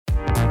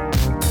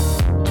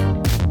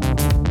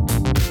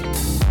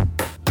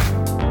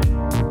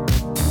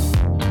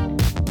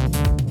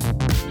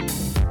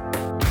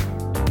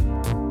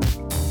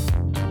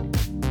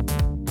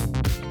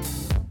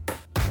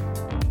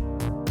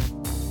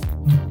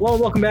Hello,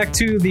 welcome back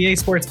to the A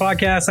Sports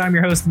Podcast. I'm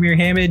your host, Amir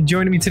Hamid.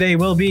 Joining me today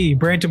will be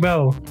Brant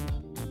Bow.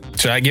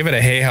 Should I give it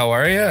a hey, how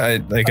are you? I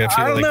feel like it's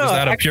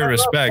out of pure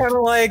respect. Kind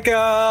of like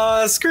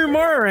screw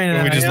more right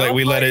now. We just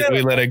we let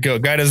it go.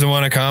 Guy doesn't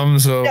want to come,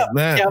 so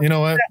you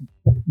know what?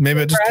 Maybe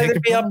I just take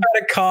it. Be up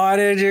at a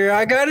cottage, or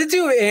I got to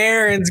do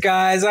errands,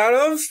 guys. I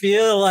don't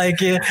feel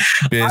like it.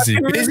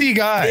 Busy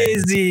guy.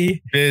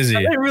 Busy.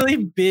 I'm really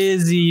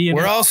busy.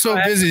 We're all so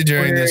busy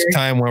during this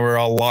time where we're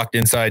all locked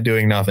inside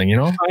doing nothing. You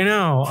know. I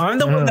know. I'm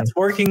the one that's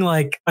working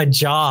like a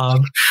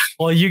job,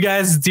 while you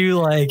guys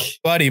do like.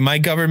 Buddy, my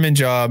government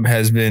job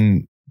has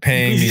been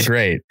paying me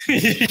great.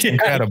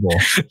 Incredible.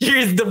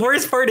 The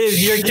worst part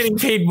is you're getting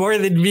paid more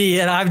than me,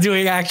 and I'm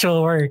doing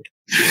actual work.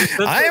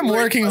 I am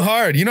working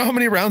hard. You know how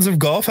many rounds of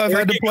golf I've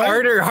had to play?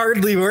 Harder,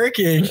 hardly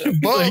working.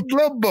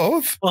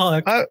 Both.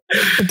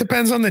 It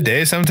depends on the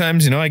day.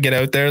 Sometimes, I get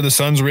out there, the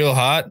sun's real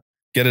hot,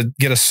 get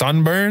a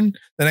sunburn.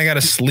 Then I got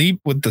to sleep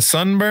with the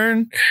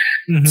sunburn.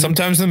 Mm-hmm.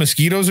 Sometimes the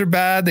mosquitoes are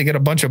bad. They get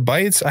a bunch of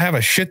bites. I have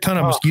a shit ton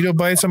of mosquito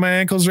bites on my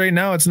ankles right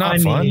now. It's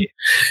not fun.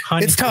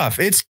 It's tough.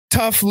 It's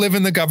tough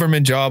living the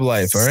government job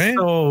life. All right.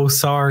 So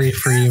sorry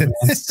for you,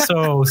 man.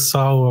 so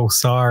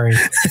sorry.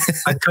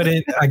 I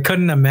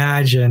couldn't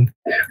imagine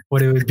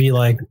what it would be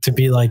like to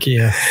be like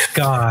you.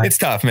 God, it's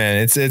tough, man.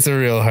 It's a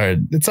real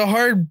hard. It's a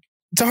hard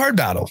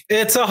battle.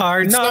 It's a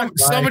hard.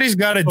 Somebody's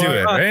got to do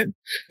it, right?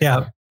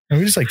 Yeah. Are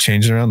we just like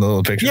changing around the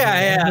little pictures?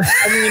 Yeah.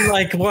 I mean,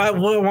 like, why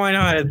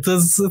not?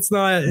 It's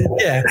not.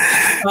 Yeah.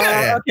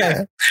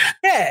 Okay.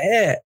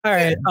 Yeah. All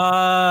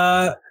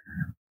right.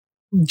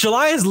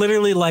 July is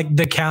literally like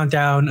the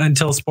countdown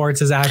until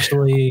sports is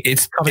actually.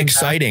 It's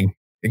exciting. Back.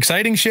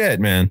 Exciting shit,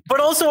 man. But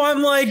also,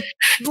 I'm like,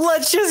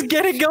 let's just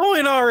get it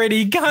going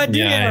already. God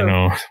damn. Yeah, I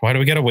know. Why do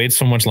we got to wait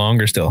so much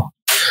longer still?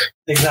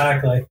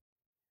 Exactly.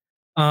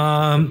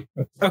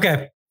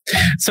 Okay.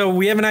 So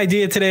we have an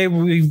idea today.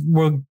 We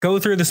will go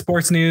through the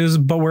sports news,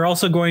 but we're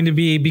also going to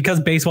be, because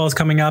baseball is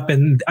coming up,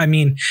 and I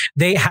mean,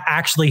 they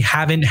actually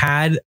haven't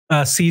had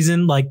a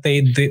season. Like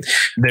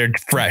they're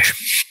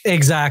fresh.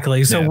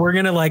 Exactly. So we're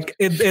going to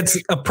it's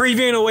a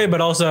preview in a way,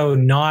 but also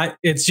not.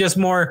 It's just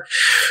more,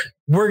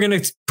 we're going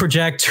to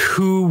project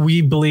who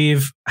we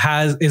believe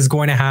is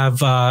going to have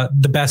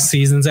the best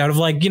seasons out of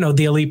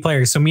the elite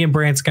players. So me and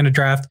Brant's going to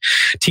draft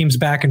teams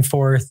back and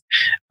forth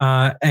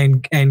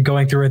and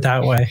going through it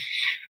that way.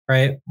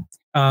 Right.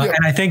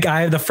 And I think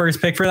I have the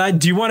first pick for that.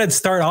 Do you want to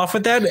start off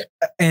with that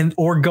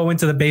or go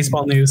into the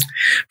baseball news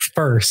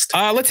first?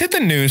 Let's hit the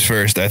news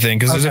first, I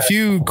think, because there's a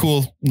few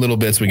cool little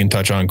bits we can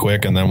touch on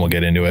quick, and then we'll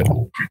get into it.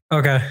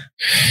 Okay.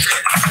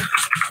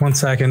 1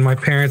 second. My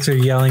parents are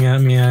yelling at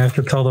me. I have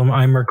to tell them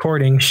I'm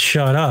recording.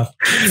 Shut up.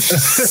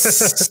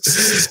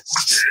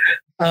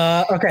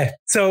 Okay.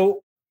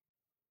 So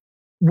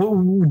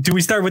do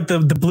we start with the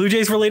Blue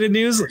Jays related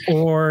news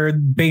or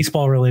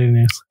baseball related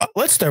news?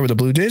 Let's start with the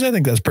Blue Jays. I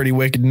think that's pretty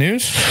wicked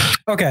news.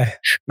 Okay.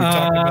 We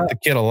talked about the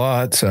kid a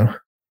lot, so.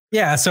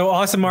 Yeah, so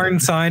Austin Martin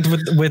signed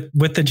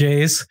with the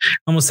Jays.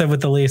 Almost said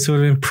with the Leafs. It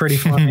would have been pretty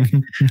funny.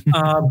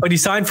 But he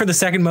signed for the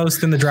second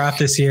most in the draft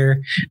this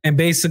year. And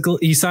basically,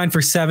 he signed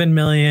for $7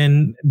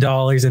 million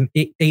and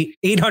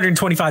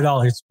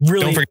 $825.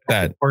 Really don't forget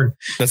that. Important.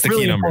 That's the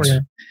really key numbers.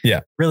 Important.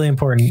 Yeah. Really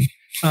important.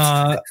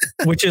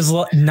 Which is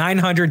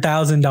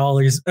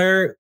 $900,000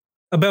 or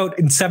about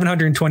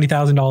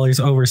 $720,000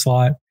 over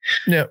slot.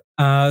 Yeah.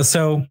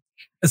 So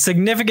a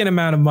significant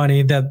amount of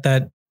money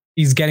that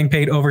he's getting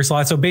paid over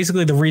slot. So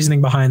basically the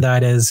reasoning behind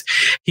that is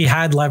he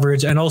had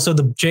leverage, and also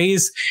the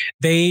Jays,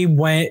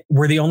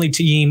 were the only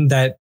team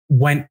that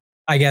went,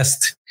 I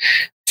guess,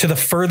 to the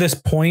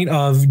furthest point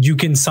of you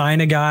can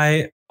sign a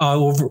guy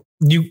over.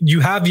 You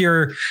have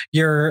your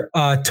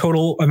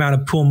total amount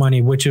of pool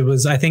money, which it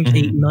was, I think,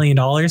 $8 million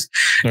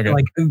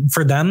like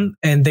for them.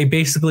 And they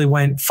basically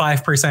went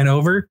 5%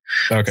 over.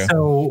 Okay.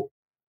 So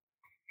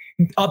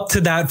up to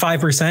that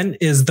 5%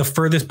 is the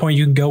furthest point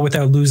you can go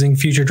without losing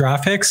future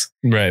draft picks.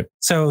 Right.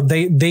 So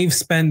they've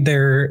spent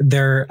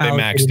their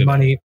allocated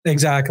money.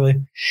 Exactly.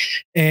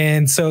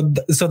 And so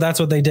that's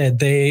what they did.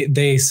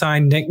 They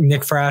signed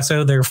Nick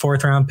Frasso, their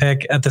 4th round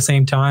pick, at the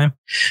same time.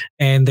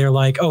 And they're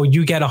like, oh,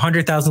 you get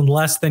 100,000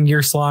 less than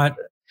your slot.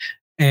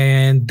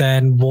 And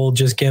then we'll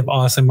just give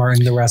Austin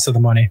Martin the rest of the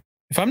money.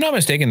 If I'm not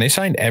mistaken, they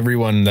signed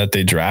everyone that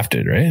they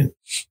drafted, right?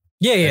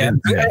 Yeah.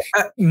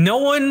 No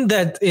one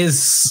that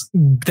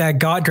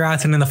got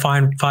drafted in the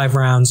 5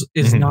 rounds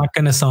is not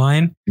going to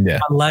sign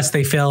unless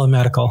they fail a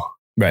medical.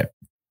 Right.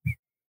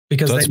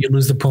 Because then you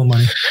lose the pool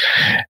money.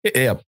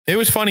 Yeah. It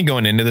was funny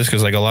going into this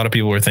because a lot of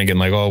people were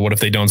thinking oh, what if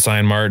they don't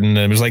sign Martin? And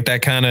it was like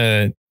that kind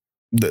of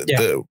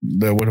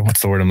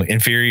what's the word?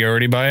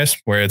 Inferiority bias,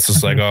 where it's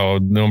just oh,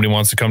 nobody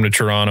wants to come to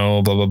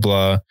Toronto, blah, blah,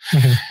 blah.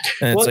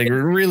 And it's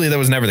really, that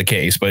was never the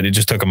case, but it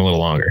just took them a little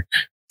longer.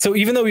 So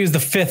even though he was the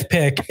 5th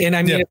pick, and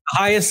I mean, it's the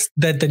highest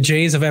that the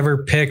Jays have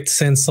ever picked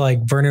since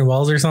Vernon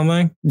Wells or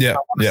something. Yeah.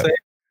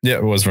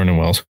 It was Vernon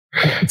Wells.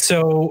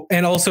 So,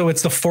 and also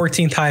it's the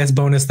 14th highest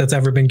bonus that's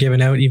ever been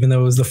given out, even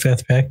though it was the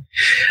 5th pick.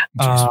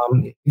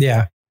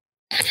 Yeah.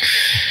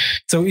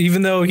 So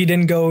even though he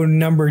didn't go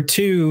number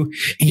 2,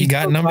 he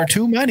got number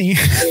 2 money.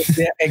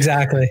 Yeah,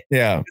 exactly.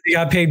 Yeah. He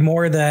got paid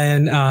more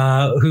than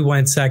who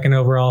went second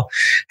overall.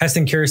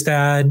 Heston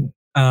Kjerstad,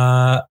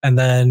 and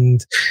then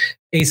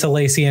Asa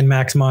Lacy and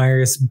Max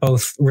Myers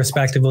both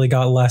respectively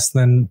got less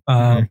than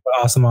what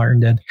Austin Martin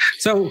did.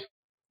 So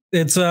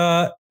it's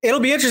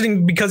it'll be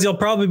interesting because he'll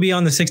probably be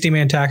on the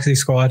 60-man taxi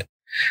squad.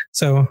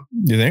 So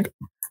you think?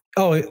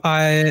 Oh,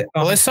 I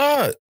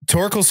saw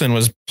Torkelson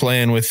was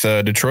playing with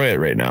Detroit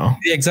right now.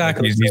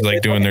 Exactly. He's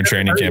like doing their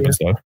training camp and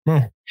stuff.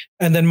 Oh.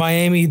 And then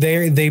Miami,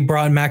 they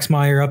brought Max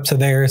Meyer up to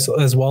theirs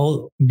as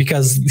well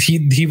because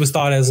he was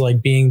thought as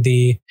like being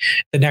the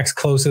next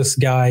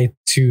closest guy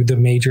to the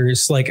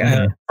majors, like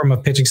from a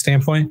pitching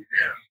standpoint.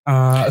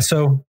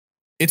 So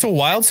it's a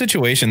wild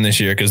situation this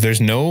year because there's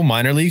no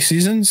minor league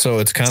season, so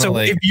it's kind of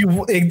like if you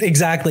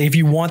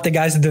want the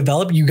guys to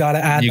develop, you got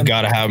to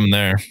have them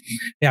there.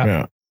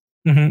 Yeah.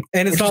 Mm-hmm.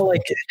 And it's not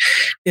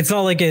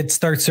like it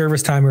starts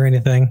service time or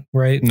anything,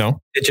 right? No,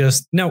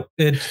 So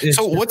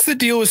what's the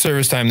deal with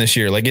service time this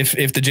year? Like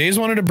if the Jays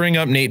wanted to bring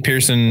up Nate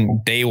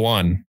Pearson day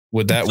one,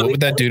 what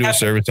would that do to his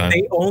service time?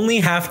 They only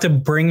have to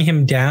bring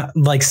him down,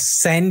 like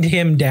send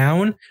him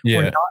down,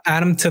 or not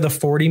add him to the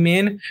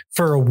 40-man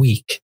for a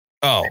week.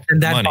 Oh,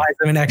 and that buys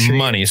them an extra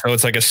money. So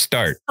it's like a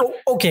start.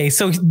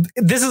 So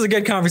this is a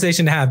good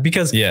conversation to have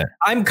because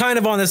I'm kind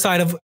of on the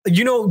side of,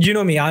 you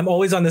know me, I'm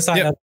always on the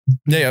side of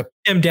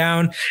him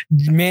down,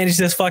 manage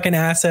this fucking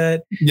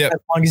asset as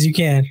long as you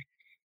can.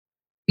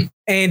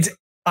 And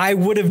I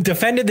would have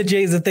defended the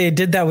Jays if they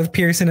did that with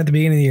Pearson at the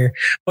beginning of the year.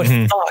 But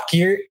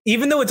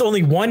even though it's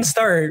only one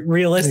start,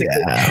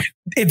 realistically,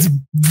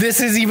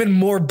 this is even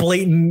more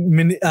blatant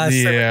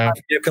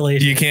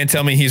manipulation. You can't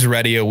tell me he's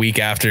ready a week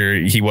after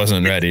he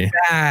wasn't ready.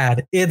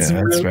 Bad. It's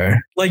really,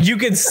 fair. Like you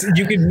could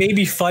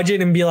maybe fudge it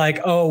and be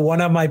like, oh,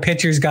 one of my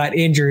pitchers got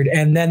injured,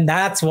 and then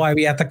that's why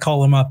we have to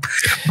call him up.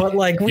 But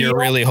like you're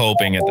really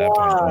hoping at that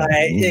point.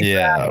 Exactly.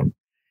 Yeah.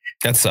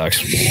 That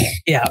sucks.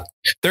 Yeah,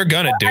 they're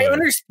gonna do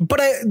it.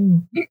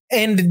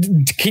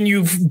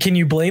 Can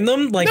you blame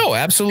them? Like, no,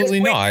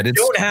 absolutely not.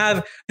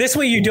 This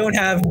way you don't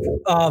have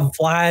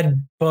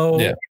Vlad,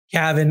 Bo,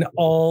 Kevin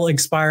all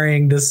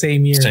expiring the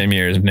same year. Same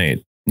year as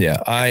Nate. Yeah,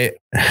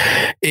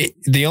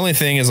 the only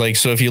thing is like,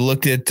 so if you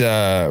looked at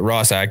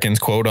Ross Atkins'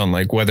 quote on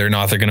like whether or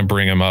not they're gonna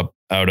bring him up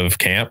out of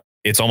camp,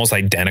 it's almost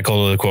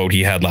identical to the quote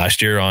he had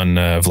last year on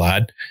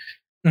Vlad.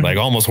 Like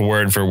almost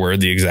word for word,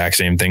 the exact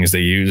same things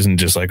they use, and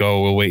just like,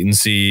 oh, we'll wait and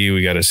see.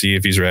 We got to see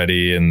if he's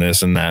ready, and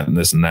this and that, and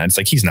this and that. It's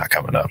like he's not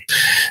coming up.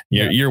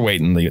 You're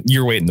waiting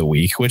the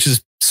week, which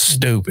is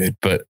stupid,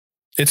 but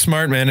it's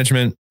smart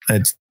management.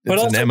 It's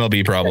also an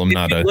MLB problem,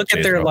 not a look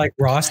at their like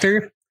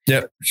roster.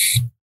 Yep.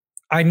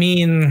 I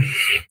mean,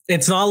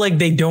 it's not like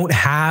they don't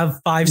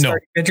have 5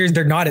 starting pitchers.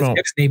 They're not as good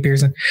as Nate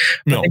Pearson,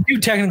 but they do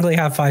technically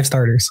have 5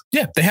 starters.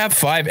 Yeah, they have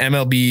 5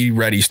 MLB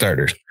ready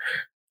starters.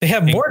 They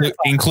have more,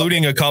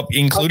 including a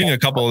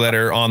couple that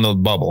are on the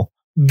bubble.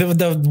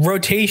 The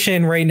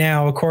rotation right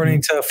now,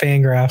 according to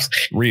Fangraphs,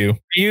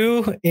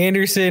 Ryu,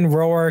 Anderson,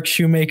 Roark,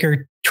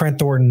 Shoemaker, Trent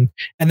Thornton,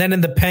 and then in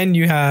the pen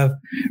you have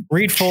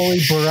Reed Foley,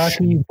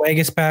 Baraki,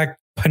 Waguespack,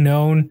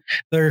 Pannone.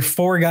 There are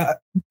 4 guys.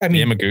 I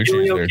mean,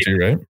 Yamaguchi's there too,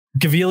 right?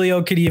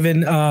 Gavilio could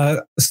even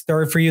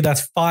start for you.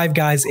 That's 5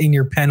 guys in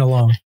your pen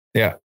alone.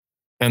 Yeah,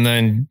 and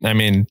then I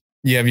mean.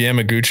 You have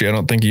Yamaguchi. I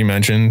don't think you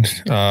mentioned.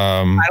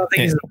 I don't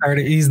think he's a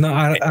starter. He's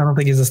not. I don't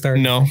think he's a starter.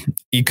 No,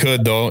 he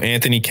could though.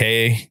 Anthony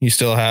Kay, you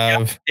still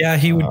have. Yeah,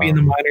 he would be in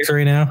the minors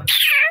right now.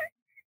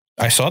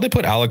 I saw they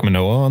put Alek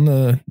Manoah on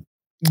the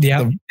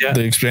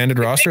expanded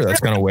roster.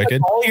 That's kind of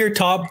wicked. All your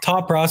top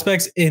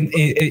prospects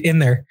in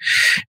there,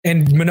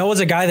 and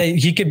Manoah's a guy that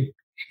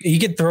he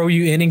could throw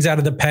you innings out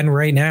of the pen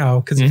right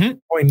now because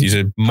he's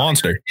a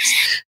monster.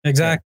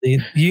 Exactly.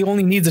 He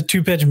only needs a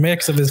 2-pitch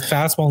mix of his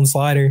fastball and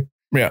slider.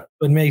 Yeah.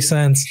 It makes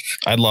sense.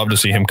 I'd love to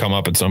see him come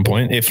up at some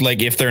point. If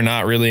they're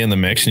not really in the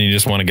mix and you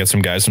just want to get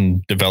some guys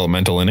some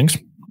developmental innings,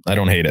 I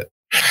don't hate it.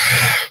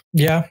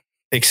 Yeah.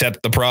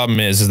 Except the problem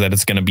is that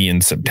it's going to be in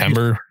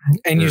September.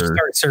 And you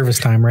start service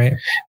time, right?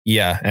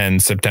 Yeah.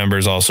 And September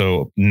is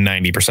also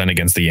 90%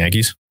 against the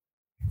Yankees.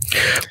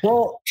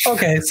 Well,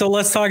 okay. So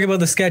let's talk about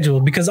the schedule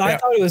because I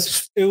thought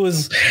it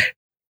was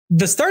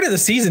the start of the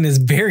season is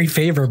very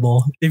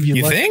favorable. If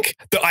you think,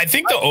 I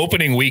think the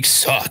opening week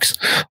sucks.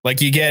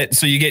 Like you get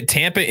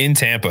Tampa in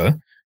Tampa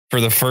for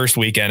the first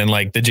weekend, and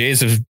like the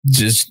Jays have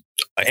just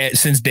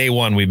since day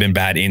one we've been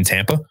bad in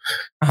Tampa,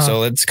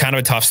 so it's kind of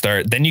a tough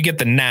start. Then you get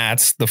the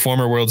Nats, the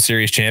former World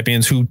Series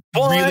champions, who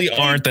really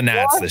aren't the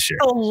Nats this year.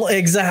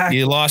 Exactly,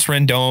 you lost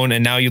Rendon,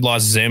 and now you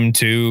lost Zim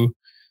too.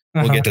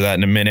 We'll get to that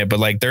in a minute, but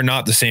like they're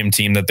not the same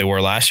team that they were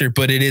last year,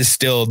 but it is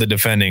still the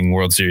defending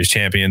World Series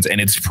champions,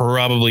 and it's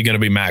probably going to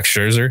be Max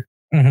Scherzer.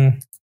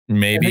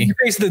 Maybe.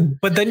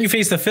 But then you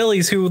face the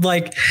Phillies who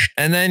like,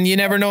 and then you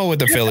never know with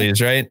the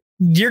Phillies, right?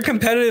 You're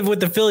competitive with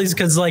the Phillies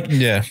because like,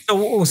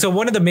 So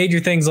one of the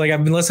major things, like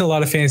I've been listening to a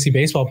lot of fantasy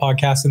baseball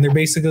podcasts, and they're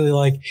basically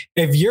like,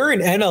 if you're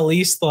an NL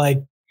East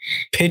like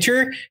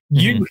pitcher,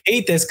 you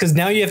hate this because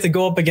now you have to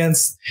go up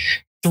against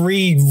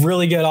 3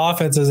 really good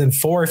offenses and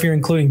 4 if you're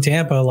including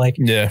Tampa. Like,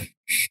 yeah,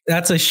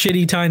 that's a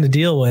shitty time to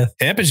deal with.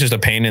 Tampa's just a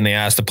pain in the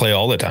ass to play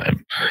all the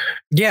time.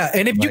 Yeah.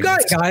 And if you got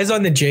guys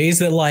on the Jays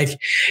that like,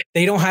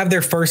 they don't have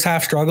their first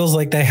half struggles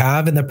like they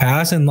have in the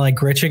past and like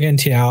Grichuk and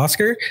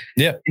Teoscar,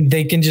 yeah,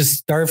 they can just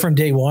start from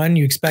day one.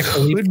 You expect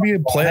it would be a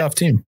playoff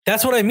team.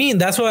 That's what I mean.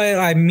 That's why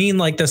I mean,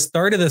 like the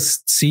start of the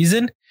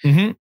season.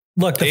 Mm-hmm.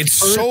 Look, it's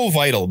so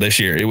vital this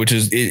year, which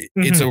is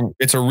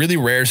it's a really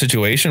rare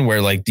situation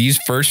where like these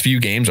first few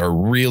games are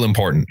real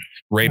important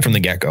right from the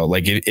get-go.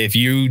 Like if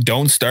you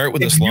don't start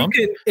with a slump,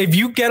 if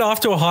you get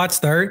off to a hot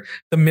start,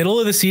 the middle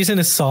of the season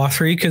is soft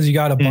for you because you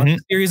got a bunch of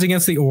series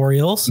against the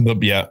Orioles,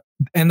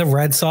 and the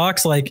Red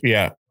Sox. Like,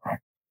 yeah,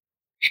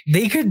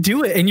 they could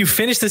do it, and you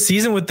finish the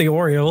season with the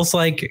Orioles.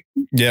 Like,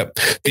 yep.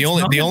 The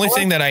only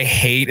thing that I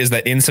hate is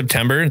that in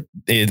September,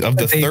 of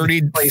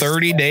the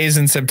 30 days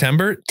in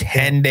September,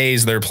 10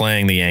 days they're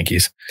playing the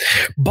Yankees.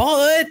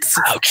 But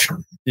ouch.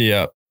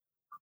 Yeah.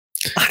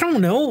 I don't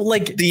know.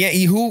 Like the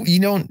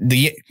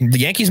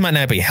Yankees might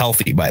not be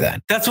healthy by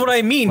then. That's what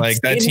I mean.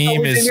 Like that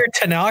team is.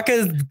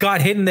 Tanaka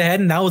got hit in the head,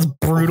 and that was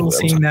brutal.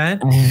 Seeing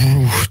that,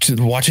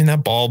 watching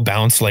that ball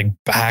bounce like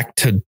back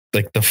to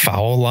like the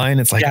foul line,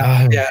 it's like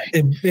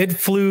it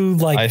flew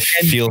like. I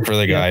feel for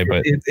the guy,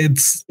 but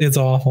it's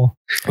awful.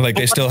 Like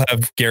they still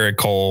have Garrett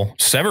Cole.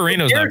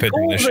 Severino's not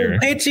pitching this year.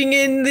 Pitching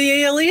in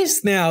the AL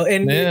East now,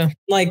 and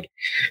like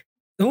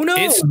who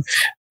knows.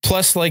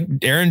 Plus, like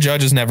Aaron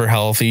Judge is never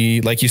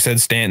healthy. Like you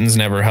said, Stanton's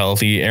never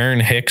healthy. Aaron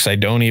Hicks, I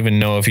don't even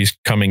know if he's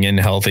coming in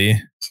healthy.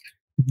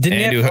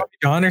 Didn't he have Tommy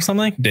John or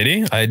something? Did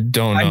he? I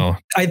don't know.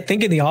 I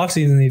think in the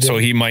offseason he did. So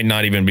he might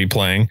not even be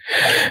playing.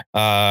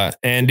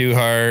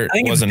 Andujar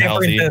wasn't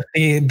healthy.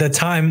 The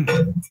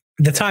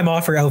time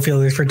off for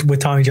outfielders with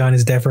Tommy John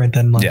is different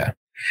than like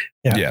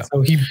yeah.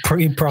 So he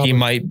probably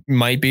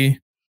might be.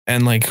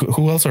 And like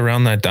who else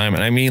around that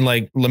diamond? I mean,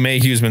 like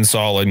LeMahieu's been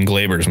solid and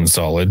Glaber's been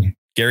solid.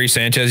 Gary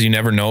Sanchez, you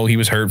never know. He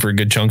was hurt for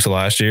good chunks of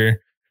last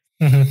year.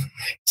 Mm-hmm.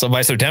 So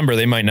by September,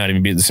 they might not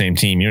even be the same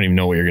team. You don't even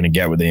know what you're going to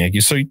get with the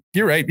Yankees. So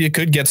you're right. You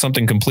could get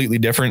something completely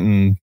different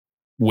and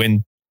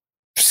win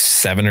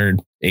 7 or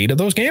 8 of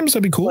those games.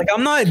 That'd be cool. Like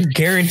I'm not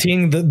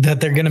guaranteeing that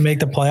they're going to make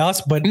the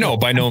playoffs, but no,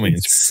 by no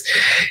means.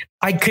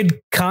 I could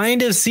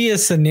kind of see a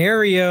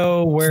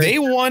scenario where they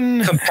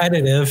won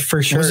competitive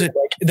for sure. Was it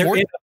like they're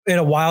in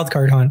a wild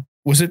card hunt.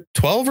 Was it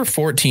 12 or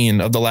 14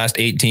 of the last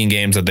 18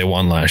 games that they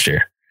won last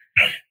year?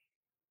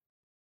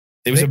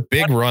 It was a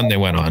big run they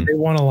went on. They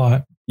won a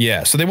lot.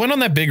 Yeah. So they went on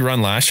that big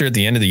run last year at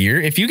the end of the year.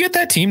 If you get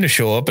that team to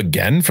show up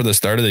again for the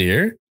start of the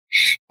year,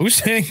 who's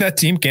saying that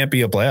team can't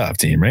be a playoff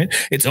team, right?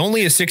 It's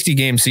only a 60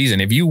 game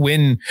season. If you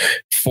win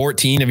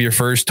 14 of your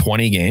first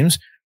 20 games,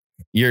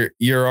 you're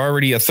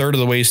already a third of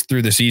the way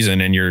through the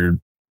season and you're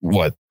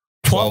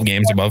 12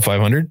 games above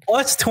 500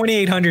 plus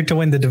 2,800 to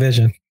win the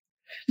division.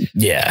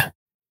 Yeah.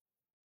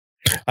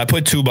 I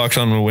put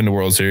 $2 on to win the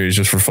World Series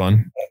just for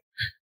fun.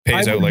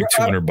 Pays out like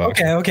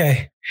 $200.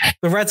 Okay.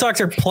 The Red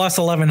Sox are plus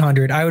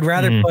 1,100. I would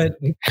rather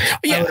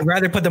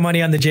put the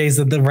money on the Jays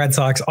than the Red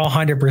Sox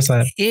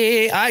 100%.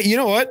 Yeah, you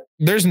know what?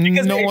 There's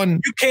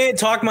one. You can't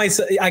talk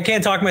I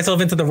can't talk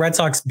myself into the Red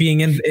Sox being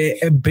in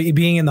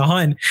the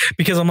hunt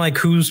because I'm like,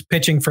 who's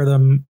pitching for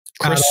them?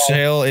 Chris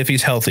Sale, if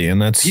he's healthy,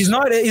 and he's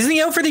not. Isn't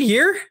he out for the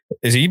year?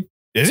 Is he?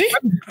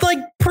 I'm like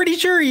pretty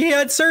sure he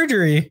had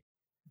surgery.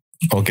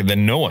 Okay,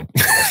 then no one.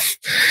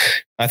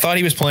 I thought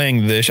he was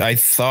playing this. I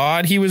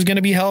thought he was going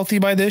to be healthy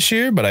by this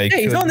year, but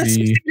he's on the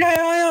 60-day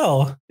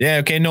IL. Yeah.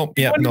 Okay. No.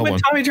 Yeah. No one.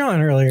 Tommy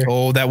John earlier.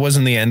 Oh, that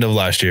wasn't the end of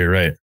last year,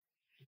 right?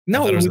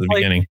 No, it was at the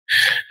beginning.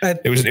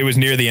 It was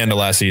near the end of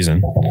last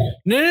season.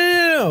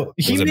 No.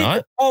 Was it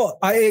not? Oh,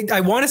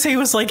 I want to say it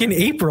was like in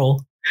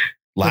April.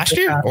 Last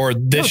year or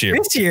this year?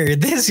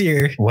 This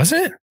year. Was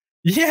it?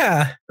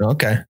 Yeah.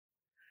 Okay.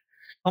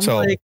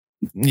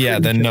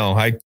 Then no,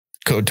 I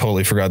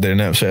totally forgot they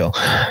didn't have Sale.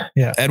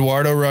 Yeah.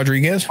 Eduardo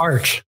Rodriguez.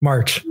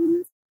 March.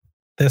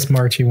 This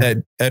March he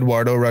won.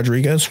 Eduardo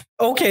Rodriguez.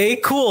 Okay,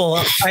 cool.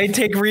 I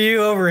take Ryu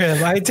over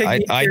him. I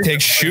take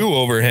Shu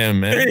over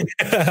him, man.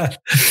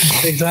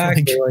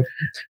 Exactly.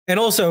 And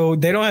also,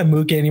 they don't have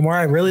Mookie anymore.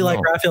 I really like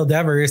Rafael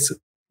Devers.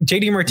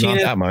 JD Martinez.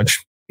 Not that much.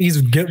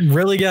 He's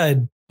really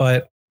good,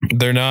 but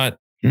they're not.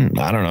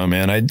 I don't know,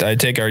 man. I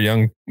take our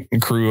young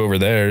crew over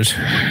theirs.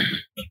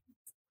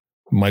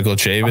 Michael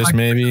Chavis,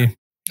 maybe.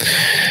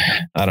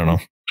 I don't know.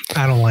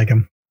 I don't like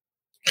him.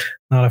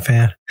 Not a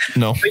fan.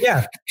 No. But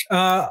yeah.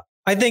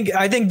 I think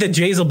the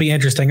Jays will be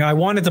interesting. I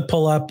wanted to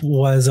pull up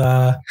was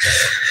the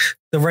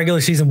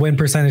regular season win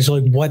percentage,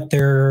 like what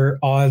their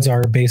odds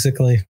are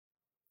basically.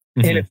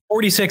 Mm-hmm. And it's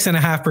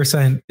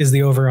 46.5% is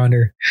the over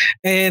under.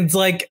 And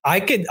like I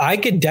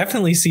could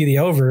definitely see the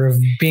over of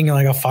being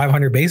like a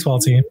 500 baseball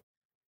team.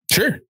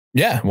 Sure.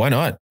 Yeah. Why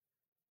not?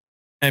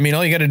 I mean,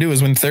 all you got to do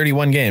is win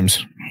 31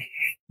 games.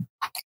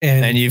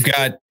 And you've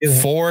got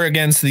 4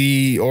 against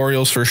the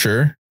Orioles for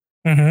sure.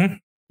 Mm-hmm.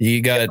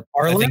 You got,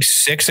 I think,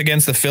 6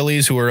 against the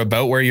Phillies, who are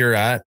about where you're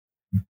at.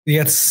 You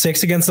got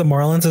 6 against the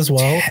Marlins as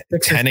well.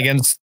 10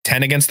 against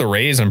the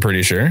Rays, I'm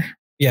pretty sure.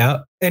 Yeah.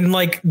 And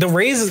like the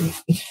Rays,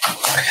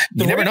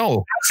 you never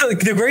know.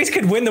 The Rays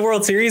could win the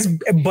World Series,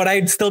 but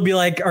I'd still be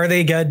like, are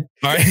they good?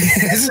 All right.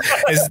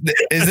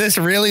 is this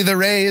really the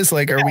Rays?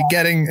 Like, are we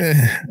getting,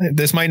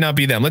 this might not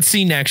be them. Let's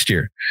see next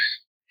year.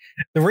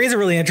 The Rays are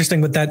really interesting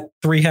with that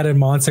 3-headed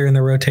monster in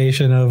the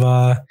rotation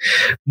of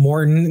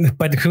Morton,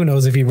 but who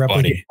knows if he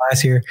replicated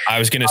last year. I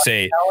was going to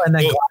say. And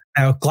then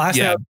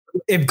Glasnow.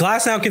 If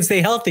Glasnow can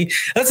stay healthy,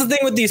 that's the thing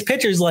with these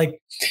pitchers.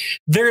 Like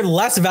they're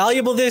less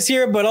valuable this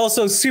year, but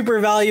also super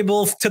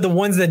valuable to the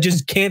ones that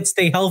just can't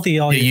stay healthy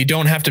all year. You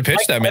don't have to pitch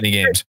that many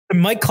games. The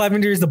Mike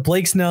Clevenger's, the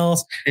Blake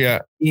Snells,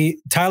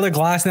 Tyler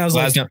Glasnow's,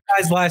 like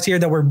guys last year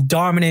that were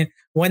dominant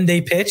when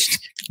they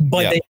pitched,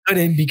 but they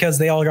couldn't because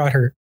they all got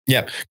hurt.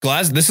 Yeah.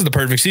 This is the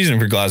perfect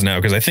season for Glasnow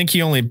because I think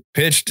he only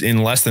pitched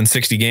in less than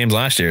 60 games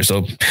last year.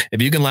 So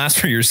if you can last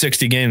for your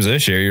 60 games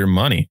this year, you're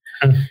money.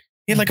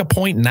 He had like a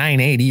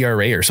 0.98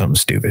 ERA or something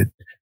stupid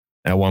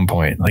at one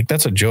point. Like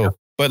that's a joke.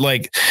 But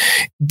like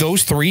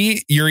those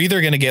three, you're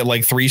either going to get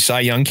like 3 Cy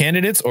Young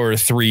candidates or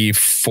 3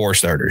 4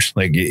 starters.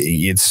 Like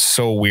it's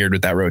so weird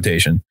with that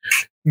rotation.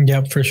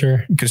 Yep, for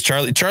sure. Because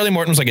Charlie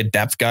Morton was like a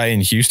depth guy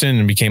in Houston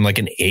and became like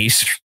an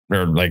ace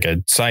or like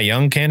a Cy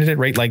Young candidate,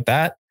 right? Like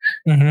that.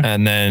 Mm-hmm.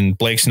 And then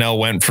Blake Snell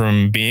went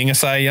from being a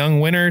Cy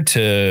Young winner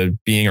to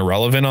being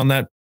irrelevant on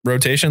that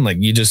rotation. Like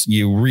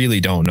you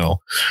really don't know.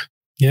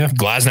 Yeah.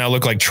 Glasnow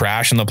looked like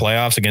trash in the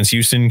playoffs against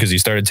Houston because he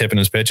started tipping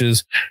his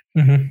pitches.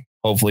 Mm-hmm.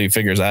 Hopefully he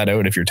figures that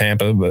out if you're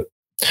Tampa. But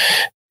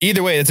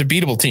either way, it's a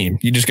beatable team.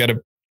 You just got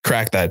to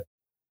crack that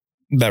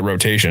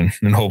rotation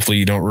and hopefully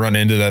you don't run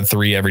into that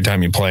 3 every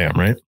time you play them,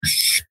 right?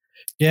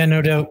 Yeah,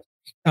 no doubt.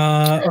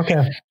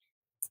 Okay.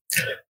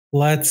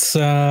 Let's,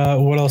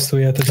 what else do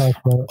we have to talk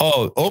about?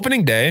 Oh,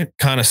 opening day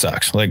kind of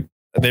sucks. Like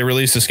they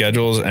released the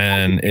schedules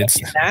and it's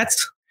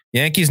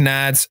Yankees,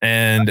 Nats,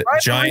 and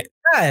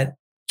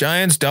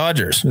Giants,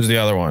 Dodgers is the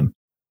other one.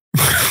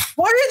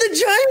 Why are the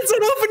Giants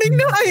on opening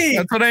night?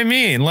 That's what I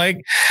mean.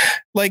 Like,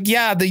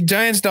 yeah, the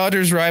Giants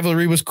Dodgers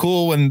rivalry was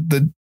cool when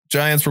the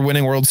Giants were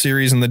winning World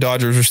Series and the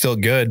Dodgers were still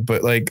good,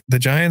 but like the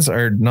Giants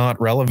are not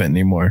relevant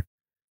anymore.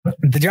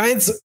 The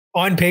Giants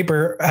on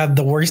paper have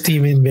the worst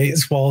team in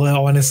baseball,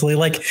 honestly.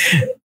 Like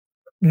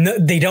no,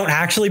 they don't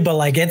actually, but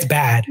like it's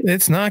bad.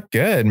 It's not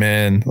good,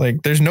 man.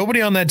 Like there's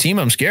nobody on that team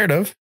I'm scared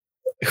of.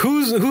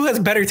 Who has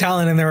better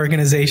talent in their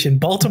organization,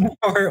 Baltimore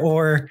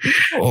or?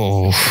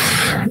 Oh,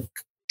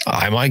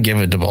 I might give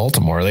it to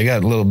Baltimore. They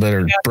got a little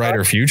bit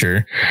brighter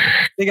future.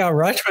 They got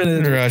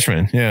Rutschman.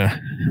 Rutschman, yeah.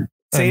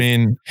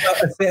 Same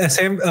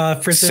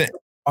for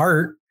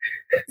Art.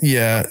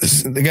 Yeah,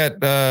 they got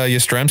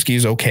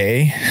Yastrzemski's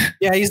okay.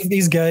 Yeah,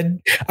 he's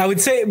good. I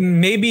would say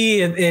maybe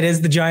it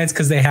is the Giants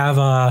because they have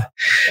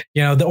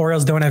the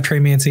Orioles don't have Trey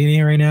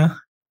Mancini right now.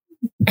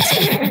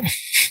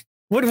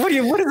 What is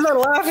that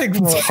laughing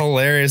for? It's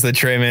hilarious that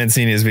Trey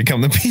Mancini has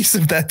become the piece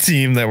of that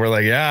team that we're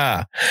like,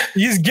 yeah,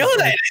 he's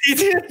good.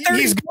 He's good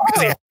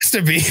because he has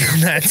to be on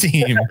that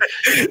team.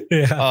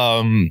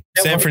 Yeah.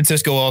 San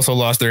Francisco also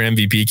lost their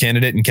MVP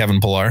candidate in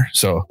Kevin Pillar.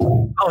 So.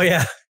 Oh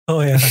yeah.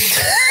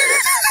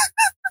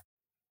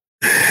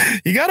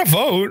 You got to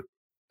vote.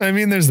 I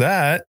mean, there's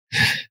that.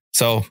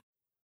 So,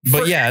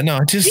 but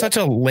it's just such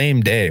a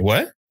lame day.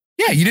 What?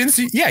 Yeah, you didn't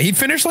see. Yeah, he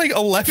finished like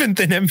 11th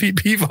in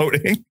MVP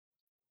voting.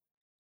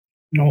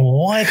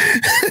 What?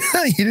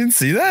 You didn't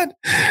see that?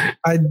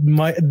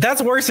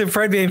 That's worse than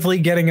Fred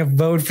VanVleet getting a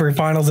vote for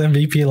Finals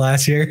MVP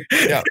last year.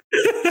 Yeah.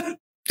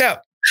 Yeah.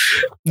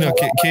 No,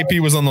 KP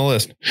was on the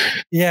list.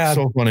 Yeah.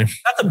 So funny.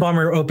 That's a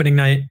bummer opening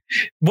night.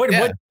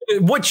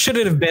 What should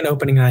it have been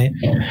opening night?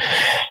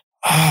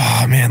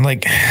 Oh man,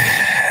 like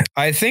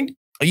I think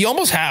you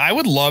almost I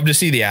would love to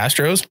see the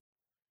Astros.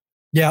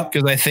 Yeah.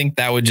 Because I think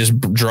that would just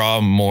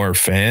draw more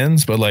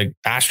fans. But like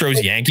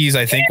Astros Yankees,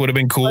 I think would have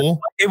been cool.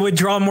 It would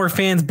draw more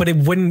fans, but it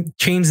wouldn't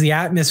change the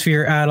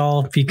atmosphere at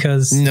all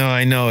because. No,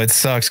 I know it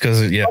sucks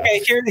because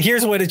Okay,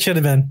 here's what it should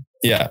have been.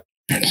 Yeah.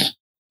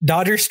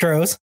 Dodgers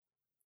Stros.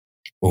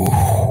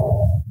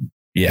 Oh.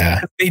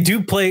 Yeah. They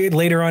do play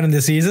later on in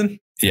the season.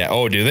 Yeah.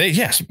 Oh, do they?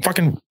 Yes.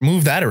 Fucking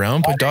move that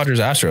around. Put Dodgers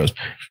Astros.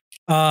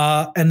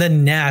 And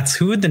then Nats.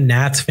 Who would the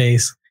Nats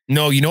face?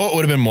 No, you know what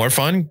would have been more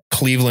fun?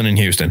 Cleveland and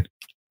Houston.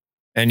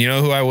 And you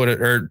know who I would have,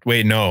 or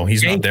wait, no,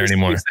 he's not there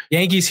anymore.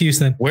 Yankees,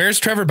 Houston. Where's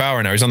Trevor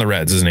Bauer now? He's on the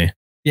Reds, isn't he?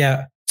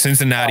 Yeah.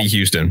 Cincinnati,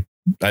 Houston,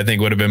 I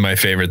think would have been my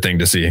favorite thing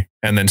to see.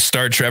 And then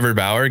start Trevor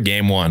Bauer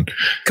game 1.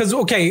 Because,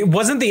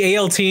 wasn't the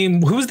AL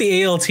team, who was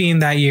the AL team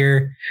that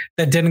year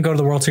that didn't go to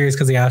the World Series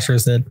because the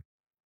Astros did?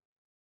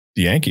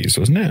 The Yankees,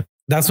 wasn't it?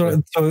 That's what,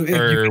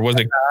 or was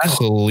it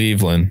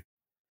Cleveland?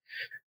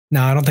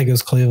 No, I don't think it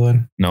was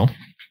Cleveland. No,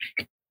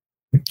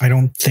 I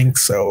don't think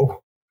so.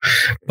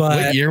 But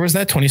what year was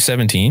that?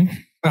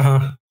 2017.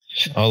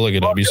 I'll look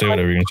it up. You say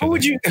whatever you can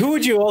say. Who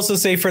would you also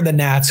say for the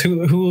Nats?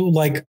 Who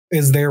like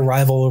is their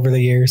rival over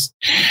the years?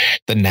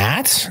 The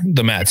Nats,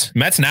 the Mets.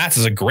 Nats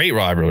is a great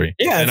rivalry.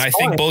 Yeah, and I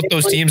think both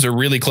those teams are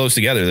really close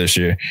together this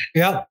year.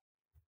 Yep.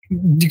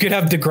 You could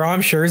have DeGrom,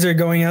 Scherzer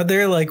going out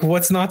there. Like,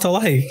 what's not to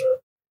like?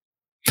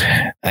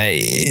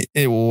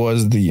 It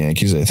was the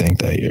Yankees, I think,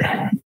 that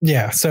year.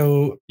 Yeah.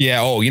 So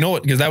yeah. Oh, you know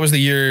what? Because that was the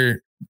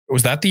year.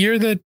 Was that the year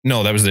that?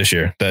 No, that was this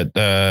year that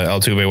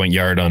Altuve went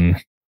yard on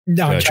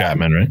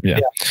Chapman, right? Yeah.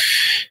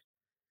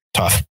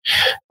 Tough.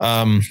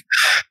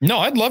 No,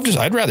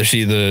 I'd rather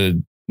see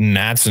the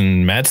Nats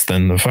and Mets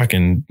than the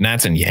fucking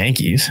Nats and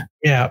Yankees.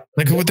 Yeah.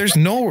 Like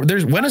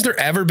when has there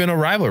ever been a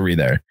rivalry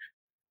there?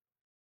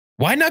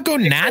 Why not go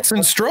Nats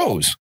and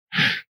Stros?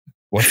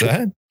 What's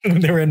that?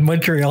 They're in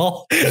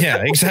Montreal.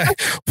 Yeah, exactly.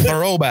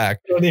 Throwback.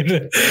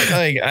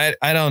 Like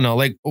I don't know.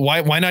 Like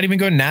why not even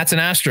go Nats and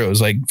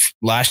Astros? Like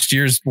last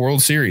year's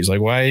World Series.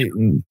 Like why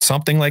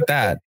something like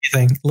that?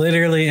 Anything.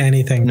 Literally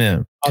anything.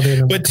 Yeah.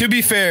 But to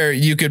be fair,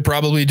 you could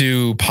probably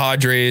do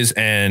Padres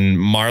and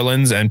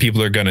Marlins, and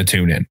people are gonna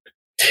tune in.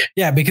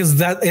 Yeah, because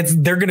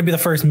they're going to be the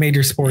first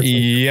major sports.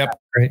 Yep.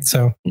 Right.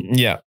 So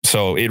yeah.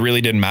 So it really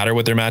didn't matter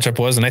what their matchup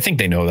was, and I think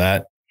they know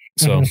that.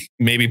 So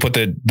maybe put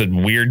the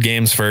weird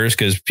games first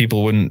because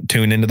people wouldn't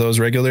tune into those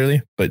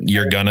regularly, but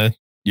you're gonna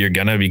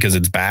because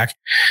it's back.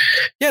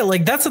 Yeah.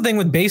 Like that's the thing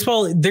with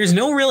baseball. There's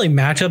no really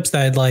matchups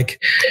that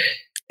like,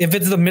 if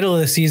it's the middle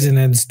of the season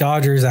and it's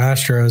Dodgers,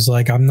 Astros,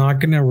 like I'm not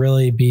going to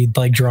really be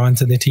like drawn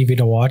to the TV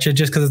to watch it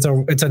just because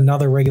it's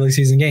another regular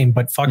season game,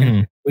 but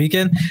fucking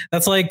weekend.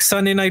 That's like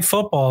Sunday Night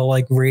Football,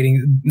 like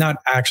rating, not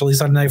actually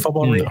Sunday Night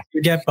Football rating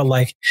you get, but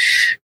like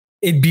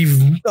it'd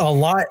be a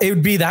lot. It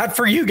would be that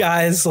for you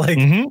guys, like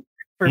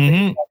for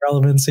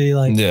relevancy.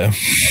 Like, yeah.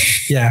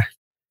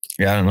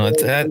 Yeah, I don't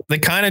know. They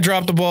kind of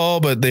dropped the ball,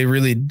 but they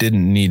really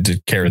didn't need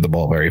to carry the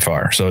ball very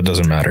far, so it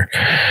doesn't matter.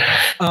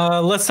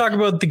 Let's talk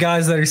about the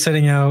guys that are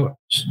sitting out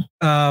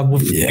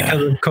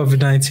because of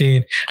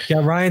COVID-19. You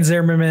got Ryan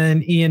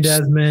Zimmerman, Ian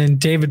Desmond,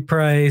 David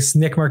Price,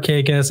 Nick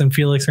Markakis, and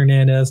Felix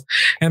Hernandez.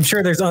 And I'm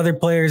sure there's other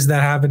players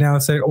that have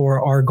announced it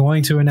or are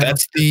going to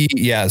announce.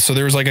 So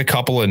there was like a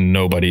couple of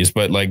nobodies,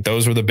 but like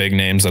those were the big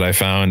names that I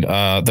found.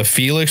 The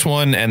Felix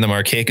one and the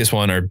Markakis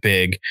one are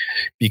big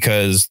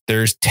because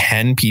there's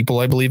 10 people,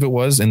 I believe it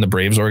was, in the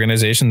Braves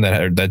organization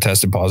that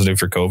tested positive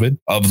for COVID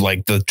of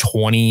like the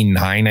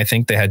 29, I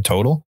think they had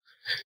total.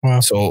 Wow.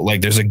 So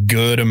like there's a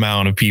good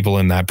amount of people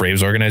in that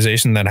Braves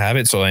organization that have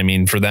it. So, I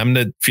mean, for them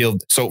to feel,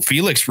 so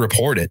Felix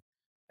reported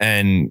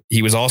and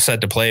he was all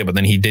set to play, but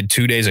then he did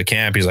 2 days of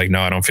camp. He's like,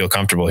 no, I don't feel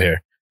comfortable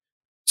here.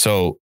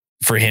 So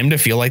for him to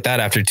feel like that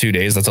after 2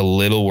 days, that's a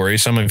little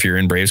worrisome if you're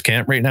in Braves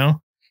camp right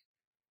now.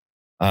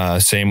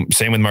 Same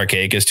with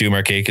Markakis too.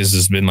 Markakis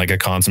has been like a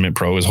consummate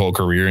pro his whole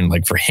career. And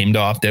like for him to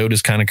opt out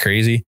is kind of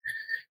crazy.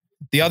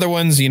 The other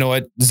ones, you know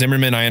what?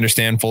 Zimmerman, I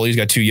understand fully. He's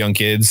got 2 young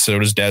kids. So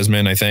does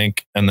Desmond, I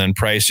think. And then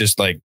Price just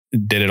like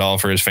did it all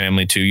for his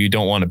family too. You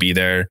don't want to be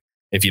there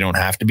if you don't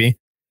have to be.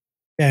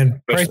 And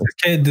Price's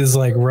kid is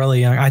like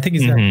really young. I think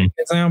he's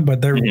kids now,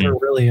 but they're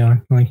really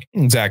young. Like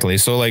exactly.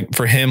 So like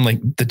for him, like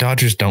the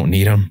Dodgers don't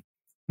need him.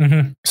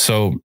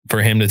 So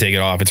for him to take it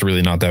off, it's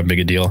really not that big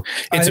a deal.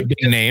 It's a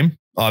big name,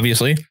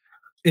 obviously.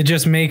 It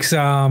just makes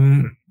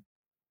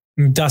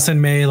Dustin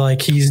May,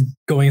 like he's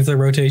going into the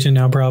rotation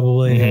now,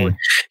 probably.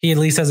 He at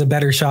least has a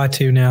better shot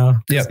too now.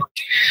 Yeah.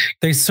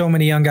 There's so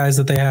many young guys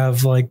that they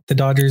have. Like the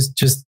Dodgers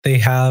they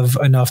have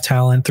enough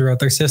talent throughout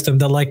their system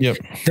that like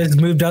this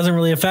move doesn't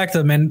really affect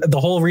them. And the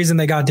whole reason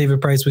they got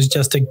David Price was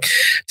just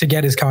to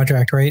get his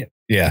contract, right?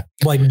 Yeah.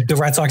 Like the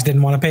Red Sox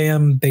didn't want to pay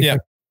him.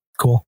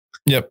 Cool.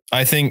 Yep.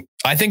 I think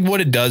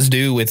what it does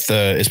do with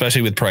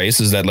especially with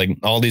Price is that like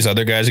all these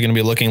other guys are going to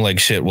be looking like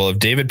shit. Well, if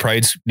David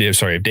Price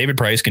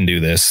can do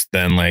this,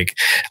 then like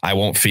I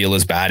won't feel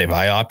as bad if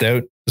I opt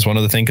out. Is one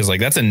of the things, because like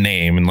that's a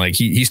name and like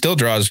he still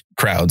draws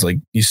crowds. Like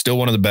he's still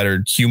one of the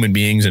better human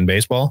beings in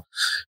baseball.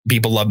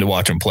 People love to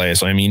watch him play.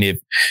 So I mean,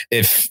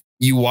 if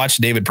you watch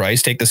David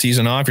Price take the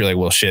season off, you're like,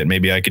 well, shit,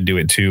 maybe I could do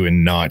it too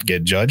and not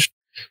get judged.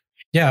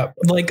 Yeah,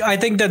 like I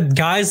think that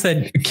guys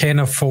that can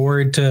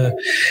afford to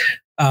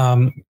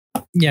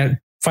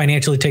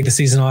financially take the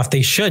season off,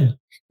 they should.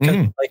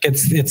 Like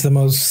it's the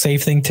most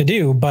safe thing to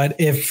do. But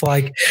if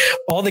like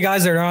all the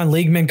guys that are on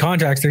league min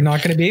contracts, they're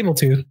not going to be able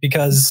to,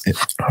 because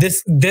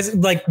this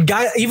like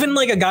guy, even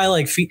like a guy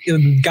like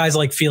guys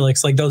like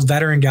Felix, like those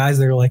veteran guys,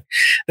 they're like,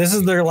 this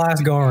is their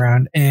last go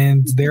around,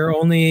 and they're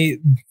only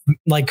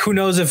like, who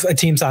knows if a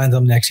team signs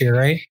them next year,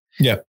 right?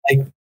 Yeah,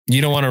 like you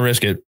don't want to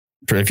risk it.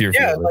 If you're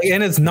like,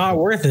 and it's not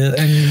worth it.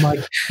 And like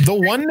the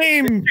one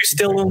name, you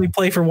still only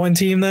play for one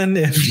team then.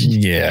 The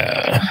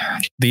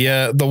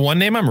one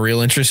name I'm real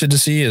interested to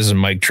see is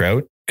Mike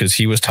Trout, because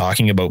he was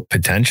talking about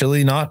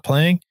potentially not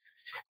playing.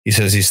 He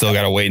says he's still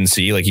got to wait and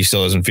see. Like he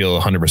still doesn't feel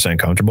 100%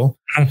 comfortable.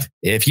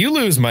 If you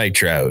lose Mike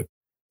Trout,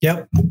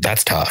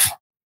 that's tough.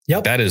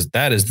 Yep. That is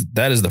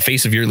the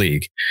face of your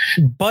league.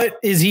 But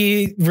is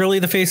he really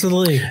the face of the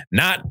league?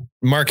 Not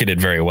marketed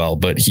very well,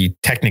 but he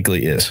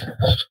technically is.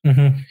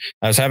 I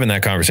was having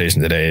that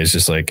conversation today. It's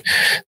just like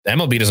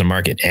MLB doesn't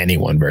market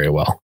anyone very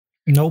well.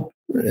 Nope.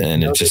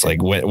 And it's just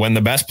like when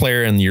the best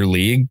player in your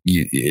league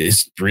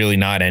is really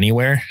not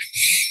anywhere,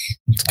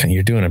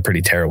 you're doing a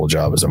pretty terrible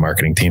job as a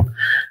marketing team.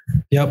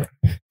 Yep.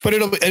 But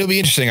it'll be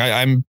interesting.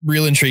 I'm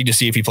real intrigued to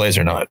see if he plays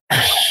or not.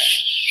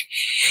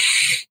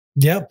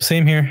 Yep.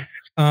 Same here.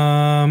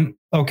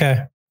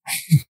 Okay.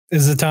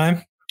 Is it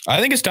time? I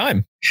think it's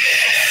time.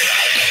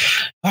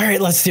 All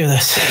right, let's do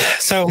this.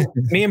 So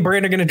me and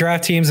Brandon are going to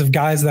draft teams of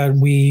guys that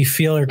we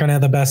feel are going to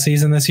have the best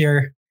season this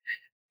year.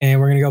 And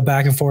we're going to go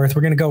back and forth.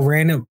 We're going to go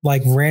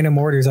random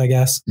orders, I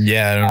guess.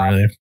 Yeah, I don't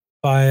really.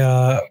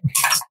 By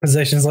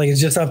positions. Like,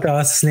 it's just up to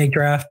us. Snake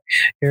draft.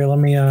 Here, let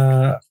me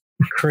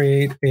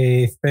create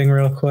a thing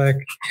real quick.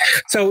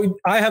 So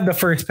I have the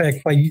first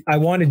pick, but I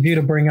wanted you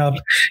to bring up,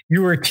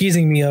 you were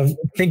teasing me of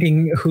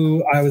thinking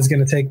who I was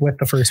going to take with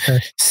the first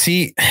pick.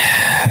 See,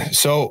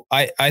 so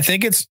I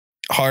think it's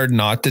hard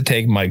not to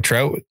take Mike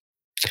Trout.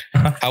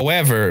 Uh-huh.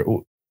 However,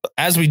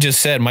 as we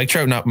just said, Mike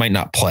Trout might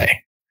not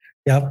play.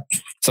 Yep.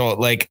 So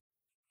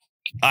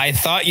I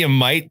thought you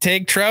might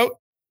take Trout,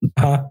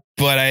 but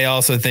I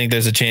also think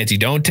there's a chance you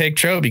don't take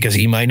Trout because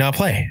he might not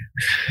play.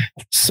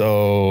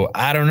 So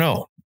I don't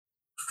know.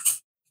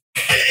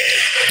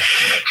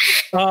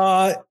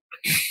 That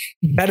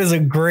is a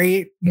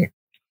great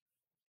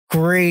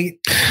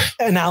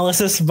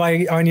analysis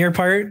on your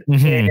part.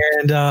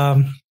 Mm-hmm.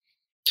 And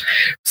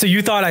so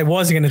you thought I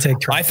was going to take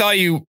Trout.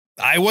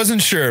 I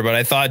wasn't sure, but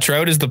I thought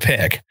Trout is the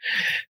pick.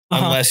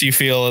 Unless you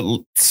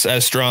feel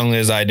as strongly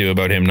as I do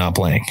about him not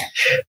playing.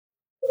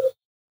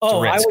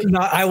 Oh,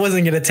 I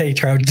wasn't going to take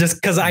Trout just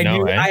because I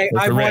knew I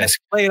wanted to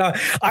play it on.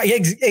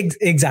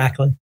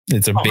 Exactly.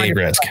 It's a big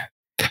risk.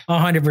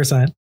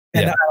 100%.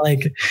 And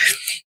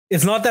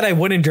it's not that I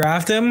wouldn't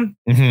draft him.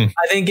 Mm-hmm.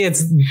 I think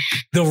it's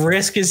the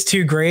risk is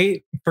too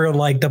great for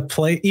the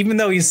play, even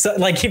though he's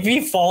if he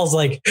falls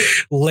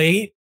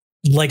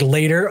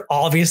later,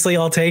 obviously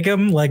I'll take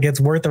him. It's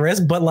worth the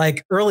risk,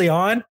 but early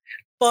on,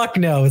 fuck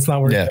no, it's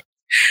not worth it.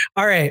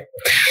 All right.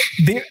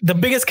 The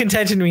biggest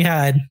contention we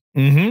had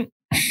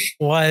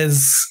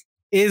was,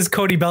 is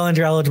Cody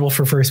Bellinger eligible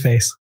for first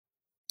base?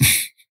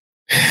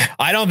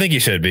 I don't think he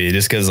should be,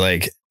 just because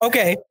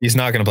okay, he's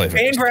not going to play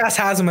first. Fangraphs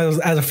has him as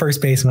a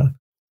first baseman.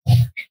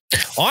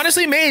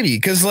 Honestly, maybe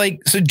because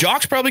so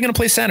Jock's probably going to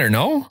play center.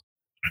 No,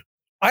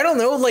 I don't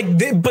know.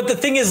 But the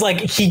thing is,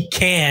 he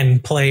can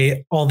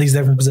play all these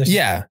different positions.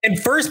 Yeah, and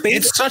first base,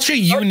 it's such a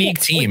unique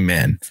team,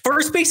 man.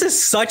 First base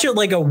is such a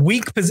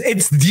weak position.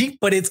 It's deep,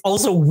 but it's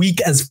also weak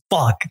as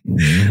fuck.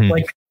 Mm-hmm.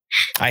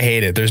 I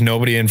hate it. There's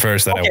nobody in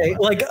first that I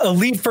want.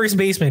 Elite first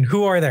baseman.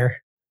 Who are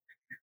there?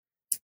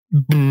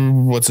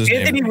 What's his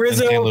name? Anthony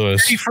Rizzo,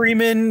 Freddie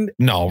Freeman.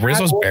 No,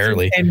 Rizzo's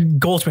barely. And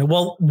Goldschmidt.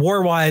 Well,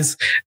 war wise.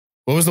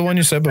 What was the one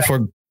you said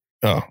before?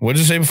 Oh, what did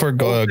you say before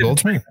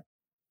Goldschmidt?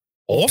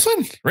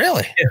 Olsen?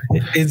 Really?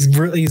 Yeah, he's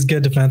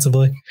good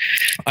defensively.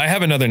 I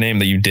have another name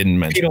that you didn't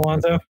mention. Pete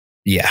Alonso?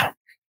 Yeah.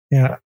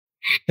 Yeah.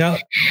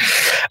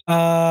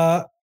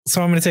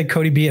 So I'm going to take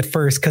Cody B at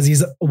first because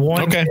he's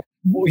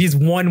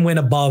one win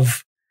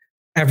above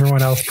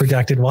everyone else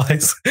projected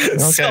wise.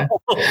 Okay.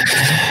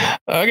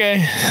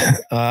 Okay.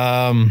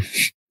 Am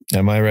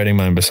I writing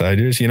mine beside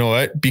yours? You know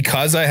what?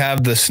 Because I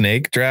have the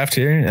snake draft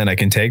here and I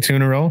can take 2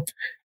 in a row.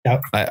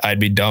 Yep. I'd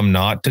be dumb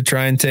not to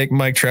try and take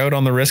Mike Trout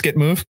on the risk it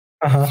move.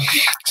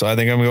 So I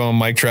think I'm going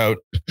Mike Trout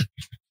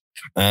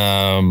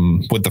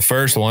with the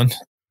first one.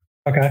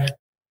 Okay.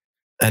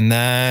 And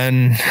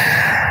then,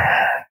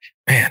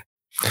 man,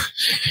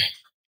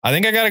 I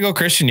think I got to go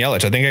Christian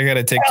Yelich. I think I got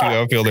to take 2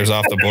 outfielders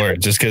off the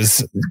board just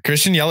because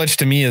Christian Yelich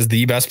to me is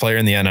the best player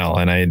in the NL.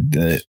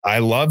 And I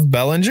love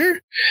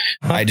Bellinger.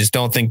 I just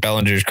don't think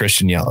Bellinger is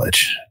Christian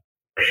Yelich.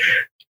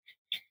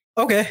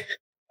 Okay.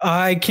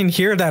 I can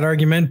hear that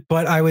argument,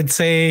 but I would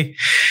say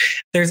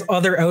there's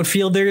other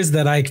outfielders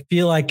that I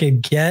feel I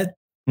could get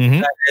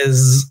that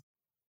is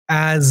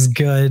as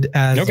good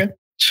as. Okay.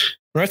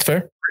 That's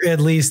fair. At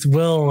least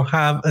will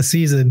have a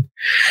season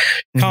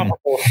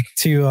comparable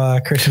to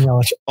Christian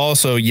Yelich.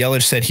 Also,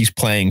 Yelich said he's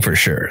playing for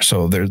sure.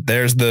 So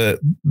there's the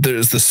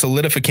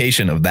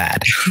solidification of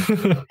that.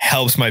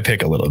 Helps my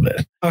pick a little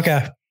bit.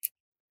 Okay.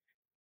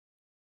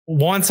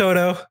 Juan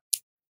Soto.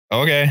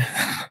 Okay.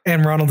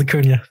 And Ronald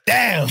Acuna.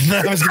 Damn.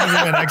 That was going to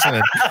be my next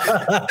one.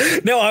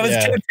 No, I was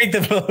going to take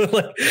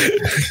the.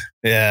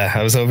 Yeah.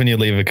 I was hoping you'd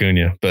leave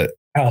Acuna, but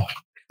that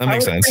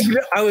makes sense.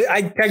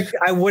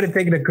 I would have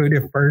taken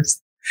Acuna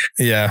first.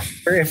 Yeah.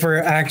 If we're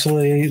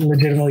actually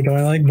legitimately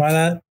going by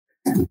that.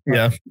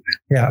 Yeah.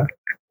 Yeah.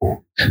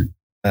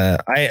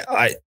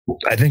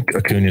 I think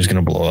Acuna is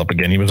going to blow up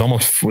again. He was it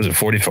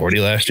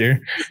 40-40 last year?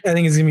 I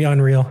think it's going to be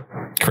unreal.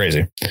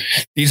 Crazy.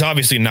 He's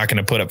obviously not going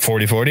to put up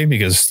 40-40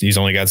 because he's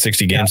only got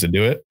 60 games to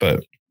do it.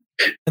 But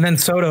and then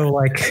Soto,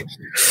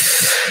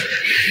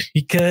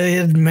 he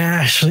could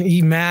mash.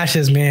 He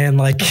mashes, man.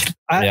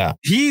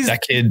 He's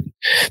that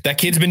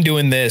kid's been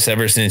doing this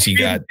ever since he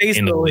got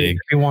in the league.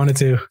 If he wanted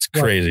to. It's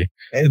crazy.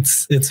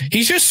 It's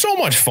he's just so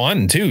much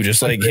fun too.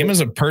 Just like him as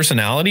a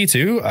personality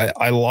too.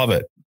 I love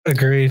it.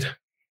 Agreed.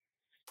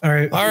 All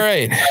right.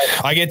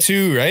 I get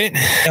 2, right?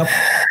 Yep.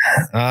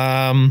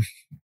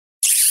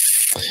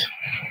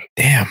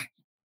 Damn.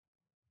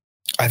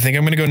 I think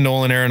I'm going to go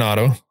Nolan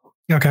Arenado.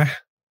 Okay.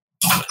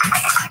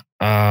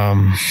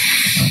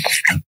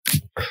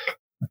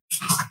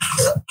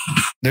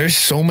 There's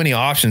so many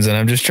options and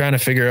I'm just trying to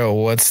figure out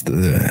what's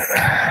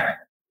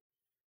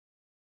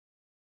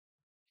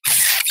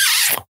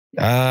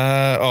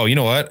You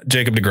know what?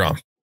 Jacob deGrom.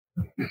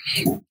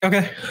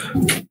 Okay.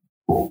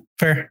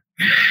 Fair.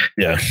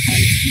 Yeah.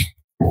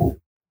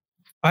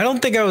 I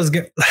don't think I was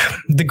good.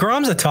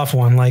 DeGrom's a tough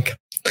one. Like,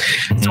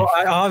 so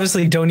I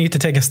obviously don't need to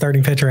take a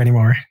starting pitcher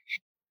anymore.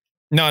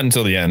 Not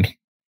until the end.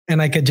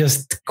 And I could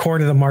just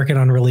corner the market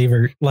on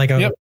reliever, like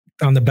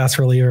on the best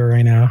reliever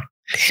right now.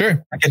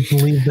 Sure. I could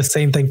leave the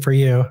same thing for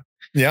you.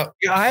 Yep.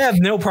 I have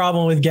no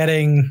problem with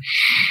getting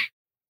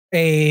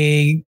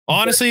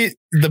honestly,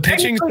 the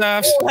pitching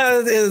staff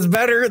is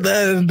better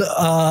than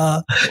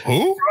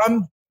who?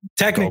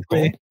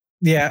 Technically.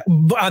 Yeah.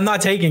 I'm not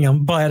taking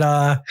him, but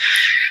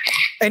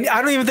and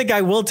I don't even think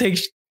I will take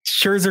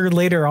Scherzer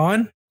later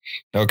on.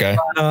 Okay.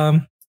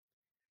 But,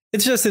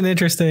 it's just an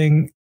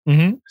interesting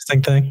thing.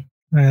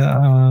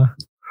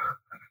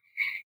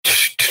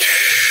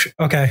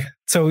 Okay.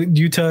 So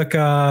you took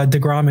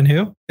DeGrom and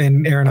who?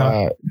 And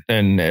Arenado.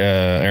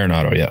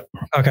 Arenado, yeah.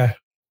 Okay.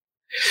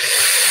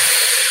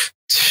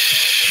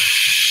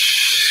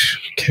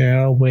 Okay,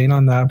 I'll wait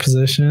on that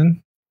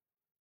position.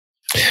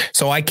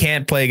 So I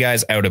can't play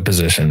guys out of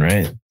position,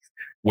 right?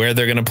 Where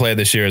they're going to play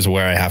this year is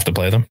where I have to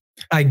play them?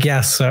 I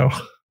guess so.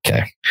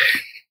 Okay.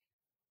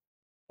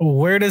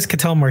 Where does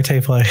Ketel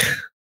Marte play?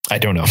 I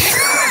don't know.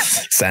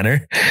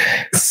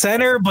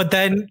 Center, but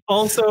then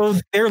also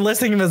they're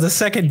listing him as a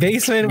second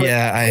baseman.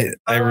 Yeah,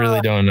 I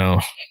really don't know.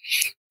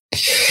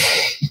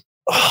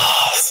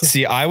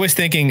 See, I was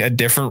thinking a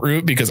different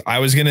route because I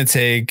was going to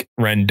take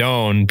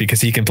Rendon because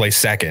he can play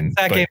second,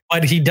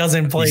 but he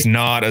doesn't play. He's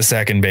not a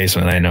second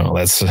baseman. I know.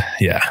 That's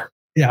yeah.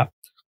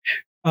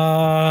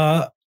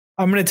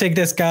 I'm going to take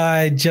this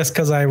guy just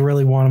because I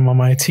really want him on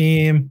my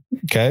team.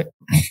 Okay.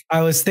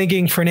 I was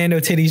thinking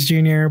Fernando Tatis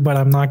Jr., but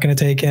I'm not going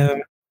to take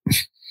him.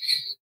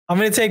 I'm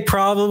going to take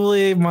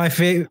probably my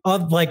favorite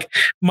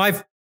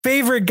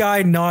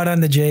guy not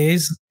on the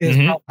Jays is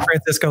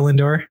Francisco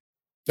Lindor.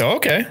 Oh,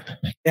 okay.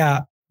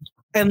 Yeah.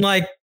 And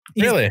like,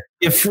 really?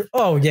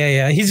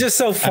 He's just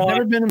so fun.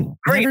 I've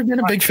never been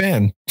a big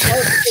fan.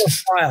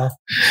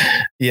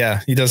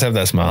 Yeah, he does have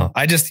that smile.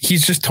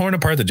 He's just torn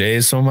apart the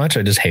Jays so much.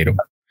 I just hate him.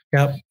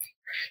 Yep.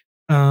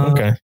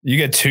 Okay. You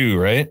get 2,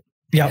 right?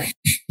 Yep.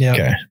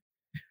 Okay.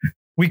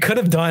 We could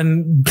have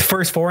done the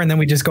first 4 and then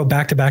we just go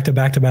back to back to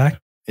back to back.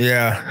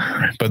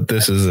 Yeah. But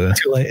this is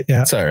too late.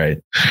 Yeah. It's all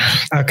right.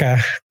 Okay.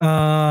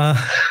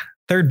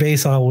 Third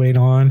base I'll wait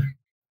on.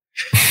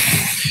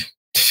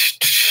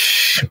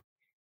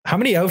 How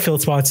many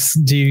outfield spots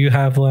do you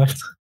have left?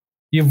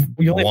 You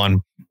only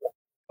 1.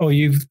 Oh,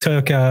 you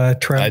took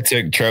Trout. I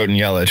took Trout and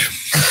Yelich.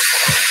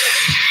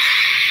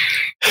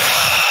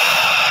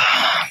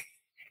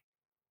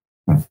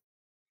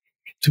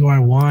 Do I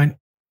want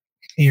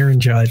Aaron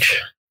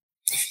Judge?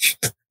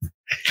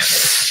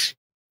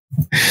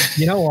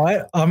 You know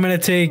what? I'm going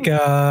to take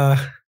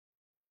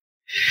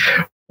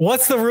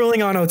what's the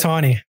ruling on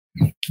Ohtani?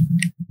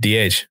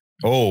 DH.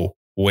 Oh,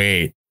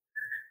 wait.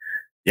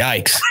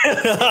 Yikes.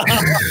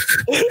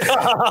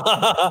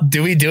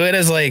 Do we do it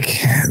as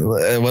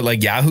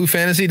what Yahoo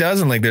Fantasy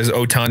does? And there's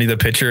Ohtani the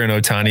pitcher and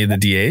Ohtani the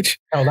DH?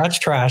 Oh, that's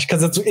trash.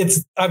 Cause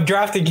it's I'm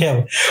drafting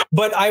him,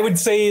 but I would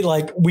say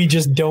we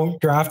just don't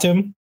draft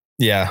him.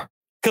 Yeah.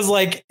 Cause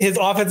his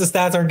offensive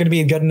stats aren't going to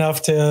be good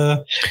enough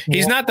to.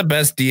 He's not the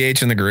best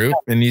DH in the group,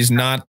 and he's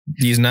not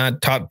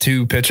top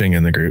 2 pitching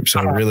in the group.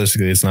 So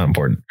realistically, it's not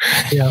important.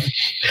 Yeah.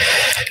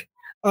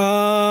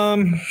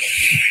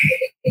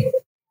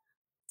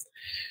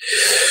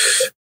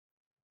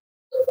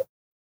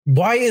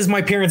 Why is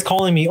my parents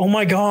calling me? Oh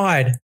my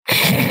God.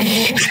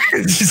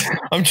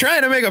 I'm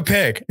trying to make a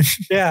pick.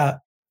 Yeah.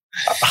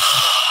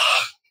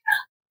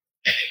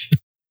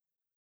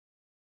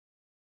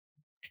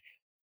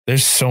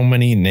 There's so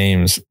many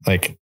names.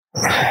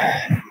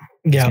 Yeah.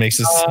 Makes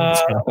us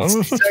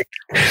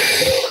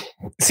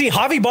see,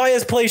 Javi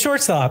Baez plays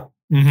shortstop,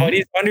 but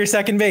he's under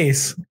second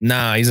base.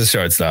 Nah, he's a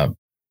shortstop.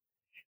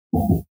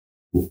 Okay.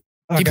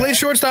 He played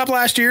shortstop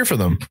last year for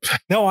them.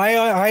 No,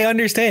 I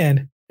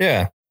understand.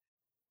 Yeah.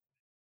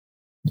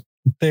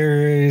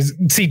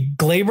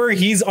 Gleyber,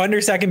 he's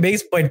under second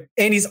base,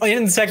 and he's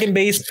in second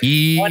base.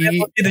 He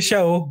the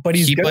show, but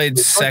he played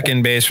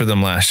second base for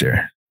them last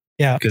year.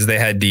 Yeah. Because they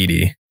had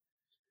Didi.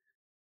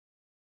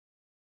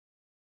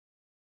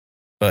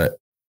 But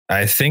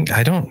I don't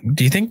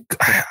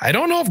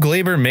know if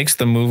Gleyber makes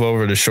the move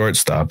over to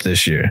shortstop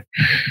this year.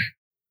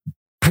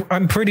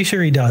 I'm pretty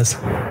sure he does.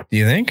 Do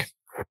you think?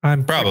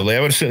 Probably.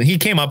 I would assume he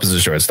came up as a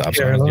shortstop.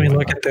 Sure, let me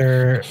look at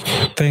their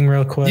thing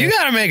real quick. You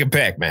got to make a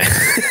pick, man.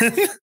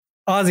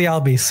 Ozzie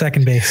Albies,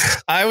 second base.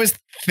 I was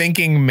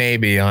thinking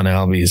maybe on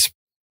Albies.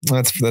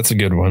 That's a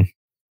good one.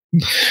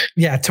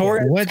 Yeah,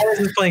 Torres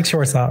is playing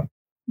shortstop.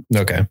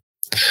 Okay.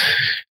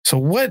 So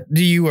what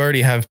do you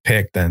already have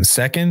picked then?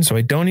 Second? So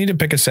I don't need to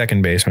pick a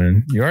second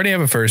baseman. You already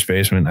have a first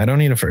baseman. I don't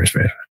need a first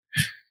baseman.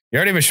 You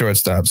already have a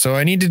shortstop. So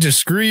I need to just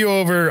screw you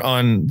over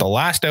on the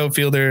last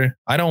outfielder.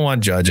 I don't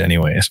want Judge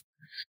anyways.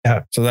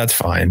 Yeah. So that's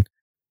fine.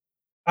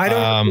 I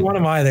don't want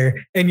him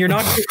either. And you're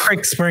not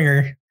Craig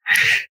Springer.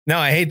 No,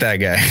 I hate that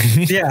guy.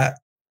 Yeah.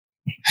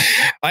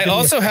 I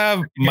also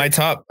have my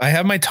top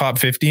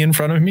 50 in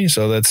front of me,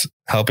 so that's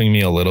helping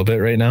me a little bit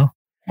right now.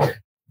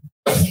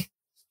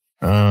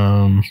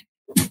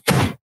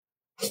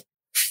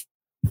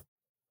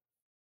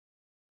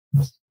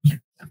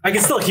 I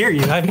can still hear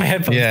you. I have my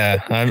headphones.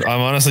 Yeah, I'm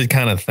honestly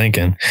kind of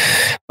thinking,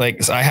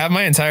 like, I have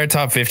my entire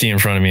top 50 in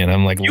front of me, and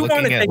I'm like, you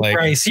want to take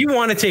Bryce. You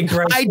want to take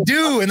Bryce. I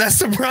do, and that's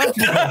the problem.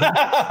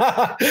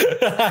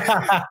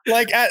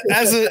 Like,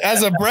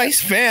 as a Bryce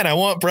fan, I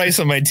want Bryce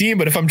on my team,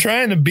 but if I'm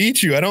trying to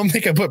beat you, I don't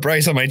think I put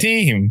Bryce on my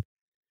team.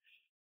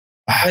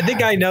 I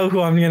think I know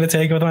who I'm going to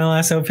take with my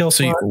last outfield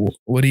spot.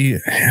 What do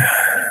you?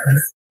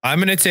 I'm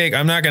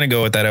not going to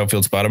go with that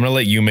outfield spot. I'm going to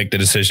let you make the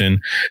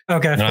decision.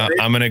 Okay.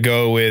 I'm going to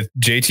go with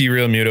JT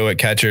Real Muto at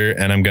catcher,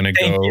 and I'm going to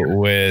go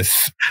with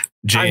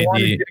I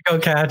wanted you to go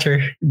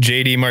catcher.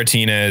 JD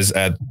Martinez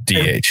at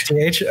DH.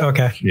 DH?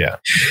 Okay. Yeah.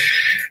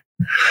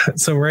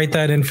 So write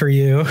that in for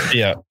you.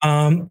 Yeah.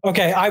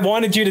 Okay. I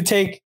wanted you to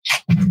take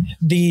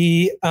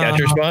the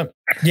catcher spot.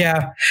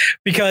 Yeah.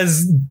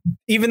 Because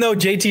even though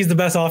JT is the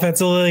best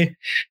offensively,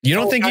 you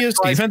don't think he is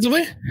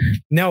defensively?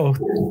 No.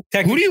 Who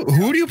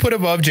do you put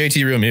above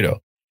JT Real Muto?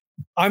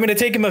 I'm going to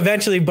take him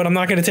eventually, but I'm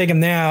not going to take him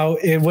now.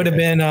 It would have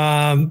been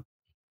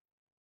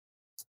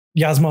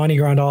Yasmani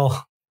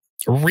Grandal.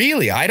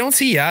 Really? I don't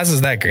see Yaz as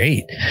that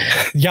great.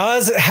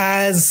 Yaz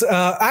has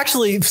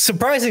actually,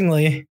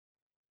 surprisingly,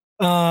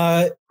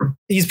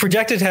 he's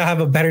projected to have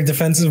a better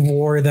defensive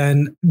WAR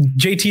than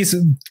JT's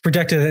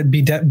projected to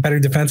be better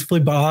defensively,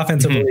 but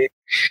offensively,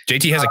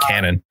 JT has a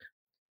cannon.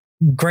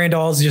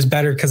 Grandal's just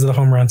better because of the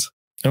home runs.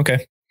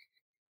 Okay.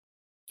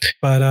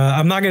 But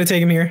I'm not going to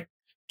take him here.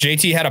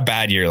 JT had a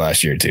bad year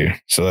last year too.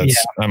 So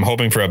I'm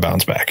hoping for a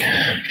bounce back.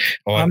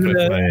 I'll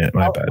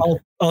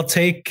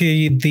take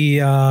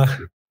the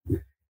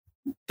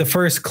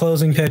first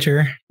closing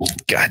pitcher.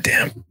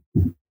 Goddamn.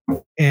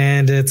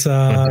 And it's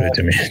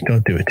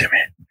don't do it to me.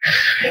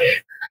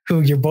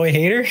 Who, your boy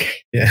Hater?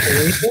 Yeah.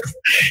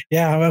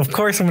 Yeah, of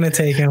course I'm gonna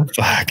take him.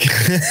 Fuck.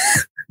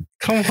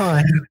 Come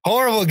on.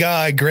 Horrible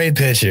guy, great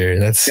pitcher.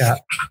 That's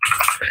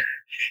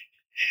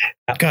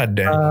God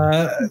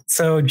damn.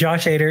 So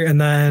Josh Hader,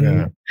 and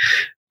then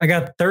I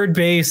got third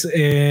base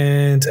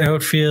and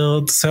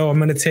outfield. So I'm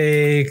gonna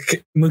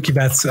take Mookie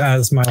Betts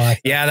as my last.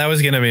 Yeah, that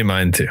was gonna be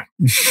mine too.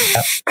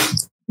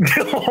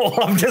 Oh,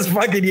 I'm just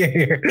fucking you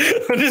here.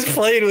 I'm just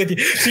playing with you.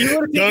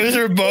 So those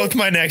are both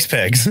my next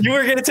picks. You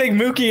were gonna take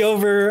Mookie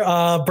over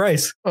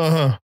Bryce.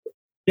 Uh-huh.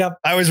 Yep.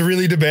 I was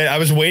really debating. I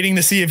was waiting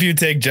to see if you'd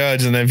take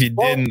Judge, and if you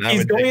didn't, I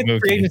would take Mookie.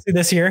 Free agency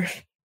this year,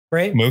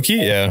 right?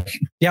 Mookie, yeah.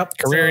 Yep.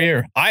 Career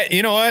year.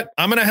 You know what?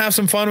 I'm gonna have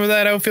some fun with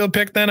that outfield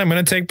pick. Then I'm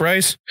gonna take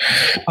Bryce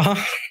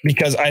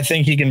because I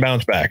think he can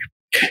bounce back.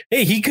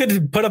 Hey, he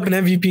could put up an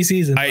MVP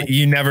season.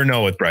 You never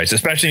know with Bryce,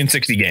 especially in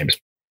 60 games.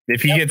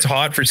 If he gets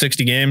hot for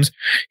 60 games,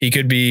 he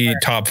could be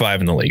top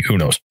 5 in the league. Who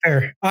knows?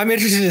 Fair. I'm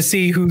interested to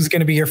see who's going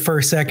to be your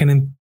first, second,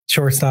 and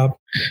shortstop.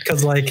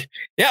 Because,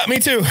 yeah, me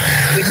too.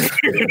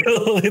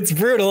 It's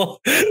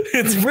brutal.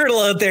 It's brutal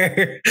out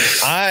there.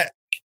 I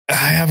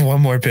have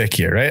one more pick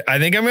here, right? I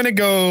think I'm going to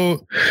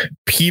go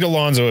Pete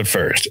Alonso at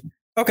first.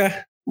 Okay.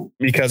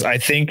 Because I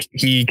think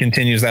he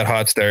continues that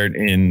hot start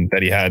that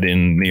he had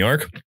in New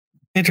York.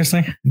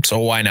 Interesting. So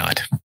why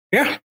not?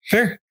 Yeah,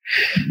 fair.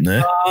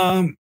 Nah.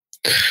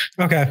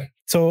 Okay,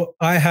 so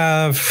I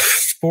have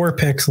 4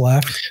 picks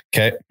left.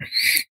 Okay.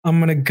 I'm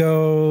going to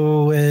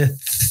go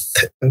with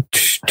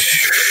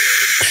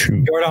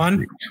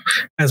Jordan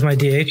as my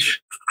DH.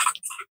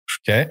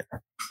 Okay.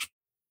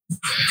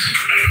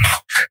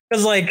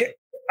 Because, I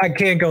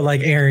can't go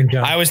Aaron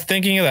Judge. I was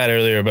thinking of that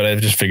earlier, but I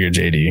just figured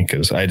JD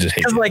because I just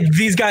hate it.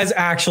 These guys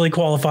actually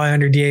qualify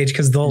under DH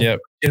because they'll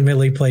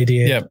legitimately play DH.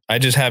 Yep. I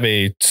just have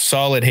a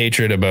solid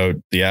hatred about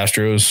the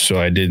Astros,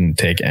 so I didn't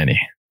take any.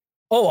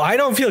 Oh, I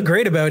don't feel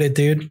great about it,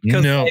 dude.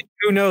 Because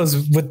who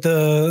knows with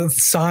the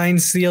sign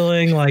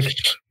stealing?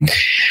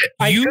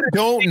 You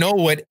don't know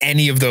what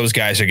any of those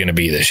guys are going to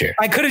be this year.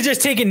 I could have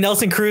just taken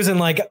Nelson Cruz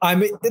and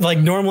I'm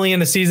normally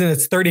in a season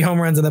it's 30 home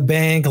runs in the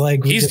bank.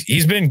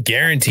 He's been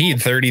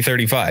guaranteed 30,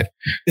 35.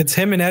 It's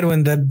him and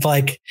Edwin that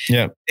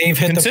they've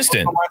hit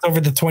consistent the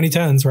over the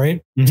 2010s,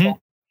 right? Mm-hmm.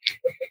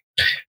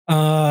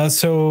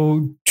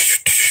 So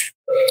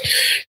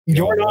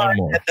Jordan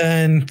and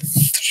then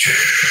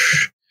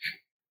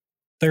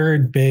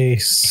third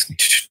base.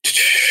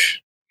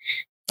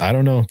 I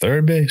don't know.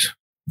 Third base.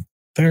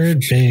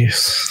 I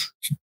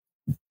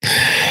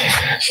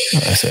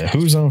said,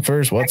 who's on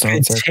first? What's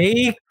on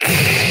second?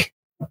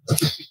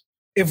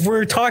 If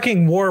we're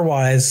talking war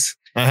wise,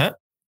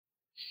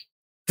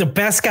 the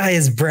best guy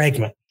is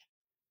Bregman.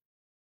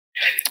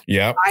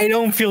 Yeah. I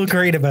don't feel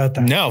great about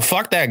that. No,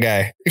 fuck that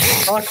guy.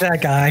 Fuck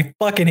that guy. I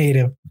fucking hate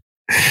him.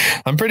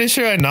 I'm pretty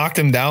sure I knocked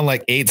him down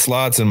 8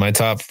 slots in my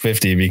top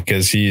 50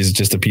 because he's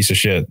just a piece of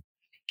shit.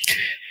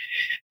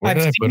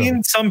 I've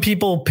seen some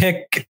people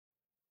pick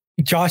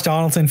Josh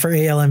Donaldson for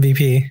AL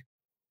MVP.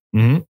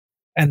 Mm-hmm.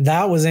 And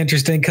that was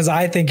interesting because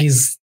I think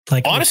he's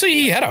Like honestly,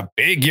 he had a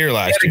big year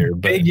last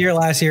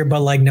year.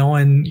 But like no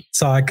one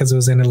saw it because it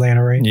was in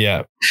Atlanta, right?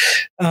 Yeah.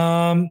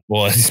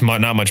 Well, he's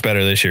not much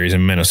better this year. He's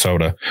in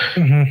Minnesota.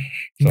 Mm-hmm.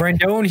 So.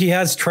 Rendon, he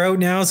has Trout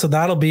now, so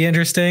that'll be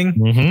interesting.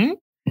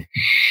 Mm-hmm.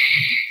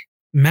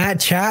 Matt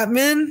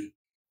Chapman,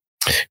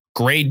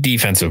 great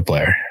defensive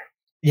player.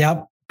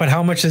 Yep, but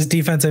how much does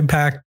defense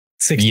impact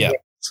 60 games?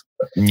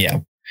 Yeah.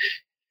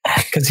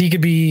 Because he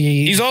could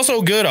be. He's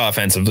also good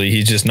offensively.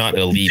 He's just not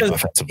elite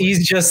offensively.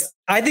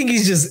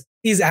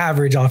 He's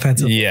average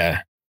offensively.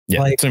 Yeah.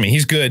 Like, so, I mean,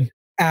 he's good.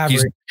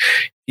 Average.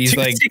 He's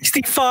like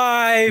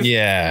 65.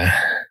 Yeah.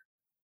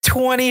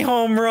 20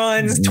 home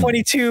runs,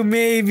 22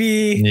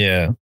 maybe.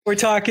 Yeah. We're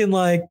talking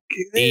like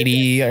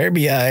 80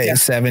 RBI,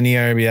 70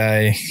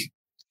 RBI.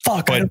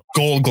 Fuck. But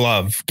Gold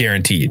Glove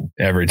guaranteed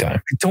every time.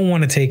 I don't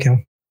want to take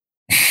him.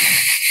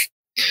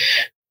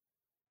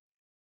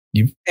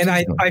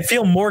 I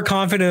feel more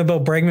confident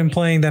about Bregman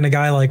playing than a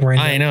guy like Rendon.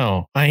 I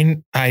know.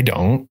 I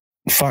don't.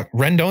 Fuck.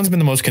 Rendon's been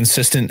the most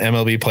consistent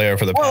MLB player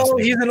for the past. Oh,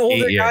 he's an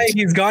older guy. Years.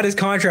 He's got his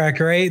contract,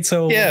 right?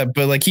 So yeah,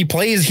 but like he's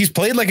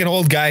played like an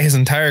old guy his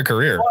entire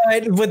career.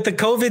 But with the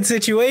COVID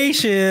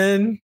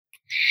situation,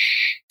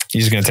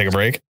 he's gonna take a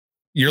break.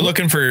 You're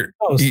looking for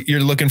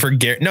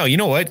Garrett. No, you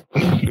know what?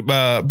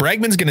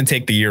 Bregman's gonna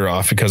take the year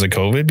off because of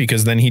COVID,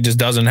 because then he just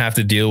doesn't have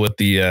to deal with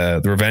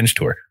the revenge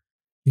tour.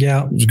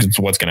 Yeah, it's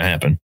what's gonna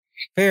happen.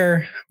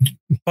 Fair,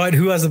 but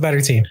who has the better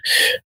team?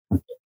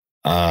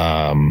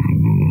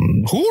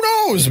 Who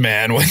knows,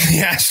 man? With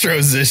the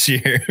Astros this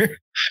year.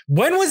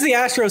 When was the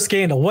Astros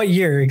scandal? What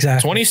year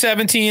exactly?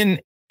 2017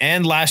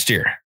 and last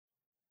year.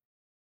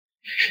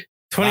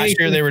 Last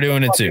year they were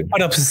doing it too.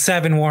 Put up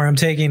 7 WAR. I'm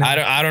taking.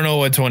 I don't know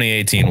what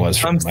 2018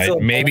 was.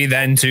 Maybe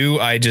then too.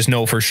 I just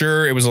know for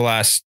sure it was the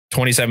last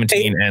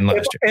 2017 and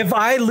last year. If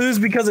I lose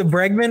because of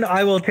Bregman,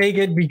 I will take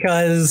it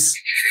because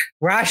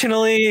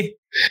rationally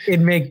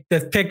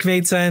the pick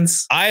made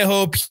sense. I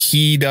hope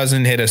he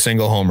doesn't hit a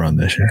single home run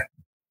this year.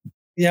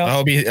 Yeah, I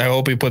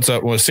hope he puts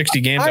up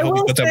 60 games. I hope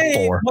he puts up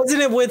 4.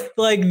 Wasn't it with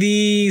like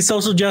the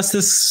social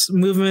justice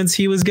movements?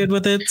 He was good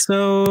with it.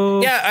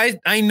 So yeah,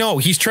 I know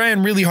he's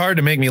trying really hard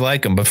to make me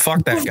like him, but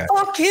fuck that guy.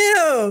 Fuck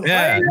him.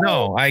 Yeah,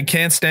 no, I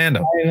can't stand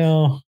him. I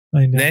know.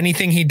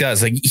 Anything he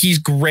does, like he's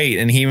great,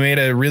 and he made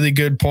a really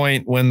good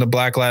point when the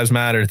Black Lives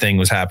Matter thing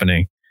was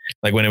happening,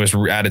 like when it was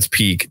at its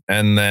peak.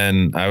 And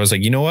then I was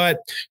like, you know what?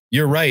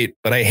 You're right,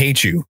 but I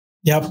hate you.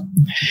 Yep.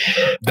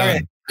 Done.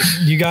 Okay.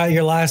 You got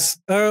your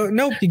last. Oh,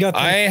 nope. You got.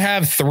 3. I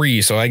have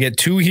 3, so I get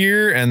 2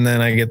 here, and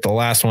then I get the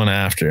last one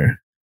after.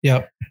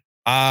 Yep.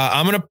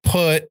 I'm gonna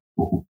put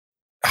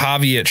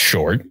Javi at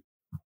short.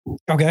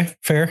 Okay,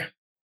 fair,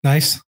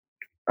 nice.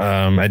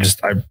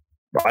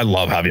 I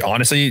love Javi.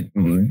 Honestly,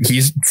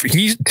 he's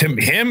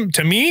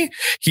to me,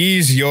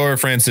 he's your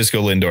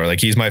Francisco Lindor.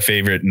 Like he's my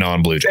favorite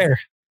non-Blue Jay. Fair.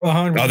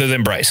 100%. Other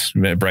than Bryce.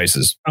 Bryce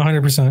has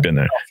 100% been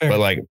there. But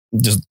like,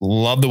 just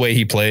love the way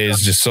he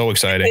plays. Just so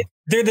exciting.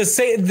 They're the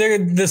same. They're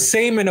the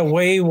same in a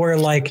way where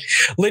like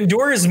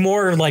Lindor is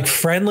more like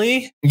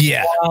friendly.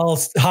 Yeah. While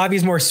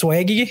Javi's more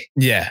swaggy.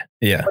 Yeah.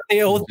 Yeah. But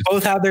they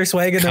both have their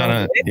swag in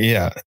their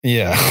Yeah.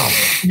 Yeah.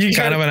 You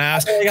kind of an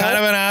ass. Kind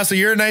of an ass. So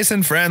you're nice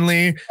and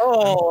friendly.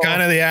 Oh.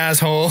 Kind of the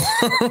asshole.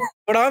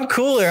 But I'm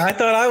cooler. I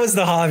thought I was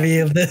the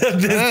Javi of this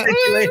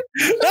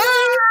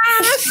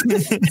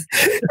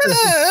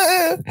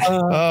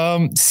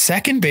situation.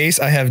 Second base,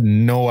 I have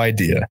no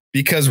idea,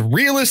 because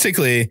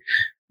realistically,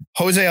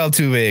 Jose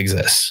Altuve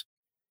exists.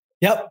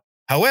 Yep.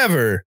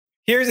 However,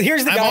 here's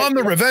the I'm guy on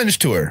the revenge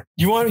tour.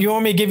 You want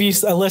me to give you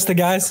a list of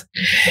guys?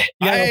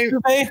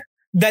 Altuve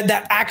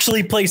that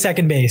actually play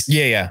second base.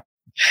 Yeah.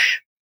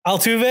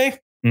 Altuve,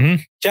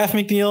 Jeff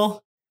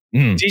McNeil,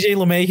 DJ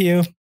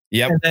LeMahieu.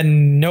 Yep. And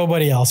then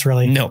nobody else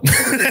really. No,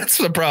 that's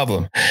the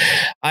problem.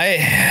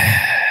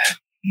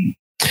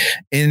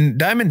 In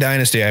Diamond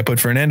Dynasty, I put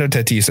Fernando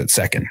Tatis at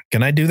second.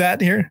 Can I do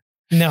that here?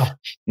 No.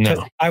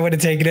 I would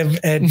have taken him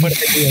and put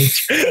him in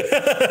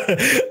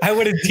DH. I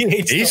would have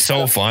DH. He's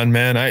so fun,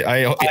 man.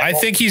 I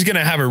think he's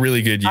gonna have a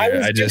really good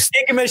year. I just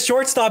take him as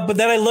shortstop, but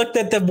then I looked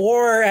at the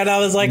WAR and I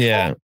was like,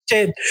 yeah. Oh,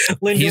 shit.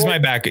 Lindor.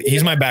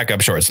 He's my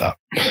backup shortstop.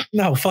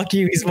 No, fuck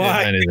you. He's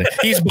mine.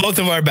 He's both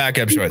of our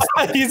backup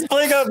shortstops. He's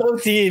playing on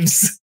both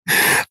teams.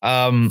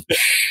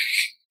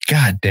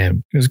 God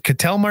damn. Is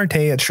Ketel Marte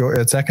at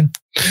second?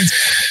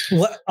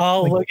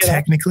 I'll look it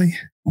technically.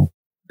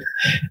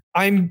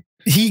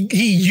 He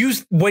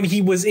used, when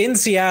he was in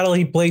Seattle,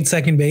 he played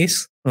second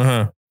base.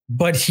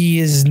 But he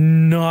is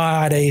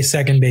not a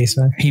second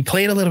baseman. He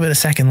played a little bit of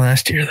second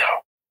last year though.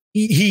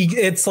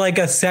 It's like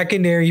a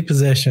secondary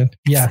position.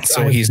 Yeah.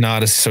 So he's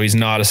not a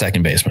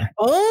second baseman.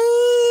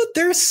 Oh,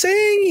 they're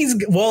saying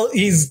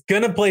he's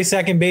gonna play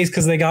second base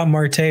because they got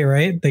Marte,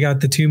 right? They got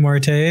the 2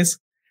 Martes.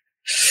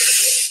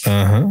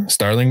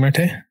 Starling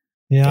Marte.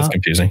 Yeah. That's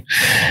confusing.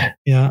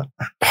 Yeah.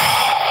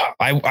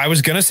 I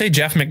was gonna say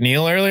Jeff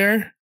McNeil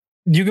earlier.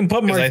 You can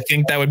put Marte. I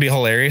think that would be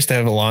hilarious to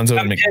have Alonso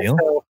and McNeil.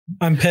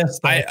 I'm pissed.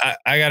 I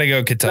gotta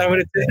go Ketel.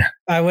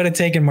 I would have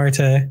taken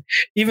Marte,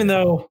 even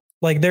though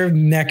like they're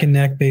neck and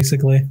neck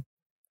basically.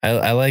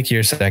 I like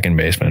your second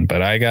baseman,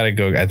 but I gotta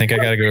go. I think I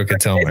gotta go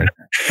Ketelman.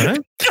 Huh?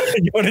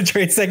 You want to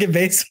trade second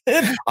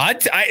baseman?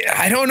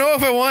 I don't know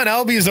if I want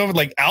Albies over.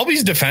 Like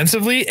Albies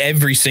defensively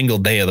every single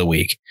day of the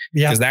week.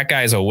 Yeah, because that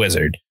guy's a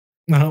wizard.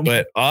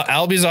 But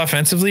Albies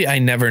offensively, I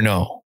never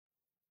know.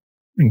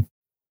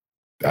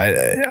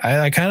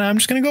 I'm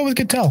just gonna go with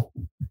Ketel.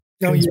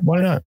 No,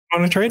 why not?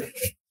 Want to trade?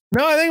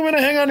 No, I think I'm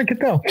gonna hang on to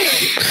Ketel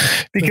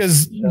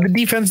because the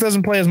defense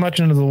doesn't play as much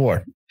into the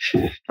war,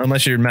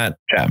 unless you're Matt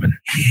Chapman.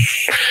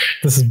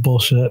 This is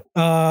bullshit.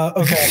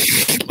 Okay,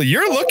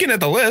 you're looking at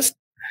the list.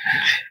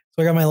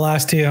 So I got my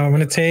last two. I'm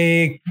gonna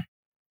take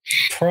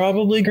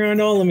probably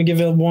Grandal. Let me give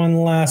it one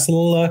last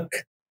look.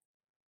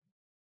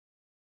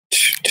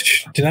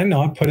 Did I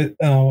not put it?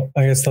 Oh,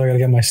 I guess I gotta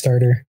get my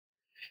starter.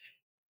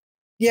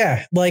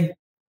 Yeah, like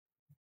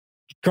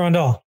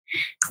Grandal.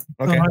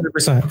 Okay.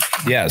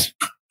 100%. Yes.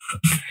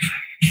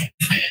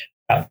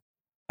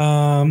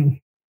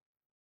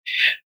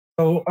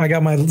 So I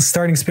got my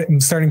starting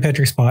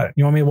pitcher spot.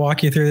 You want me to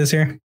walk you through this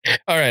here?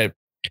 All right.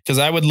 Because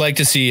I would like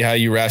to see how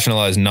you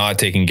rationalize not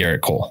taking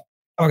Garrett Cole.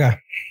 Okay.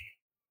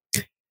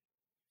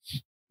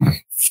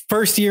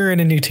 First year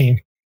in a new team.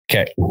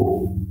 Okay.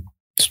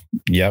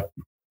 Yep.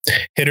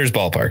 Hitters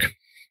ballpark.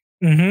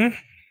 Mm-hmm.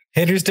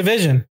 Hitters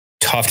division.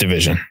 Tough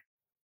division.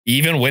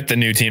 Even with the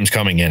new teams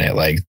coming in it,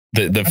 like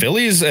the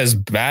Phillies, as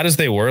bad as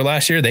they were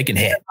last year, they can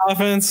hit.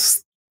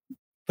 Offense.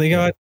 They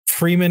got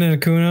Freeman and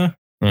Acuna.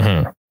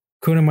 Uh-huh.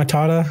 Kuna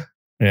Matata.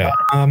 Yeah.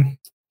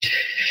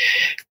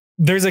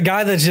 There's a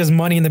guy that's just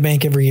money in the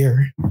bank every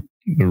year.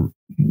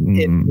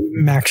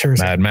 Max Scherzer.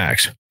 Mad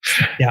Max.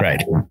 Yeah.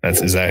 Right.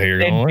 Is that who you're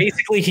going with?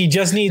 Basically, he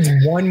just needs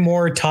one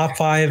more top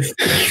 5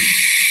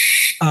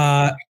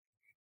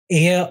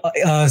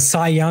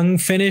 Cy Young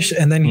finish,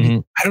 and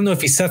then I don't know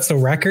if he sets the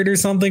record or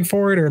something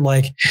for it, or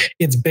like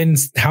it's been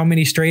how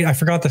many straight. I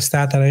forgot the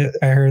stat that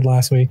I heard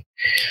last week.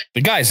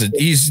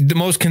 He's the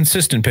most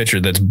consistent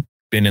pitcher that's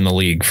been in the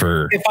league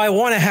for. If I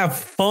want to have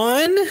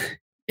fun,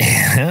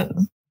 I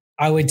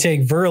would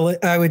take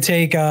I would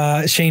take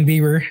Shane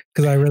Bieber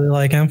because I really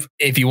like him.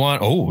 If you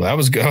want, that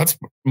was good. That's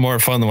more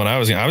fun than what I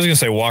was going to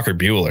say. Walker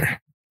Buehler.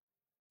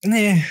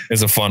 Yeah,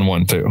 is a fun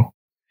one too.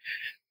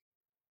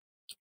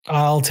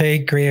 I'll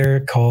take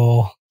Garrett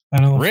Cole.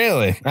 I don't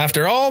really.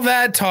 After all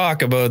that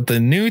talk about the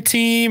new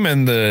team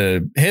and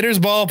the hitters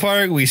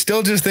ballpark, we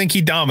still just think he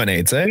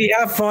dominates. Eh? We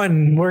have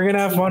fun. We're gonna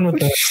have fun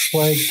with this.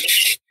 Like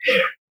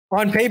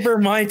on paper,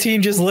 my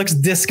team just looks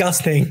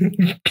disgusting.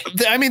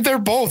 I mean, they're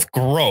both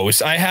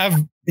gross. I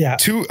have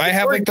two. I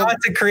have like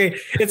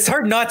it's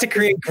hard not to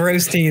create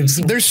gross teams.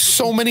 There's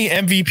so many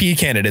MVP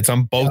candidates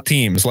on both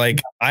teams.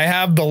 Like I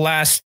have the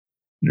last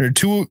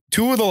two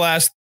of the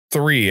last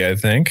 3, I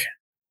think.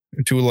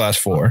 2 of the last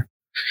 4.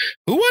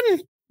 Who won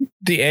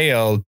the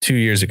AL 2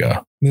 years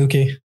ago?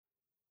 Mookie.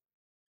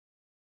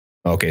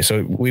 Okay,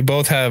 so we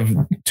both have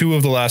 2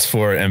 of the last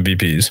 4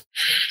 MVPs.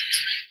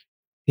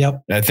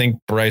 Yep. I think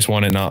Bryce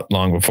won it not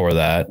long before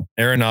that.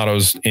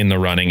 Arenado's in the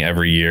running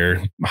every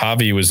year.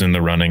 Javi was in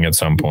the running at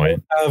some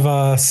point. We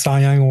have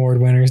Cy Young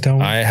Award winners, don't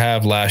we? I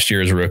have last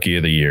year's Rookie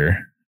of the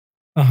Year.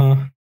 Uh-huh.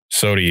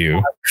 So do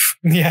you.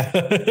 Yeah.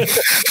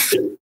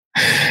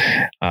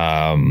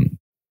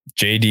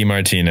 JD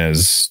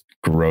Martinez,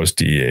 gross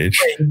DH. Wait,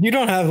 you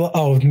don't have.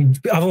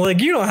 I'm like,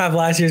 you don't have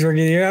last year's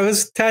Rookie of the Year. I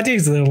was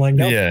Tatis, and I'm like,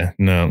 no. Yeah,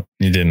 no,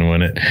 you didn't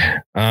win it.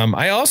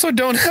 I also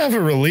don't have a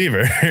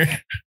reliever.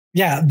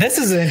 Yeah, this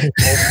is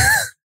interesting.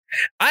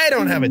 I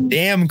don't have a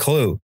damn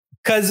clue.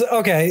 Because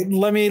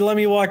let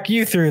me walk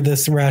you through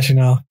this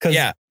rationale.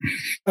 Yeah.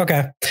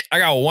 Okay. I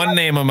got one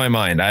name on my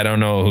mind. I don't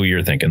know who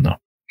you're thinking though.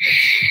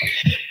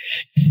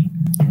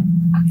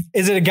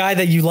 Is it a guy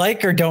that you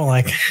like or don't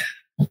like?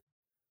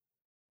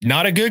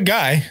 Not a good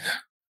guy.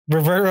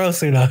 Roberto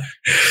Osuna.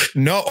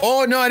 No.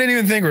 Oh no, I didn't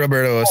even think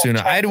Roberto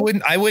Osuna. I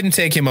wouldn't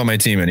take him on my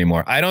team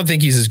anymore. I don't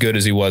think he's as good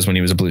as he was when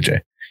he was a Blue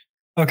Jay.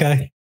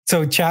 Okay.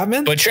 So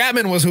Chapman? But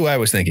Chapman was who I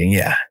was thinking.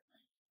 Yeah.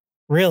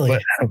 Really?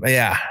 But,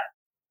 yeah.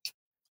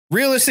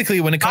 Realistically,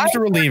 when it comes to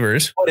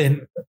relievers,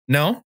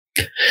 no.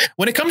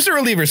 When it comes to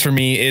relievers, for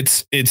me,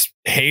 it's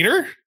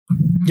Hader.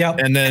 Yep.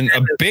 And then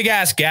a big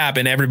ass gap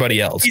in everybody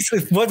else.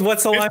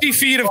 What's the 50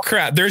 feet of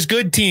crap? There's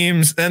good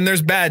teams, and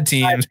there's bad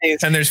teams,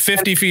 and there's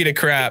 50 feet of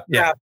crap.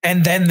 Yeah.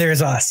 And then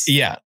there's us.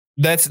 Yeah.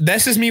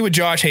 This is me with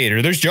Josh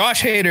Hader. There's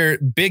Josh Hader,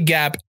 big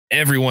gap,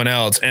 everyone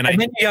else. And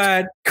then you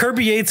got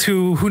Kirby Yates,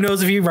 who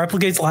knows if he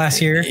replicates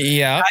last year.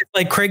 Yeah. Guys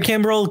like Craig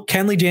Kimbrell,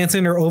 Kenley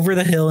Jansen are over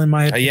the hill in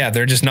my opinion. Yeah,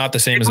 they're just not the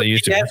same as they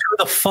used to be. Who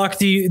the fuck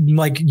do you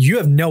like? You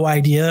have no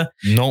idea.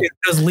 No.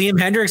 Does Liam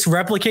Hendricks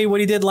replicate what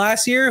he did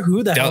last year?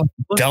 Who the hell?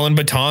 Dellin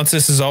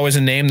Betances is always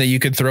a name that you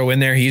could throw in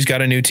there. He's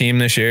got a new team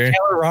this year.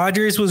 Taylor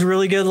Rogers was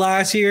really good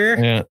last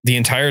year. Yeah. The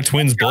entire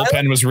Twins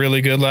bullpen was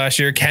really good last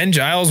year. Ken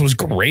Giles was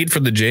great for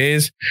the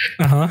Jays.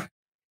 Uh-huh.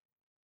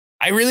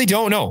 I really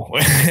don't know.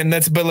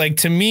 But like,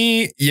 to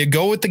me, you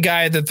go with the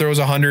guy that throws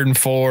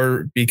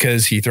 104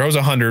 because he throws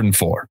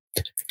 104.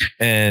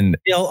 And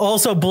he'll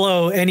also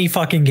blow any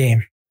fucking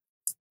game.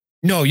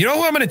 No, you know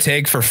who I'm going to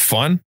take for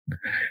fun?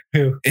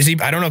 Who is he?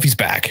 I don't know if he's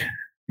back.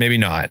 Maybe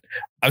not.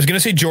 I was going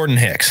to say Jordan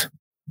Hicks.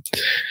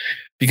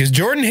 Because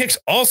Jordan Hicks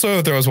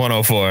also throws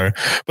 104,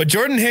 but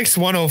Jordan Hicks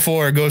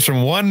 104 goes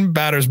from one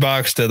batter's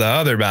box to the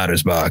other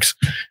batter's box.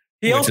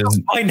 He also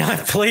might not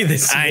play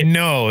this year. I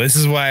know. This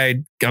is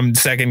why I'm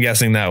second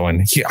guessing that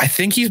one. I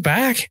think he's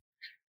back.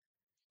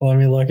 Let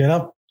me look it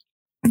up.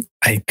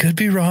 I could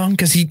be wrong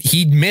because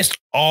he missed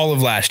all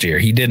of last year.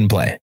 He didn't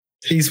play.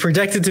 He's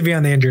projected to be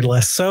on the injured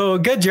list. So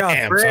good job.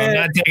 Damn, so I'm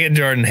not taking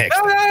Jordan Hicks.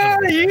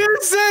 You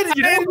said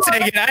you didn't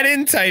take it. I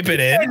didn't type it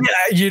in.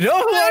 You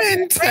know who I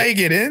didn't take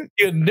it in.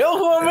 You know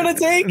who I'm going to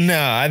take? No,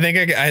 I think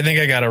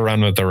I got to run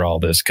with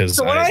Aroldis because.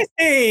 So when I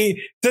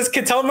say, does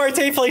Ketel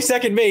Marte play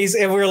second base?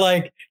 And we're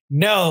like,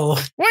 no.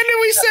 When did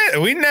we say?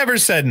 We never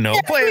said no.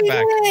 Yeah, play it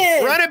back.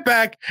 Run it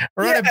back.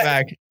 Run it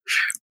back.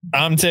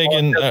 I'm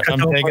taking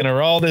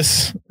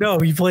Aroldis. No,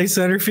 you play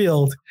center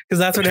field because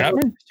that's what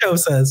every show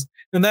says.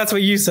 And that's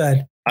what you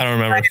said. I don't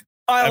remember.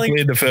 I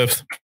played the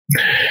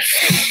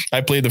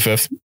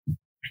fifth.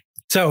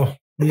 So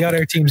we got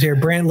our teams here.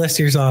 Brant, list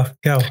yours off.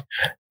 Go.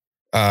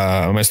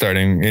 Am I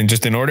starting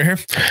in order here?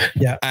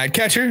 Yeah. At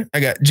catcher, I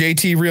got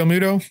JT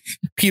Realmuto,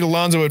 Pete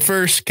Alonso at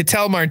first,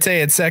 Ketel Marte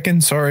at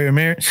second. Sorry,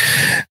 Amir.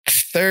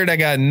 Third, I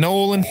got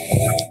Nolan,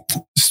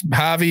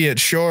 Javi at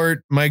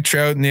short, Mike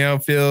Trout in the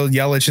outfield,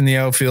 Yelich in the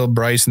outfield,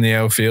 Bryce in the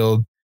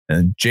outfield,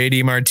 and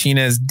JD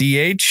Martinez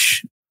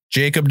DH.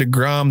 Jacob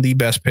deGrom, the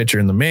best pitcher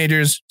in the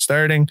majors,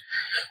 starting.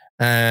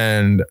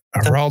 And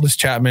Aroldis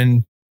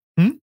Chapman.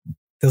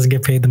 Doesn't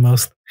get paid the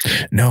most.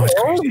 No. He's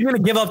going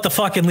to give up the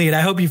fucking lead. I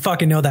hope you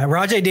fucking know that.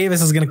 Rajay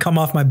Davis is going to come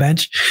off my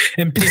bench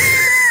and pick.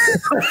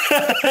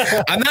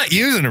 I'm not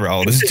using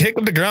Aroldis.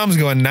 Jacob deGrom's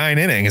going 9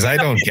 innings. I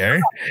don't care.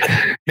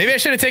 Maybe I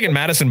should have taken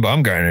Madison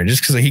Bumgarner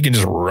just because he can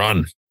just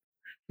run.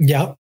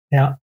 Yep.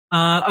 Yeah.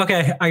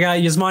 Okay. I got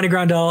Yasmani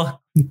Grandal,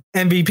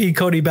 MVP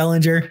Cody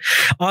Bellinger,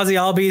 Ozzy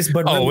Albies.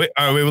 But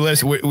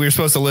we're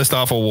supposed to list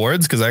off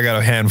awards because I got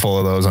a handful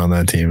of those on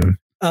that team.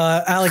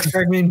 Alex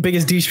Bregman,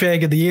 biggest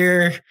douchebag of the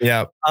year.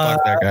 Yeah,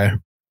 fuck that guy.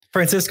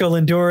 Francisco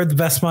Lindor, the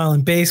best smile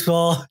in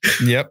baseball.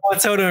 Yep. Juan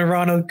Soto and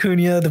Ronald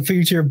Acuna, the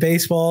future of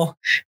baseball.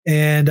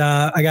 And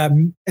I got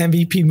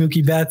MVP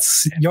Mookie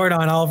Betts,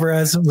 Yordan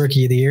Alvarez,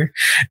 rookie of the year.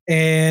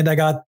 And I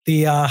got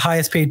the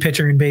highest paid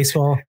pitcher in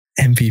baseball.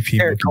 MVP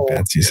Mookie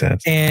Betts, you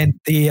said. And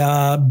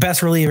the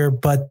best reliever,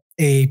 but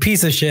a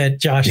piece of shit,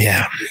 Josh.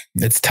 Yeah,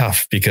 it's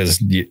tough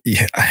because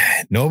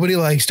nobody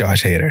likes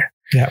Josh Hader.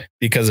 Yeah,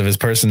 because of his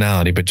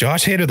personality. But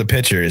Josh Hader, the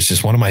pitcher, is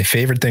just one of my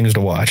favorite things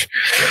to watch.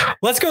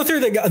 Let's go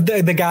through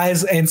the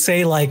guys and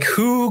say like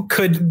who's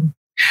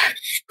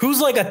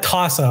like a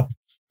toss up,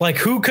 like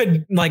who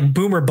could like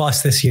boom or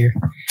bust this year?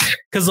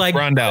 Because like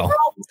Grandal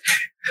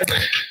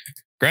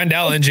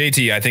and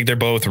JT, I think they're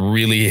both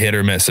really hit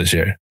or miss this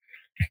year.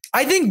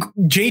 I think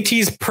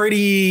JT's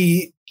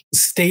pretty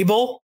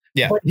stable.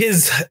 Yeah, but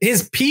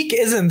his peak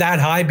isn't that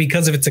high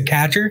because if it's a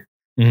catcher.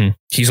 Mm-hmm.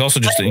 He's also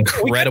just an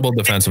incredible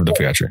defensive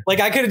catcher. Like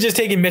I could have just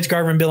taken Mitch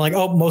Garver and been like,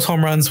 "Oh, most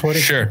home runs."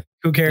 Sure.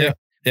 Who cares?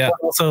 Yeah.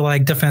 But also,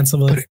 like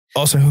defensively. But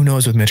also, who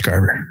knows with Mitch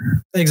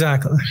Garver?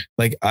 Exactly.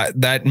 Like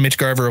that Mitch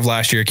Garver of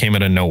last year came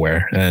out of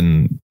nowhere,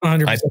 and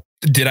 100%.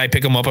 Did I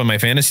pick him up on my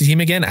fantasy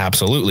team again?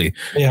 Absolutely.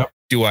 Yeah.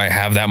 Do I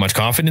have that much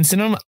confidence in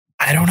him?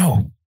 I don't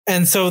know.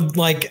 And so,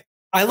 like,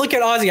 I look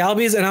at Ozzy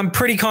Albies, and I'm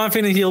pretty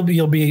confident he'll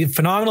be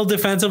phenomenal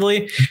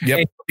defensively. Yep.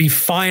 And be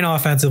fine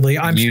offensively.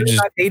 I'm sure he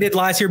got hated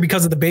last year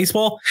because of the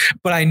baseball,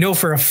 but I know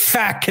for a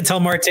fact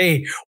Ketel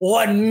Marte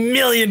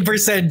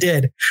 1,000,000%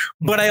 did.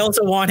 But I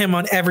also want him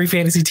on every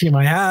fantasy team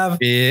I have.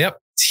 Yep.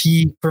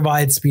 He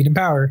provides speed and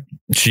power.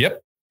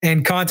 Yep.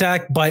 And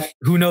contact, but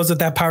who knows if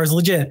that power is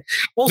legit?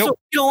 Also,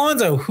 Pete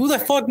Alonso, who the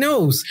fuck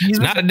knows? He's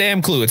not a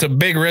damn clue. It's a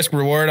big risk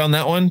reward on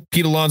that one.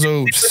 Pete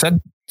Alonso set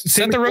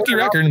the rookie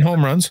record in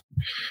home runs.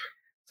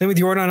 Same with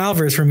Yordan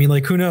Alvarez for me.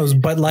 Like, who knows?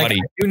 But like, Buddy,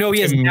 you know,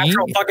 he has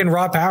natural fucking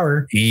raw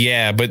power.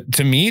 Yeah, but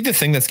to me, the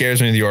thing that scares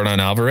me with Yordan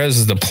Alvarez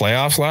is the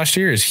playoffs last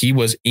year is he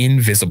was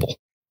invisible.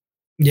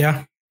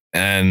 Yeah.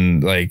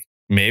 And like,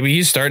 maybe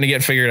he's starting to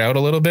get figured out a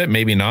little bit.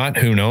 Maybe not.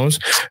 Who knows?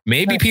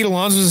 Maybe Pete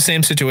Alonso's the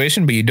same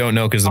situation, but you don't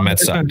know because the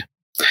Mets sucked.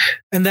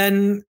 And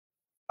then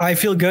I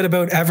feel good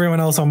about everyone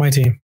else on my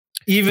team,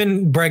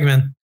 even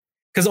Bregman.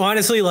 Because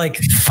honestly, like,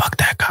 fuck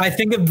that guy. I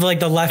think of like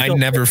the left field. I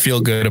never feel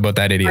good about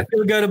that idiot. I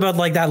feel good about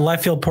like that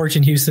left field porch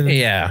in Houston.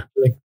 Yeah.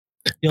 Like,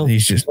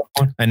 he's just,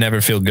 I never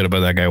feel good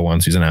about that guy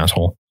once. He's an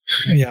asshole.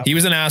 Yeah. He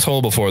was an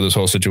asshole before this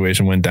whole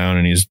situation went down,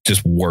 and he's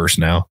just worse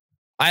now.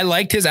 I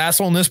liked his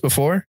assholeness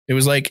before. It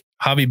was like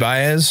Javi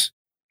Baez.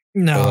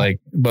 No.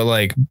 But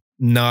like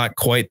not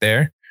quite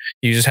there.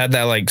 He just had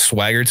that like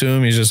swagger to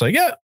him. He's just like,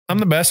 yeah, I'm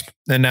the best.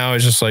 And now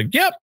it's just like,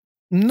 yep,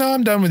 no,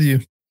 I'm done with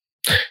you.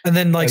 And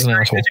then like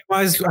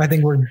wise, I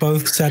think we're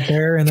both set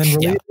there. And then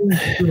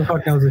who the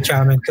fuck knows with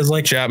Chapman? Because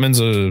like Chapman's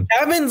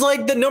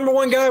like the number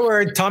one guy.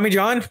 Where Tommy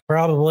John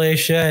probably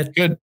shit.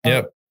 Good.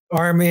 Yep.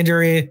 Arm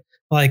injury.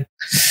 Like,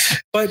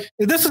 but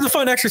this is a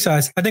fun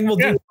exercise. I think we'll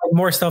do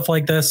more stuff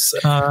like this.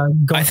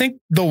 I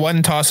think the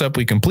one toss up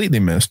we completely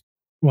missed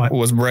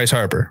was Bryce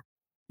Harper.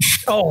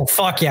 Oh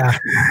fuck yeah!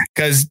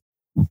 Because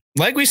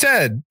like we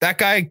said, that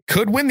guy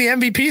could win the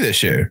MVP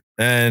this year.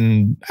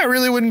 And I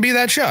really wouldn't be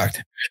that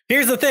shocked.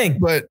 Here's the thing.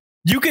 But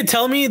you could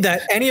tell me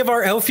that any of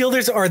our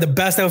outfielders are the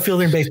best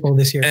outfielder in baseball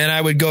this year. And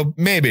I would go,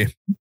 maybe.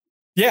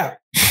 Yeah.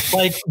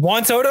 Like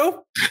Juan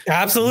Soto?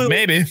 Absolutely.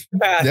 Maybe.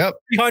 Bad. Yep.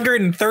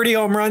 330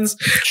 home runs.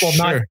 Well,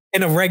 Sure. not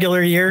in a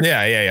regular year.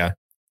 Yeah.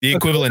 The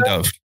equivalent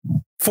of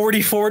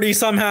 40-40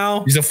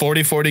 somehow. He's a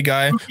 40-40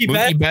 guy.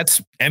 Mookie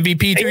Betts,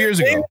 MVP 2 years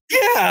ago.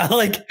 Yeah.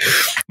 Like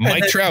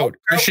Mike Trout,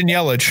 Christian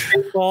Yelich.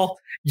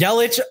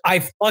 Yelich, I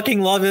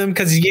fucking love him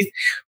because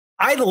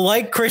I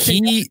like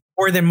Christian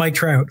more than Mike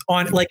Trout.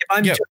 On like if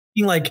I'm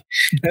talking like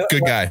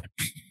good guy.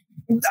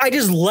 I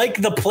just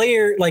like the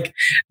player, like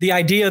the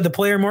idea of the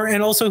player more,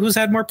 and also who's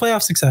had more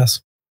playoff success.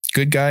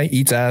 Good guy,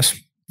 eats ass.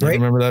 Right?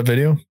 Remember that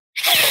video?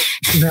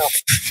 No.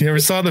 You ever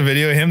saw the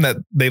video of him that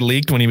they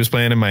leaked when he was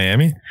playing in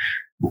Miami?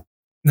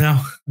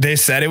 No. They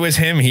said it was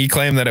him. He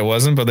claimed that it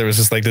wasn't, but there was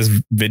just like this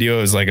video.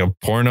 It was like a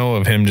porno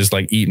of him just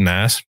like eating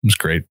ass. It was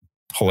great.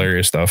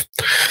 Hilarious stuff.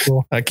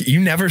 Cool. Like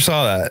you never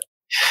saw that.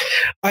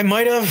 I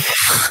might have.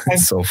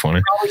 It's so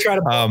funny. Probably try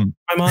to my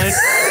mind.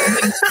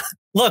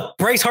 Look,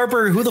 Bryce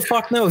Harper, who the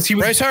fuck knows?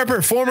 Bryce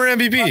Harper, former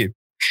MVP.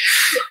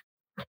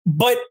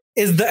 But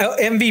is the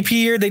MVP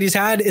year that he's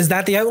had, is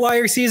that the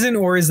outlier season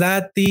or is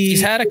that the...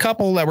 He's had a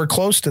couple that were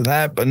close to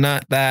that, but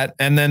not that.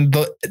 And then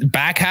the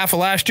back half of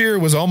last year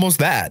was almost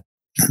that.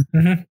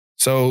 Mm-hmm.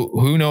 So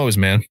who knows,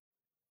 man?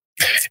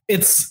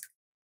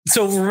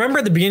 So remember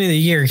at the beginning of the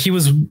year, he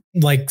was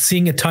like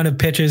seeing a ton of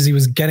pitches. He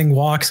was getting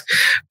walks,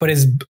 but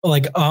his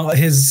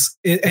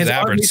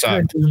average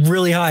sucked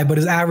really high, but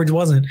his average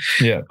wasn't.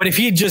 Yeah. But if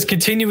he just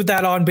continued with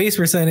that on base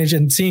percentage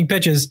and seeing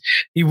pitches,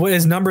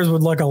 his numbers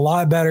would look a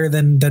lot better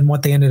than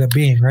what they ended up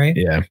being. Right.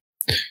 Yeah.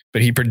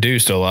 But he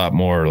produced a lot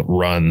more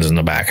runs in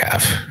the back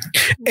half.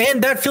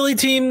 And that Philly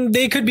team,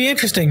 they could be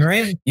interesting,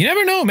 right? You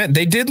never know, man.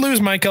 They did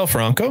lose Maikel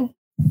Franco,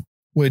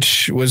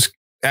 which was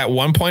at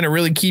one point a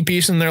really key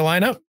piece in their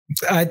lineup.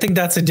 I think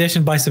that's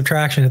addition by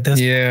subtraction at this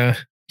point. Yeah.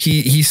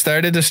 He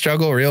started to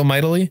struggle real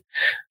mightily.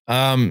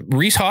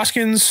 Rhys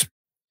Hoskins,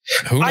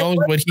 who knows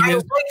what he is. I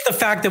like the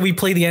fact that we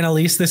play the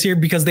NL East this year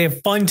because they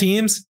have fun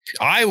teams.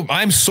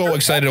 I'm so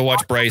excited to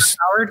watch Bryce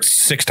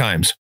 6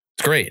 times.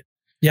 It's great.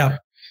 Yeah.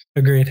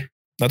 Agreed.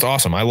 That's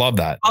awesome. I love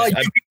that. You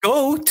can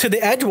go to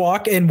the Edge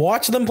Walk and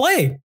watch them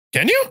play.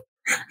 Can you?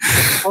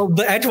 Well,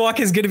 the Edge Walk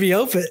is going to be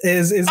open.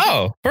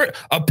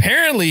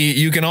 Apparently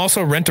you can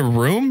also rent a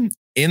room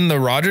in the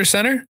Rogers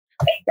Center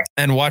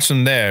and watch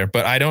them there,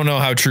 but I don't know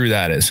how true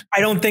that is.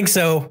 I don't think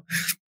so.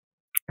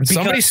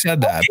 Somebody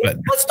said that, but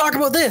let's talk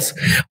about this.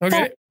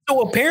 Okay.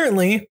 So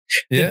apparently,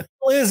 the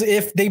deal is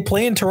if they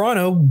play in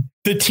Toronto,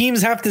 the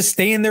teams have to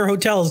stay in their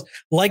hotels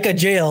like a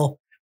jail,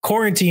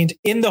 quarantined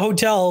in the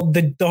hotel,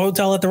 the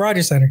hotel at the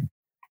Rogers Center.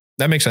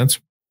 That makes sense.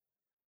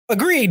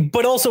 Agreed,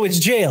 but also it's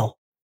jail.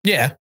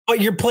 Yeah. But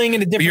you're playing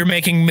in a different... But you're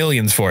making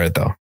millions for it,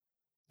 though.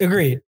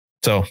 Agreed.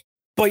 So...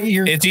 But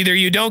it's either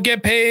you don't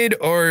get paid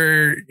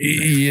or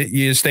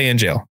you stay in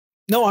jail.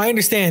 No, I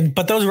understand.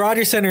 But those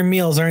Rogers Center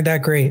meals aren't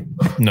that great.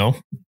 No.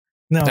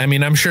 I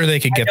mean, I'm sure they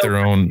could get their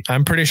own.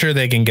 I'm pretty sure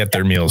they can get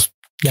their meals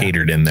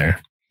catered in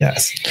there.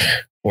 Yes.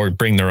 Or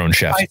bring their own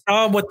chef. I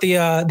saw what the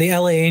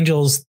LA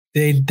Angels,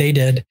 they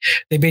did.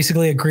 They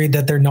basically agreed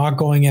that they're not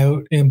going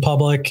out in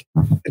public,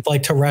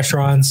 like to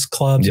restaurants,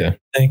 clubs, and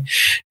everything.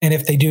 And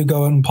if they do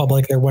go in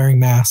public, they're wearing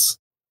masks.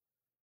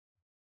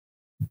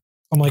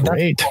 I'm like,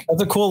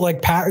 that's a cool,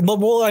 like,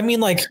 well, I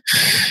mean,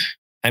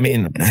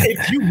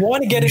 if you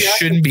want to get it, you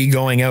shouldn't be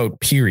going out,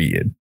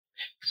 period.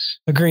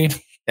 Agreed.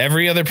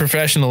 Every other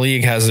professional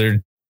league has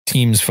their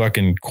teams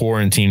fucking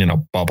quarantine in a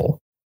bubble.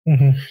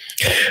 Mm-hmm.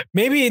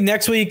 Maybe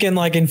next week and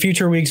like in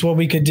future weeks, what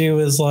we could do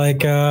is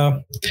like,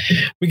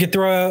 we could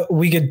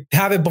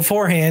have it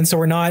beforehand. So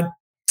we're not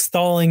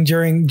stalling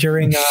during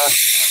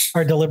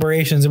our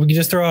deliberations, and we can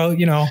just throw out,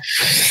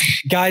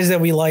 guys that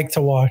we like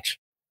to watch.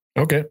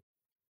 Okay.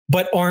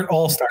 But aren't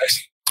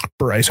all-stars.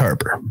 Bryce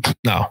Harper.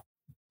 No.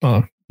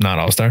 Not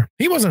all-star.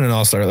 He wasn't an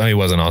all-star. He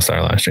was an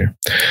all-star last year.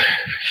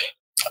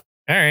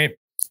 All right.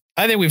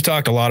 I think we've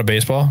talked a lot of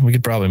baseball. We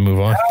could probably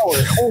move on.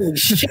 Holy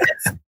shit.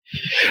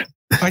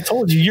 I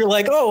told you. You're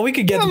like, oh, we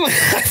could get...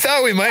 I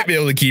thought we might be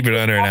able to keep it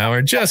under an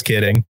hour. Just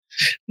kidding.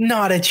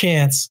 Not a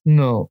chance.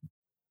 No.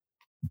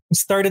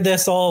 Started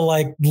this all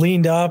like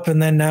leaned up,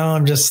 and then now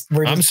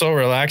I'm so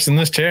relaxed in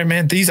this chair,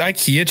 man. These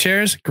IKEA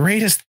chairs,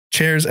 greatest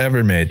chairs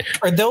ever made.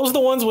 Are those the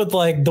ones with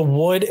like the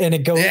wood and it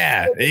goes?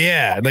 Yeah.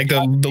 Like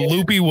the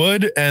loopy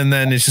wood, and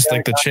then it's just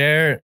like the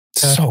chair.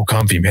 It's so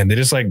comfy, man. They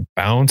just like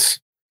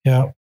bounce.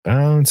 Yeah.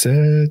 Bounce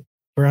it.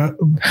 Brant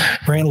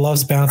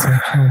loves bouncing.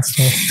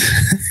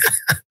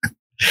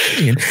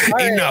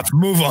 Enough.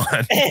 Move on.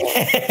 All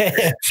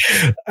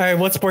right.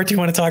 What sport do you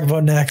want to talk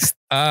about next?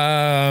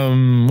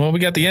 Well, we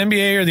got the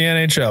NBA or the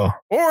NHL,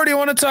 or do you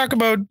want to talk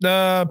about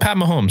Pat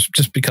Mahomes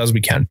just because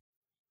we can?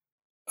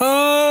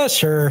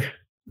 Sure.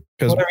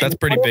 Because that's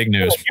pretty big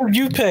news.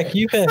 You pick.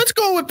 Let's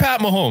go with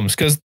Pat Mahomes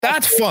because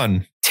that's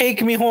fun.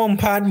 Take me home,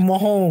 Pat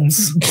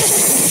Mahomes.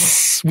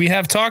 Yes, we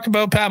have talked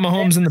about Pat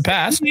Mahomes in the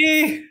past.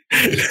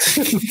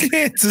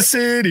 Kansas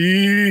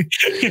City.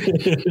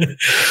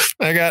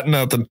 I got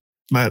nothing.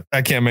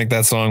 I can't make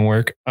that song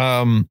work.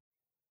 I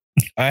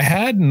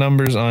had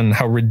numbers on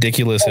how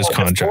ridiculous his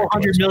contract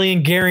was. $400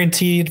 million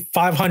guaranteed,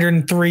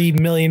 $503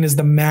 million is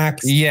the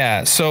max.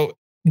 Yeah, so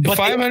but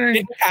 500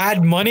 they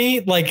add money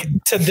like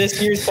to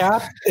this year's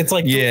cap. It's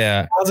like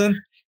 2,000.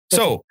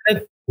 So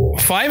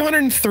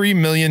 $503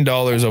 million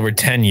over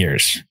 10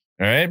 years.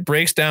 All right,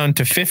 breaks down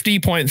to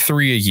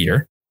 50.3 a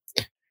year,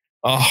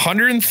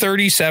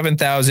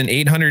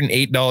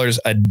 $137,808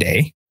 a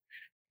day,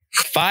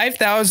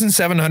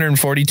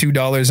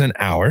 $5,742 an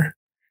hour,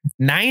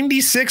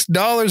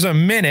 $96 a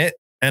minute,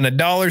 and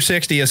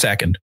 $1.60 a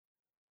second.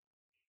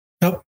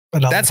 Nope.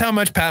 That's how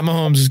much Pat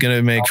Mahomes is going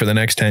to make for the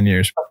next 10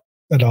 years.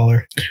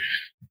 $1.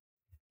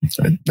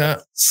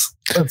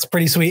 That's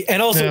pretty sweet.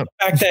 And also the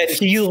fact that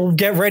he'll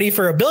get ready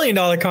for $1 billion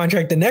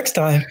contract the next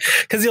time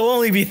because he'll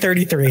only be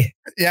 33.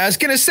 Yeah, I was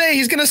going to say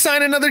he's going to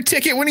sign another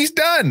ticket when he's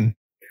done.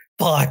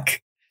 Fuck.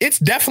 It's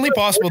definitely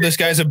possible this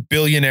guy's a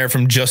billionaire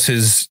from just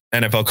his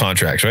NFL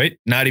contracts, right?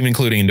 Not even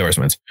including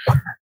endorsements.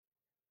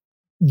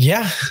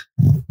 Yeah.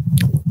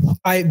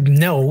 I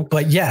know,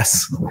 but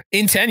yes.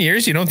 In 10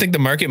 years, you don't think the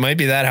market might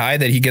be that high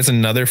that he gets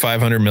another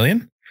 500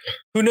 million?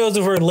 Who knows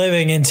if we're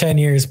living in 10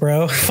 years,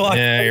 bro? Fuck.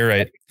 Yeah, you're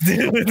right.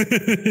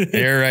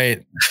 You're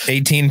right.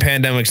 18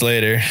 pandemics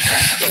later.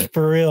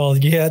 For real.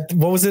 Yeah.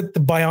 What was it? The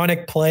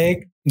bionic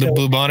plague? The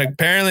bubonic.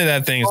 Apparently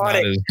that thing is not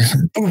as...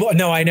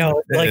 No, I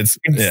know. Like, it's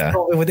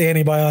with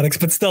antibiotics,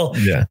 but still.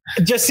 Yeah.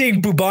 Just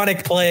seeing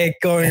bubonic plague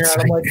going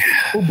around. I'm like,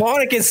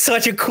 bubonic is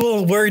such a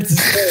cool word to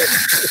say.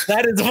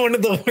 That is one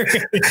of the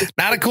words.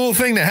 Not a cool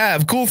thing to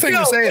have. Cool thing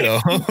to say, though.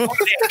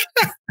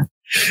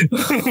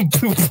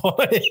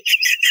 Bubonic.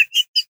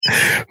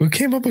 Who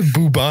came up with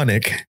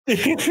bubonic?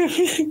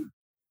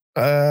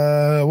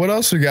 What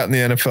else we got in the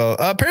NFL?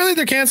 Apparently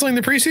they're canceling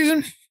the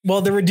preseason. Well,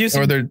 they're reducing.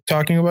 Or they're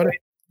talking about it.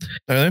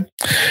 Are they?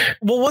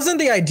 Well, wasn't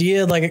the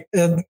idea like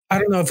I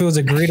don't know if it was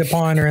agreed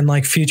upon or in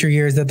like future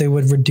years that they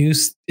would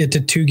reduce it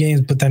to 2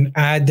 games, but then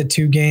add the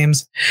 2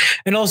 games.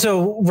 And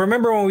also,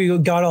 remember when we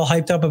got all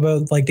hyped up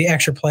about like the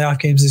extra playoff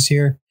games this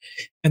year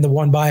and the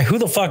 1-bye? Who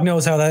the fuck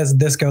knows how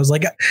this goes?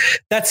 Like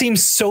that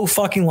seems so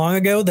fucking long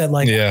ago that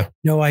like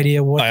no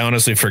idea what. I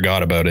honestly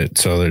forgot about it.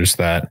 So there's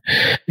that.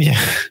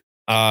 Yeah.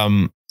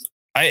 I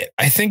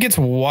think it's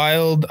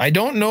wild. I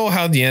don't know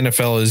how the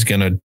NFL is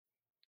gonna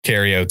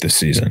carry out this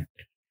season.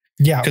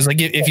 Yeah, because like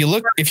if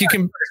you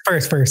can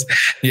first,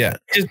 yeah,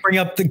 just bring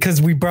up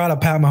because we brought up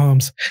Pat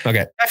Mahomes.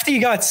 Okay, after he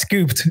got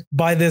scooped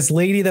by this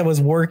lady that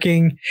was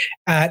working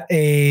at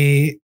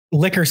a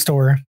liquor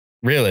store,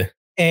 really,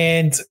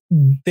 and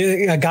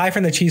a guy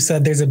from the Chiefs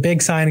said there's a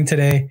big signing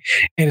today,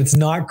 and it's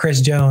not Chris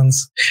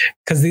Jones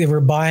because they were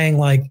buying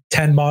like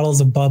 10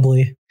 bottles of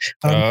bubbly.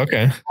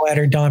 Okay,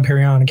 or Dom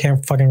Perignon, I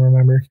can't fucking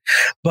remember,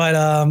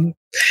 but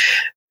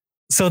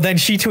so then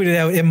she tweeted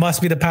out, it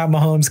must be the Pat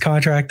Mahomes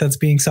contract that's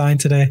being signed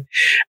today.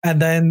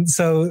 And then,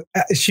 so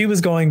she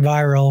was going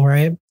viral,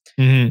 right?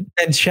 Mm-hmm.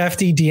 And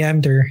Shefty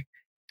DM'd her.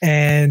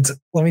 And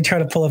let me try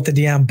to pull up the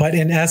DM. But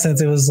in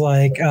essence, it was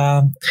like,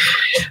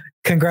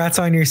 congrats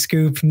on your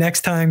scoop.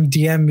 Next time,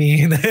 DM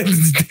me.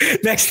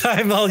 Next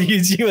time, I'll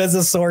use you as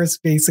a source,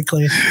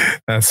 basically.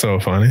 That's so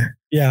funny.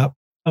 Yeah.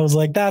 I was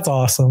like, that's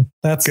awesome.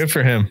 That's good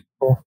for him.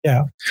 Cool.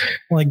 Yeah.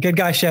 Like, good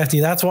guy, Shefty.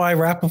 That's why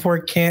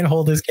Rappaport can't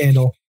hold his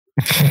candle.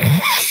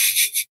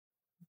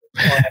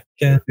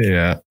 Yeah.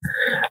 Yeah.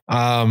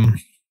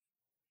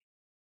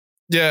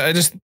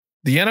 The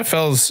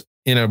NFL's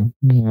in a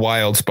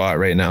wild spot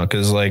right now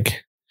because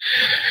like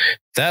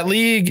that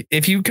league,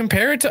 if you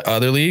compare it to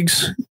other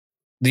leagues,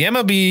 the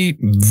MLB,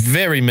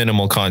 very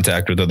minimal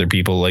contact with other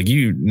people. Like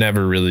you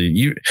never really,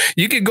 you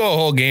could go a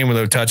whole game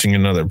without touching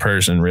another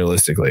person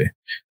realistically.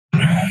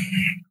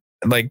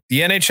 Like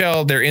the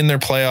NHL, they're in their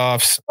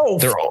playoffs.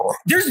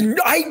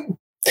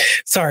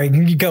 Sorry,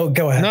 you go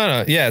ahead.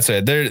 No. Yeah,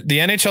 so the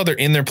NHL, they're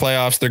in their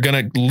playoffs. They're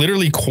going to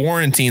literally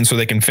quarantine so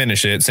they can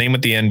finish it. Same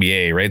with the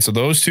NBA, right? So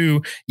those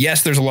two,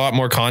 yes, there's a lot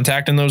more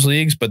contact in those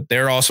leagues, but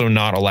they're also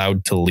not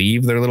allowed to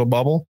leave their little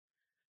bubble.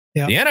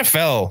 Yeah. The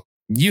NFL,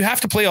 you have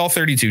to play all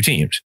 32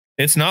 teams.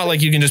 It's not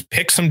like you can just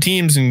pick some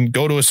teams and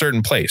go to a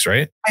certain place,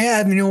 right? I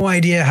have no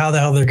idea how the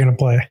hell they're going to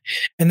play.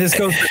 And this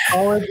goes for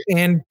college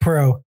and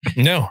pro.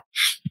 No.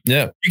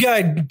 Yeah. You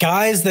got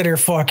guys that are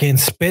fucking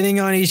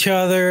spitting on each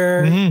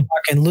other,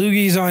 fucking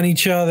loogies on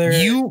each other.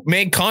 You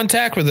make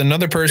contact with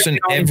another person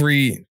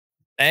every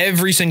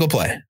single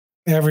play.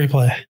 Every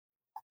play.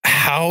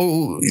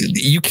 How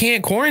you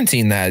can't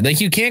quarantine that.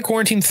 Like you can't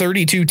quarantine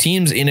 32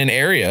 teams in an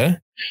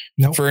area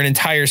for an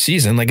entire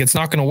season. Like it's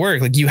not going to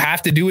work. Like you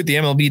have to do what the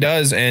MLB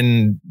does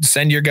and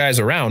send your guys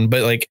around.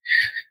 But like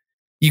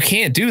you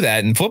can't do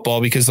that in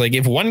football because like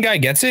if one guy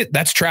gets it,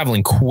 that's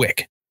traveling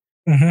quick.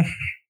 Mm-hmm.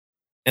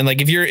 And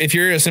like if you're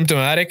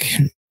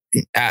asymptomatic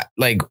at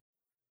like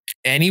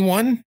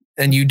anyone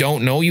and you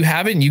don't know you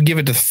have it and you give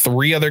it to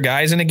 3 other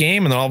guys in a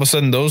game and then all of a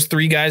sudden those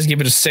 3 guys give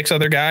it to 6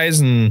 other guys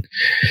and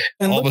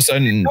all of a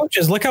sudden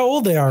coaches, look how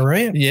old they are,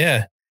 right?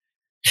 Yeah.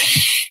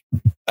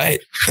 I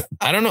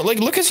don't know. Like,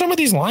 look at some of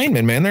these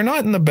linemen, man. They're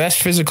not in the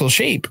best physical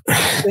shape.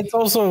 It's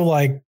also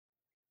like,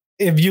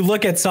 if you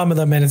look at some of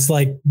them and it's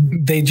like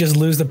they just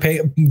lose the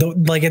pay,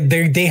 like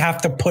they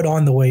have to put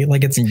on the weight.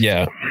 Like it's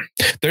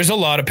There's a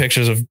lot of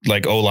pictures of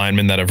like O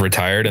linemen that have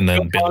retired and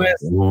then been like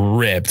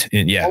ripped.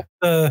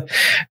 The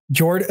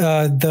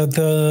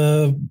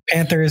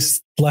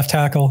Panthers left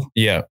tackle.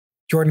 Yeah.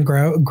 Jordan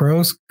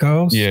Gross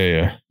goes.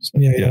 Yeah.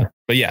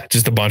 But yeah,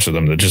 just a bunch of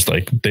them that just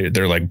like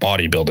they're like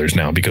bodybuilders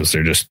now because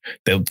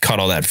they'll cut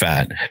all that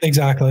fat.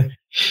 Exactly.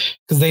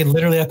 Because they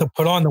literally have to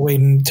put on the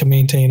weight to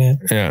maintain it.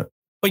 Yeah.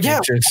 But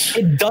yeah,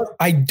 it does.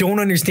 I don't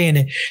understand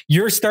it.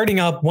 You're starting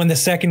up when the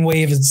second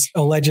wave is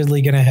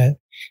allegedly going to hit.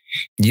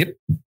 Yep.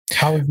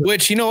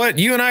 Which, you know what?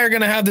 You and I are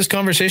going to have this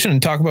conversation and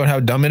talk about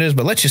how dumb it is.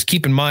 But let's just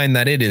keep in mind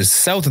that it is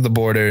south of the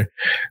border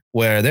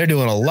where they're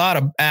doing a lot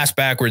of ass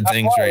backward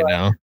things right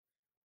now.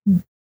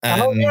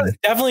 Alabama's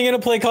definitely going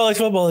to play college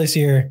football this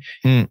year.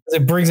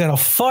 It brings in a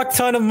fuck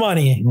ton of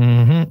money.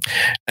 Mm-hmm.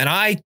 And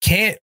I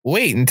can't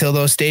wait until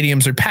those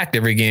stadiums are packed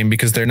every game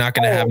because they're not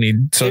going to have any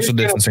social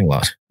distancing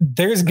laws.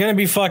 There's going to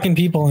be fucking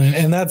people in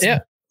it, and that's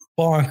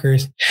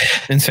bonkers.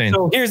 Insane.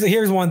 So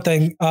here's one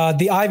thing.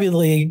 The Ivy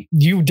League,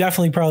 you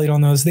definitely probably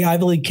don't know this. The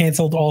Ivy League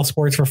canceled all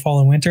sports for fall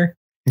and winter.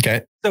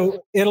 Okay.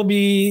 So it'll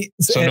be...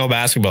 no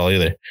basketball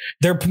either.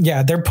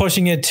 They're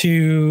pushing it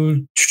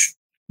to...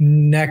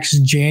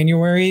 next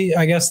January,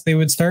 I guess they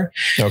would start.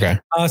 Okay.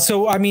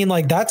 So, I mean,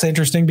 like, that's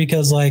interesting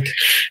because like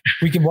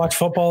we could watch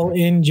football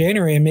in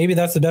January and maybe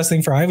that's the best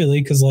thing for Ivy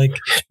League because like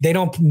they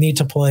don't need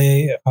to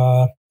play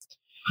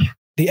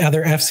the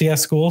other FCS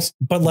schools,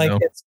 but like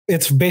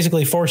it's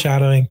basically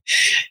foreshadowing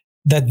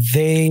that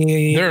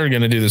they're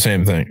going to do the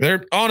same thing.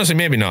 They're honestly,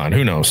 maybe not.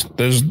 Who knows?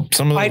 There's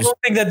some of those. I don't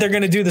think that they're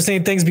going to do the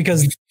same things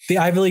because the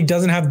Ivy League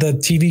doesn't have the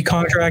TV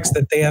contracts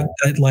that they have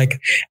that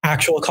like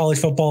actual college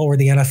football or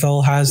the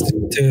NFL has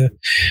to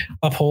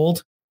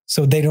uphold.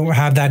 So they don't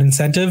have that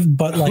incentive,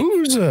 but like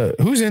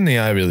who's in the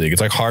Ivy League?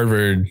 It's like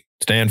Harvard,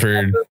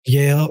 Stanford,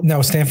 Yale.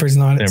 No, Stanford's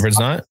not. Stanford's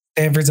not.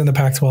 Stanford's in the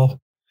Pac-12.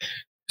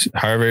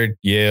 Harvard,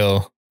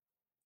 Yale.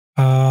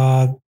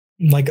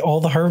 Like all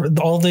the Harvard,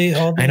 all the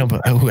I know,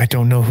 but I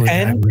don't know who the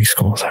Ivy League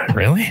schools are.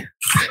 Really?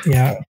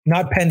 Yeah,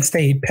 not Penn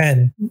State,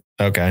 Penn.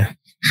 Okay.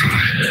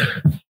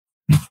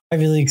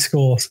 Ivy League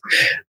schools.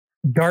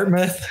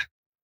 Dartmouth.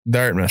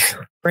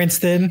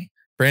 Princeton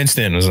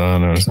was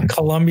on.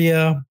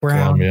 Columbia,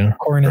 Brown,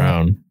 Cornell.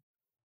 Brown.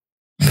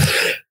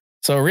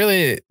 So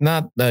really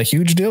not a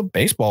huge deal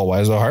baseball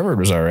wise though. Harvard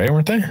was all right,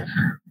 weren't they?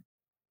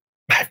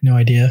 I have no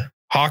idea.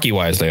 Hockey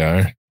wise they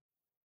are.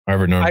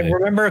 Harvard, I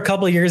remember a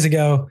couple of years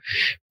ago,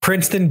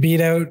 Princeton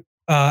beat out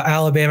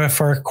Alabama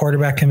for a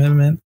quarterback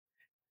commitment.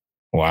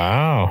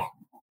 Wow.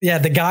 Yeah,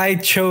 the guy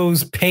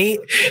chose Pate.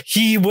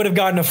 He would have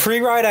gotten a free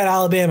ride at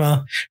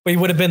Alabama, but he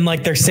would have been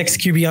like their 6th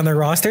QB on their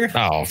roster.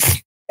 Oh.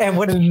 And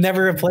would have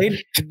never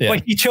played. Yeah.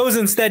 But he chose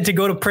instead to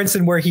go to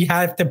Princeton where he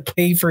had to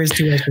pay for his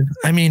tuition.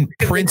 I mean,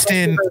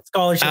 Princeton,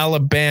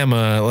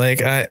 Alabama, like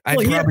I'd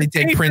probably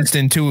take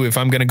Princeton too if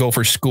I'm going to go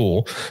for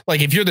school. Like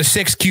if you're the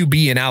 6th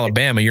QB in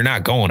Alabama, you're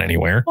not going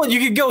anywhere. Well,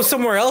 you could go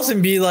somewhere else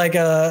and be like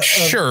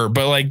sure,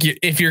 but like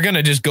if you're going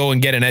to just go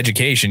and get an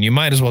education, you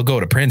might as well go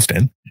to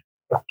Princeton.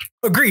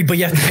 Agreed, but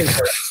you have to pay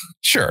for it.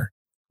 Sure.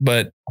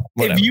 But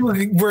whatever. If you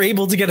were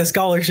able to get a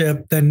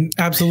scholarship, then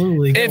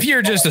absolutely. If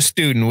you're just a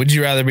student, would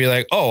you rather be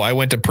like, oh, I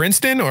went to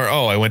Princeton or,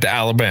 oh, I went to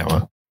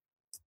Alabama?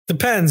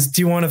 Depends.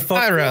 Do you want to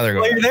I'd rather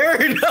go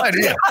there?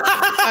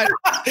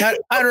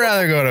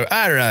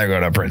 I'd rather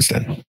go to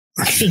Princeton.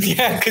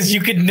 Yeah, because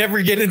you could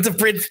never get into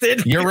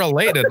Princeton. You're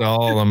related to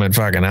all of them in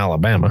fucking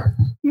Alabama.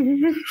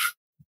 What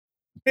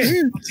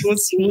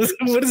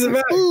is it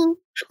about?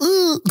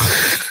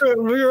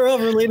 We were all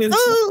related.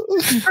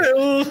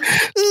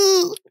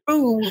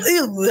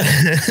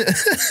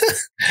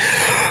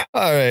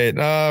 All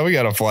right, we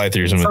got to fly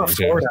through some of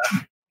these.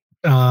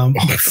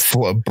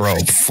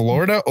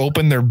 Florida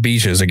opened their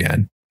beaches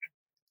again.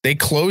 They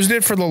closed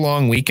it for the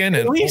long weekend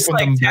and opened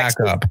them back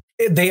up.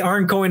 They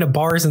aren't going to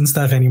bars and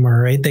stuff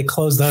anymore, right? They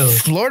closed those.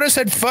 Florida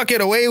said, fuck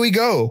it, away we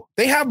go.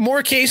 They have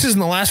more cases in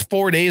the last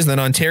 4 days than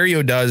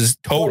Ontario does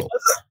total.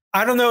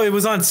 I don't know. It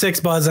was on 6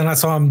 Buzz, and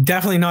so I'm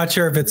definitely not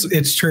sure if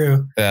it's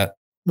true. Yeah.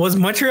 Was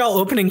Montreal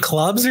opening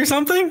clubs or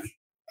something?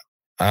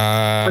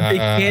 But they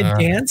can't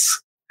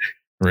dance.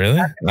 Really?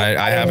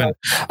 I haven't.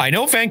 I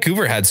know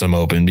Vancouver had some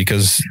open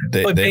because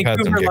they've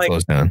had some get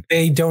closed down.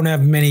 They don't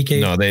have many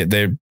cases. No,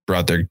 they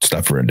brought their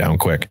stuff down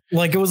quick.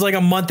 Like it was like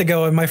a month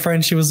ago, and my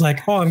friend, she was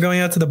like, "Oh, I'm going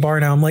out to the bar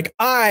now." I'm like,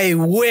 I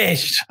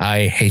wish.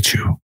 I hate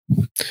you.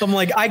 I'm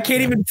like, I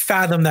can't even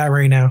fathom that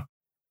right now.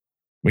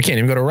 We can't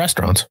even go to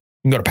restaurants.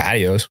 We can go to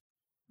patios.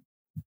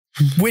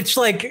 Which,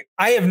 like,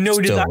 I have no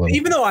desire.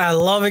 Even though I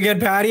love a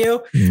good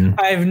patio,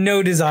 I have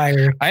no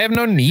desire. I have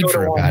no need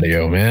for a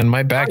patio, man.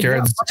 My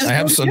backyard, I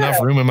have enough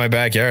room in my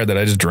backyard that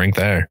I just drink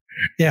there.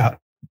 Yeah.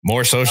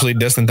 More socially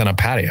distant than a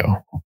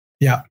patio.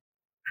 Yeah.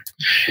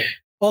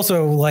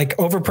 Also, like,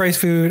 overpriced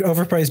food,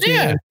 overpriced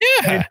beer.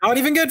 Yeah. Not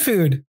even good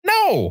food.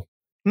 No.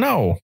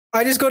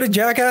 I just go to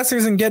Jack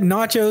Astor's and get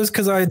nachos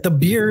because the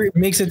beer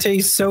makes it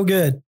taste so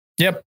good.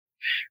 Yep.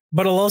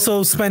 But I'll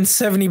also spend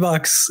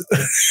 $70.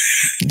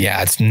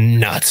 Yeah, it's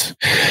nuts.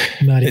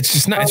 Nutty. It's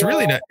just not. It's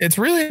really not. It's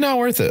really not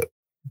worth it.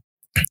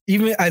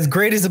 Even as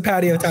great as the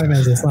patio time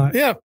is, it's not.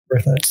 Yeah,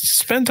 worth it.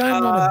 Spend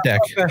time on a deck.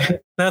 Okay.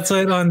 That's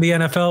it on the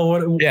NFL.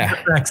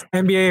 What next?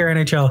 NBA or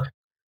NHL?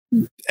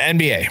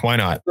 NBA. Why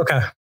not?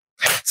 Okay.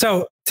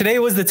 So today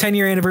was the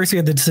 10-year anniversary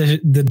of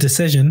the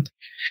decision.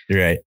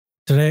 You're right.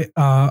 Today,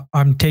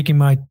 I'm taking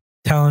my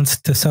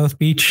talents to South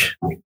Beach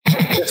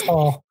this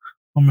fall.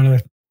 I'm going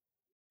to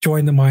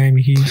join the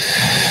Miami Heat.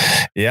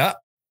 Yeah.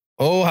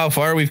 Oh, how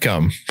far we've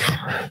come.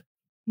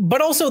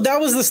 But also that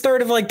was the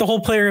start of like the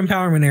whole player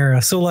empowerment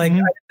era. So like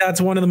that's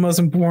one of the most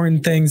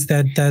important things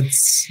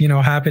that's,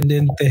 happened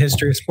in the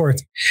history of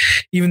sports,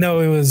 even though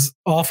it was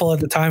awful at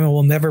the time and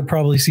we'll never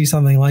probably see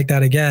something like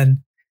that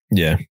again.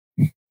 Yeah.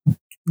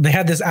 They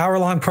had this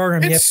hour-long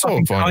program. It's so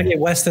funny. Kanye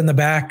West in the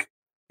back.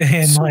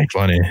 And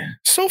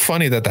so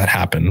funny that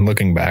happened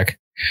looking back.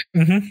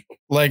 Mm-hmm.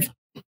 Like,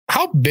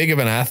 how big of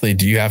an athlete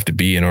do you have to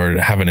be in order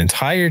to have an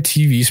entire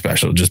TV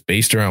special just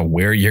based around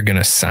where you're going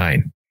to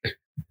sign?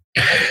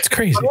 It's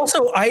crazy. But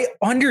also, I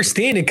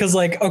understand it because,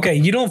 like, okay,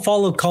 you don't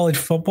follow college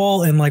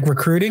football and like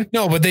recruiting.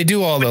 No, but they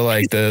do all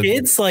the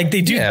kids, like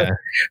they do. Yeah,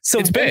 so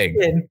it's big.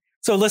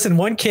 So listen,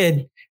 one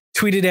kid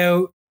tweeted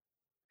out.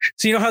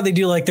 So you know how they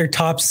do like their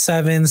top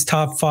 7s,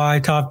 top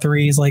 5, top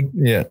 3s, like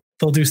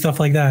they'll do stuff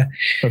like that.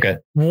 Okay.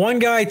 One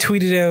guy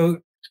tweeted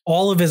out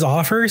all of his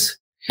offers.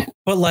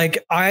 But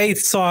like I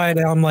saw it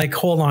and I'm like,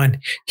 hold on.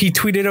 He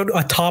tweeted out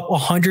a top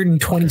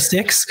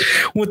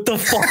 126. What the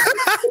fuck?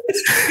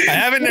 I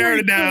haven't narrowed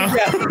it down.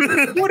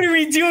 What are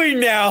we doing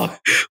now?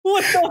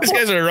 What the These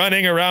guys are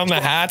running around the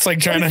hats like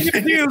trying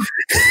to do.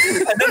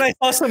 And then I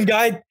saw some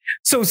guy.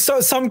 So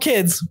some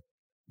kids.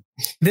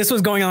 This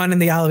was going on in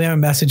the Alabama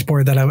message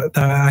board that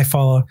I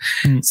follow.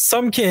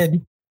 Some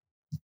kid,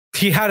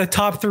 he had a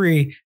top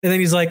 3, and then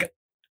he's like,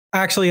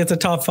 actually, it's a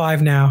top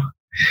 5 now.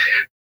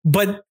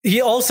 But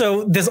he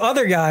also, this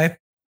other guy,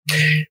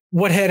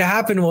 what had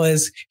happened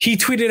was he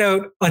tweeted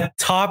out a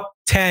top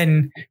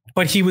 10,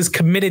 but he was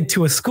committed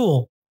to a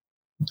school.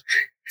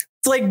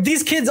 It's like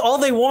these kids, all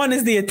they want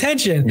is the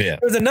attention. Yeah.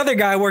 There's another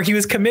guy where he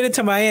was committed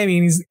to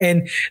Miami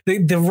and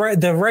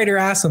the writer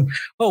asked him,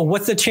 oh,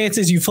 what's the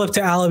chances you flip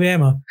to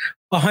Alabama?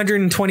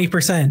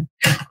 120%.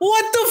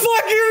 What the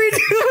fuck are we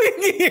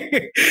doing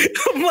here?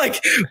 I'm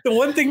like, the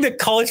one thing that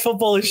college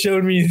football has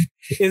shown me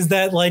is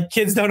that like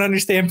kids don't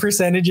understand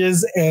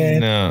percentages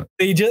and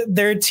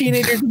they're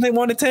teenagers and they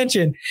want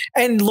attention.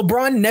 And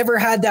LeBron never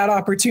had that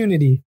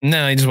opportunity.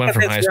 No, he just went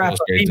from high school.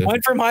 He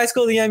went from high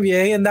school to the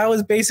NBA, and that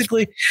was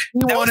basically he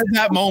wanted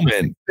that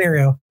moment.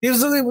 Scenario.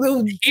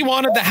 He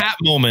wanted the hat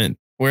moment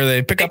where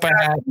they pick up a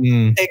hat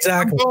and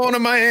exactly I'm going to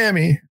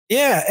Miami.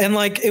 Yeah, and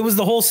like it was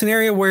the whole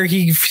scenario where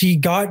he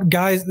got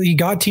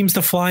teams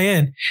to fly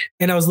in,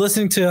 and I was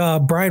listening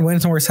to Brian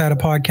Wentworth had a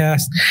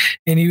podcast,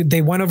 and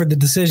they went over the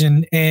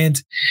decision.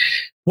 And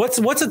what's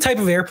a type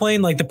of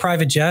airplane like the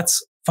private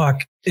jets?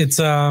 Fuck, it's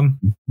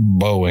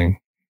Boeing.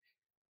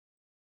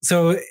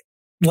 So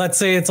let's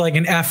say it's like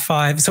an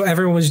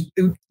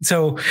F5.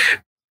 So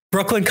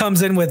Brooklyn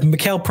comes in with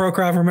Mikhail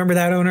Prokhorov. Remember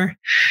that owner?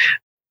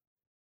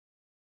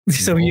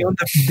 So he owned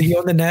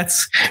the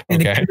Nets,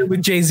 and they came in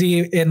with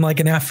Jay-Z in like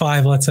an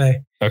F5, let's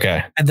say.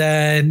 Okay. And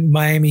then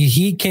Miami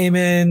Heat came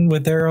in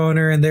with their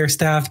owner and their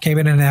staff came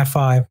in an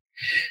F5.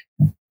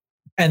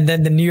 And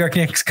then the New York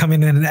Knicks come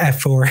in an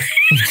F4.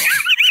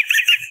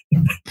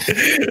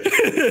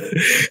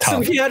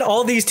 So he had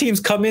all these teams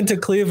come into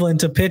Cleveland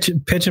to pitch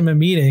him a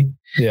meeting.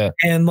 Yeah.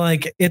 And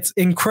like, it's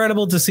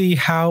incredible to see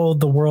how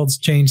the world's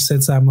changed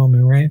since that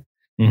moment, right?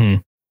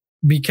 Mm-hmm.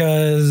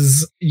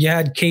 Because you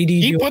had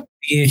KD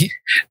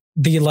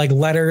the like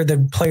letter,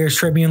 the Players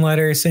Tribune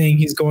letter saying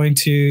he's going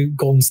to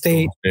Golden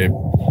State.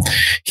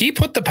 He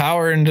put the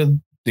power into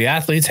the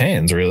athlete's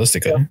hands,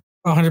 realistically.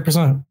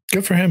 100%.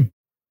 Good for him.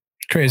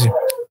 Crazy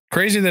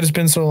that it's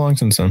been so long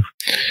since then.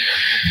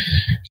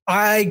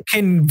 I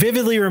can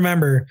vividly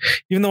remember,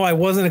 even though I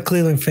wasn't a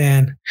Cleveland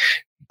fan,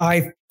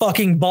 I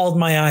fucking bawled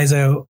my eyes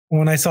out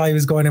when I saw he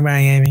was going to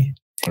Miami.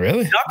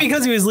 Really? Not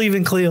because he was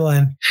leaving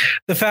Cleveland.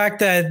 The fact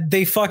that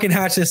they fucking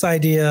hatched this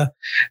idea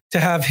to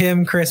have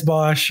him, Chris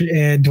Bosh,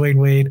 and Dwayne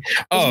Wade.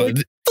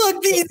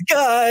 Fuck these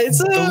guys.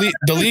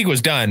 The league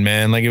was done,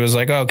 man. Like it was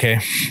like,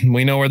 okay,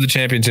 we know where the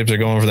championships are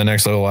going for the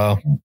next little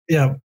while.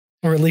 Yeah.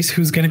 Or at least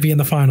who's going to be in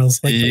the finals.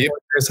 Like the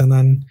Warriors and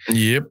then.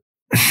 Yep.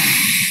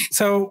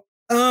 So,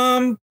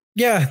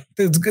 yeah,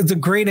 it's a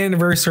great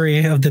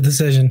anniversary of the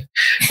decision.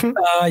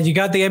 You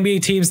got the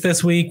NBA teams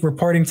this week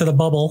reporting to the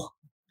bubble.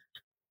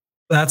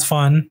 That's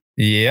fun.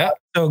 Yeah.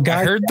 So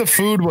guys, I heard the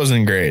food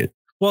wasn't great.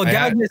 Well,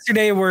 guys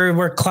yesterday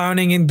were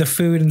clowning in the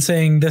food and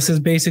saying this is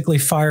basically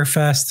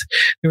Firefest.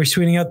 They were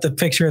tweeting out the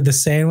picture of the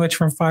sandwich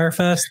from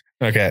Firefest.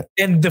 Okay.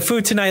 And the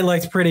food tonight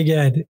looked pretty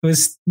good. It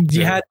was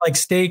you had like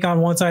steak on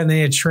one side and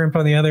they had shrimp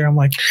on the other. I'm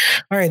like,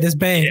 all right, this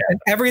bang. Yeah. And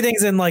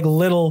everything's in like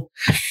little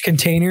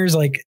containers,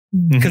 like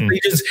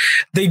because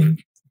they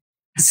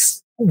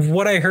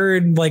what I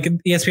heard, like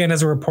ESPN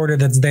has a reporter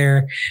that's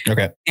there.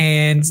 Okay.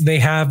 And they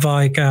have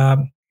like,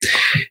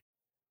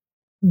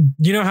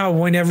 you know how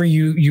whenever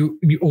you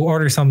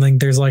order something,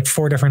 there's like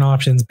 4 different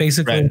options.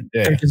 Basically,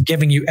 they're just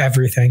giving you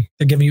everything.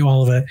 They're giving you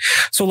all of it.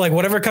 So like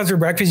whatever comes for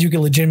breakfast, you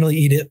can legitimately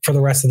eat it for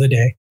the rest of the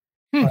day.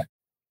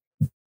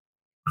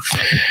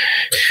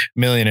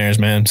 Millionaires,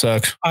 man,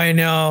 sucks. I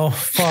know.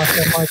 Fuck.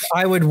 Like,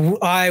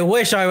 I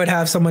wish I would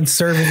have someone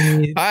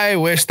serving me. I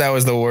wish that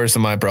was the worst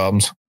of my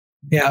problems.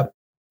 Yeah.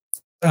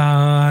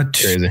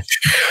 Crazy.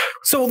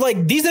 So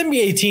like these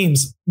NBA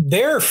teams,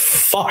 they're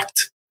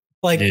fucked.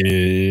 Like,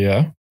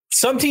 yeah.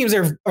 Some teams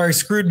are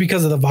screwed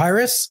because of the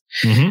virus.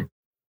 Mm-hmm.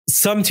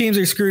 Some teams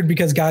are screwed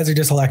because guys are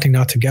just electing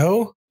not to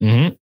go.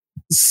 Mm-hmm.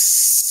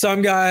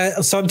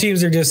 Some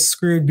teams are just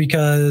screwed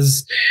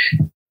because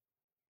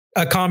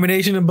a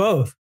combination of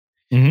both.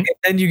 Mm-hmm.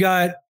 And you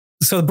got,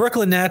 so the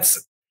Brooklyn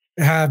Nets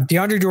have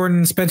DeAndre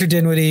Jordan, Spencer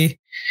Dinwiddie,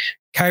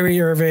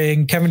 Kyrie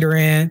Irving, Kevin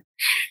Durant,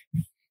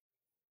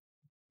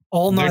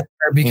 all not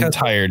there because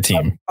entire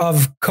team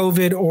of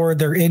COVID, or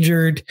they're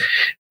injured.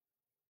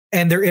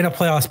 And they're in a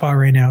playoff spot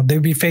right now.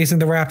 They'd be facing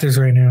the Raptors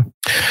right now.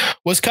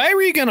 Was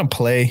Kyrie going to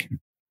play?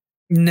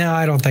 No,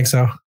 I don't think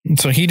so.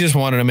 So he just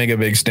wanted to make a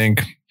big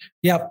stink.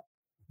 Yep.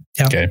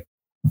 Okay.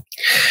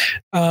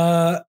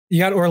 You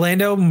got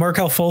Orlando,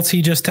 Markelle Fultz.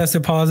 He just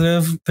tested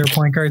positive. Their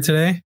point guard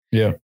today.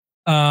 Yeah.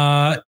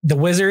 The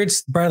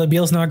Wizards, Bradley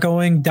Beal's not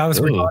going. Dallas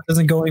Bertans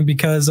isn't going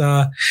because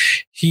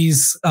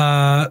he's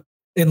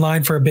in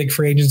line for a big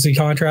free agency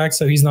contract.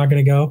 So he's not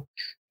going to go.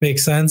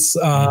 Makes sense.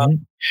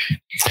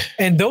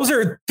 And those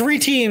are 3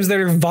 teams that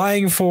are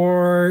vying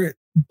for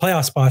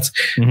playoff spots.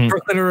 Mm-hmm.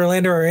 Brooklyn and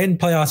Orlando are in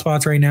playoff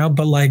spots right now,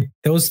 but like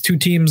those 2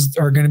 teams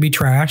are going to be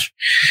trash.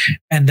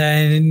 And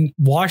then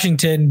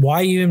Washington,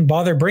 why even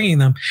bother bringing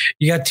them?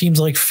 You got teams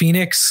like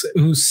Phoenix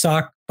who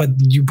suck, but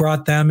you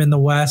brought them in the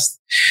West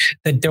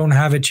that don't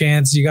have a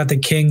chance. You got the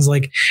Kings,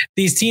 like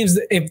these teams.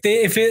 If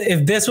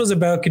this was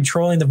about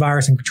controlling the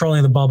virus and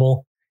controlling the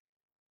bubble,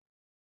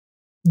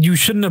 you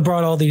shouldn't have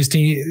brought all these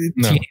teams.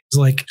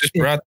 Like just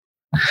brought.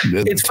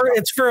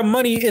 It's for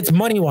money. It's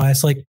money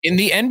wise. Like in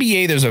the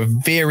NBA, there's a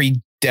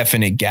very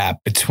definite gap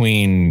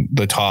between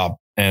the top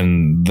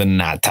and the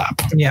not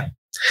top. Yeah,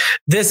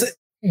 the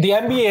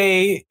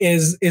NBA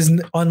is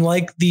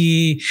unlike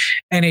the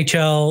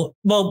NHL.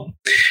 Well,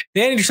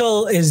 the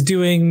NHL is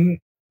doing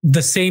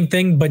the same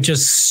thing, but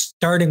just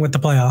starting with the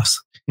playoffs.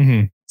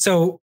 Mm-hmm.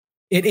 So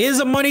it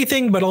is a money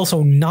thing, but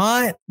also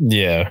not.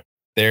 Yeah,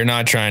 they're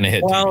not trying to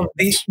hit. Well,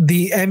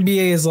 the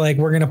NBA is like,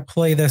 we're going to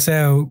play this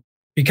out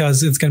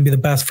because it's going to be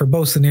the best for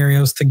both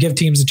scenarios to give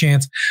teams a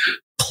chance,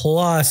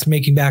 plus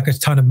making back a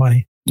ton of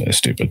money. That's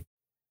stupid.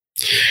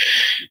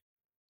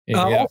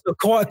 Also,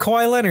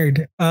 Kawhi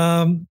Leonard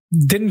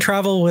didn't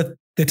travel with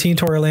the team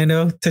to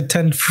Orlando to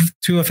tend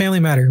to a family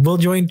matter. We'll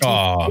join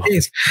 2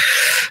 days.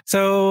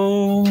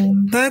 So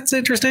that's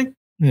interesting.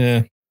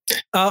 Yeah.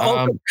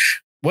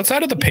 What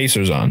side are the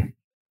Pacers on?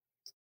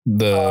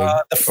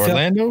 The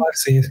Orlando?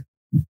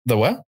 The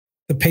what?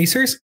 The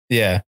Pacers?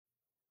 Yeah.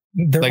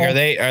 Are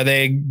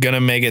they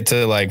gonna make it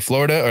to like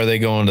Florida, or are they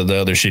going to the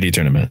other shitty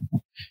tournament?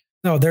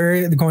 No,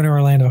 they're going to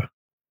Orlando. Okay.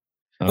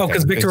 Oh,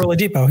 because Victor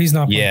Oladipo, he's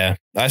not playing. Yeah.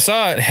 I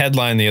saw a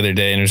headline the other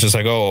day and it was just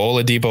like, oh,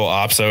 Oladipo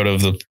opts out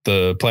of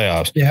the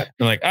playoffs. Yeah.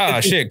 I'm like,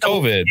 shit,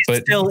 COVID.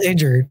 But still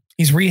injured.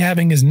 He's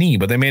rehabbing his knee,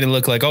 but they made it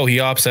look like, oh, he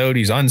opts out,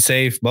 he's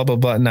unsafe, blah, blah,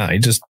 blah. No, he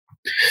just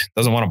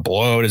doesn't want to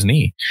blow out his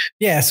knee.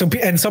 Yeah. So,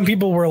 and some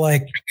people were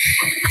like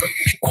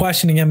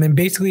questioning him, and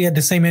basically he had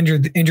the same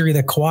injury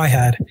that Kawhi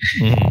had.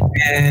 Mm-hmm.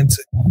 And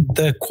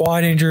the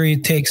quad injury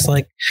takes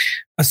like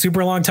a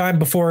super long time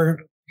before,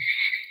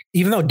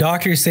 even though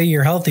doctors say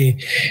you're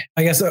healthy,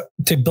 I guess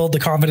to build the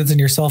confidence in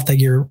yourself that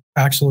you're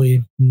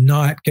actually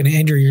not going to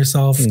injure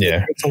yourself.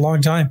 Yeah. It takes a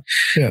long time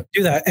to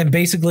do that. And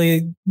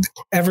basically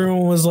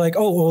everyone was like,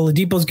 oh,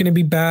 Oladipo's going to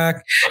be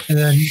back. And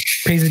then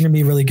Pacers going to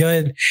be really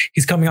good.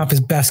 He's coming off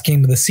his best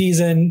game of the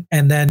season.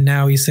 And then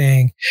now he's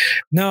saying,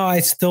 no,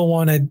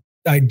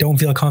 I don't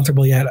feel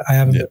comfortable yet. I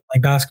haven't been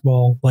playing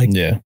basketball.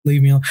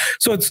 Leave me alone.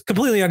 So it's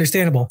completely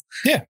understandable.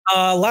 Yeah.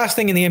 Last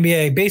thing in the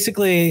NBA,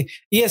 basically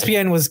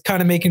ESPN was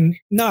kind of making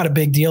not a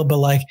big deal, but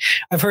like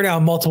I've heard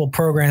on multiple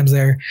programs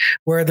there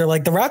where they're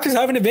like, the Raptors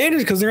have an advantage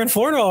because they're in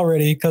Florida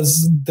already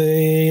because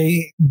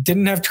they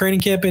didn't have training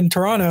camp in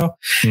Toronto.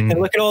 Mm-hmm.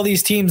 And look at all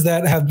these teams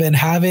that have been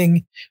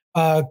having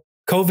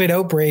COVID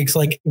outbreaks,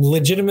 like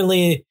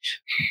legitimately.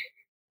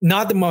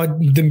 Not the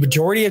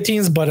majority of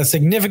teams, but a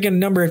significant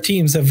number of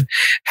teams have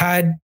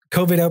had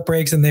COVID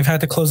outbreaks and they've had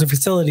to close their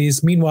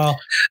facilities. Meanwhile,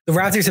 the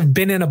Raptors have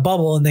been in a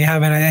bubble and they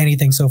haven't had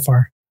anything so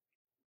far.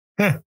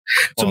 Huh.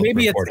 So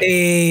maybe it's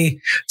a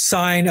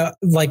sign of,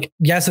 like,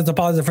 yes, it's a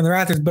positive from the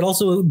Raptors, but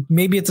also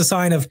maybe it's a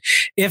sign of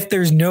if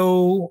there's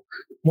no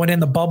one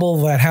in the bubble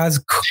that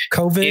has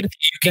COVID. If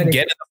you can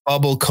get in the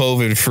bubble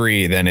COVID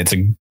free, then it's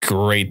a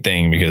great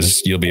thing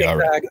because you'll be all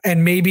right.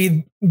 And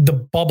maybe the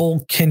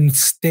bubble can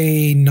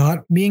stay not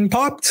being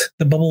popped.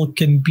 The bubble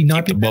can be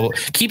not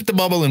keep the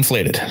bubble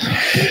inflated.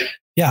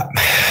 Yeah.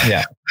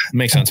 Yeah.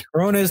 Makes sense.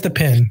 Corona is the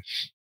pin.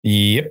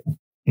 Yep.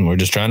 And we're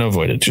just trying to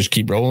avoid it. Just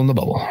keep rolling the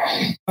bubble.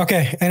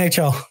 Okay,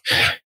 NHL.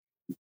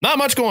 Not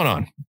much going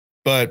on,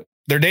 but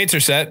their dates are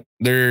set.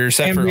 They're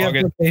set for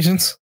August.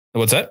 Locations.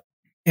 What's that?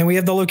 And we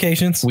have the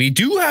locations. We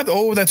do have.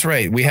 Oh, that's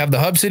right. We have the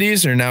hub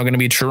cities. They're now going to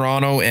be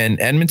Toronto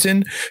and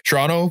Edmonton.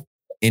 Toronto,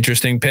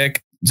 interesting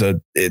pick. So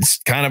it's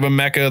kind of a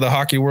mecca of the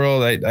hockey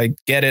world. I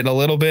get it a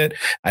little bit.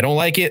 I don't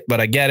like it,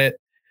 but I get it.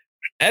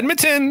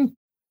 Edmonton,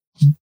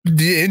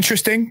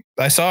 interesting.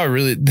 I saw I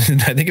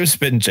think it was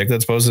Spit and Chick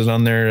that's posted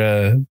on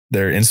their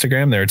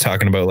Instagram. They were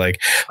talking about like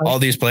all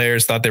these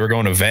players thought they were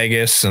going to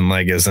Vegas and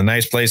like it's a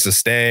nice place to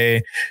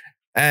stay.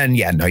 And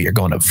yeah, no, you're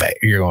going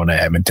to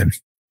Edmonton.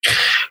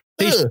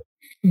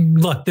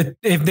 Look,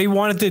 if they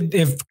wanted to,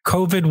 if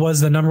COVID was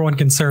the number one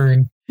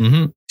concern,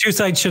 two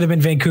sites should have been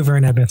Vancouver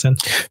and Edmonton.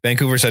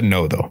 Vancouver said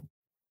no, though.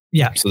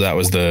 Yeah. So that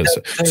was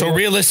so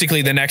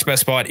realistically, the next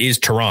best spot is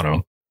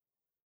Toronto,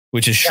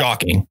 which is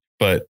shocking,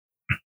 but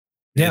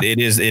it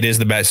is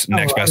the best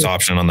next best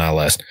option on that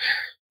list.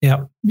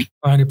 Yeah,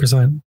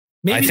 100%.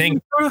 Maybe I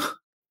think. Minnesota?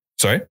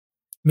 Sorry.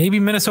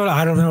 Maybe Minnesota.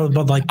 I don't know,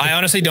 but like I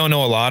honestly don't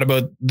know a lot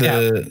about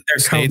the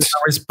states,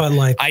 but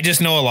like I just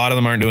know a lot of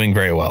them aren't doing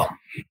very well.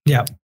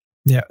 Yeah.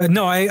 Yeah.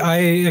 No, I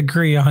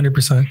agree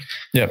 100%.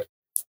 Yep.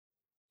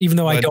 Even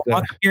though I don't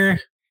want them here,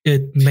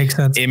 it makes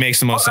sense. It makes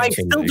the most sense.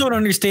 I still don't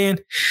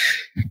understand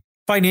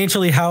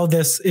financially how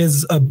this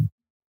is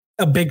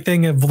a big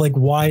thing of like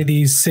why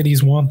these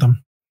cities want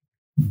them.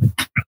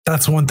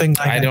 That's one thing.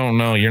 I don't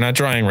know. You're not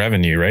drawing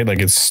revenue, right? Like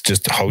it's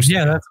just hosting.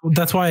 Yeah,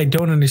 that's why I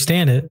don't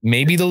understand it.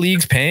 Maybe the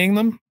league's paying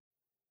them.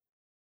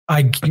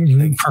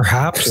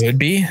 Perhaps could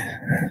be.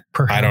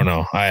 Perhaps. I don't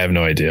know. I have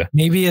no idea.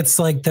 Maybe it's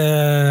like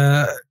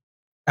the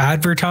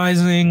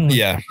advertising.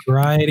 Yeah.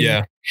 Variety.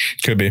 Yeah.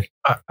 Could be.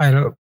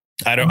 I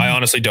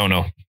honestly don't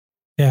know.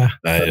 Yeah.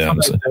 I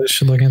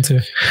should look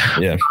into.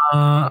 Yeah.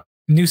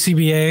 New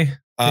CBA.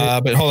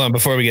 But hold on,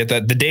 before we get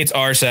that, the dates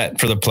are set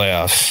for the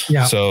playoffs.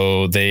 Yeah.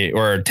 So they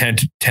are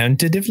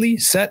tentatively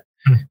set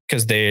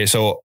because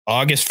so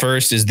August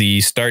 1st is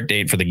the start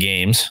date for the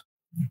games.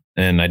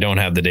 And I don't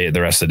have the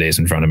rest of the days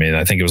in front of me.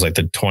 I think it was like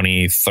the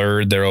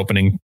 23rd they're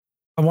opening.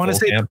 I want to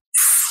say,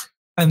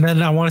 and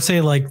then I want to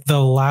say like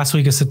the last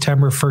week of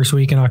September, first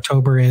week in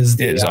October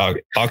is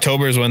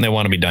October is when they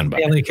want to be done by.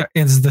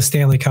 It's the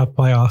Stanley Cup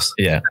playoffs.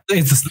 Yeah.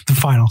 It's the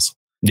finals.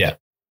 Yeah.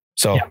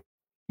 So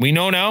we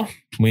know now.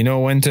 We know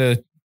when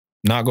to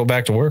not go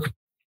back to work.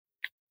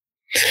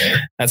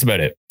 That's about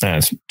it.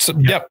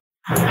 Yep.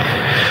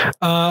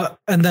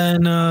 And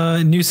then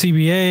new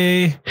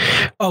CBA.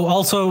 Oh,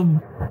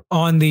 also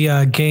on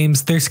the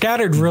games, they're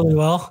scattered really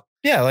well.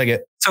 Yeah, I like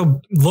it.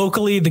 So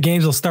locally, the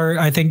games will start,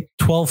 I think,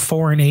 12,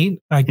 4, and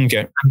 8. I'm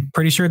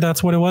pretty sure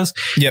that's what it was.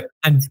 Yep.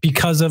 And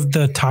because of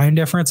the time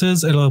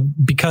differences,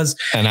 because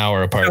an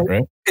hour apart,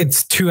 right?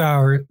 It's 2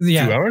 hours.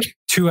 Yeah. 2 hours?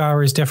 2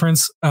 hours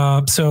difference.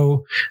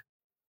 So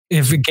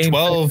if a game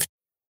 12,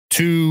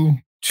 2,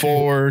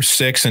 4,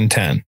 6, and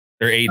 10,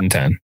 or 8 and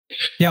 10.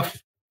 Yep.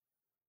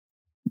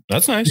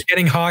 That's nice. You're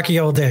getting hockey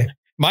all day.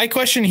 My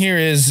question here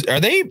is, are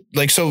they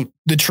so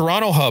the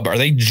Toronto hub, are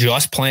they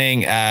just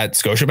playing at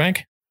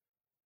Scotiabank?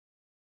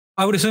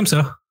 I would assume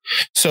so.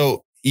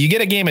 So you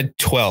get a game at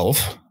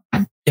 12.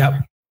 Yep.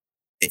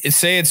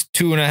 Say it's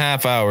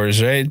 2.5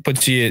 hours, right?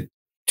 Puts you at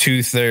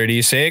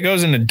 2:30. Say it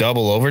goes into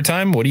double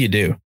overtime. What do you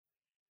do?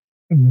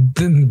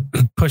 Then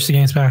push the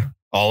games back.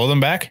 All of them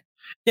back?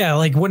 Yeah.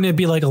 Like, wouldn't it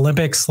be like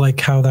Olympics, like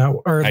how that,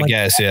 or I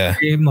guess, yeah.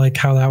 Game, like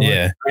how that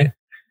works, right?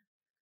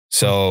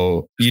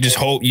 So you just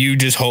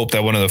hope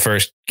that one of the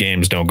first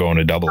games don't go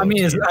into double. I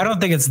mean, I don't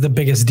think it's the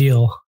biggest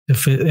deal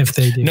if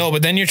they do. No,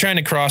 but then you're trying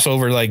to cross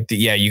over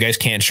you guys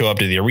can't show up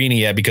to the arena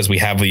yet because we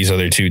have these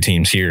other two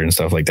teams here and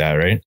stuff like that,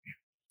 right?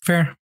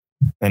 Fair.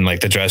 And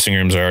like the dressing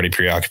rooms are already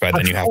preoccupied.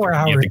 Then you have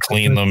to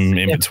clean them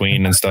in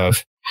between and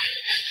stuff.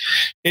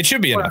 It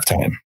should be enough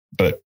time,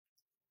 but.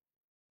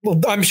 Well,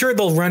 I'm sure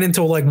they'll run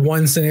into like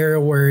one scenario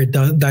where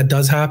that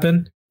does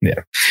happen.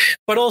 Yeah.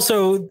 But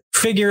also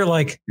figure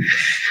like,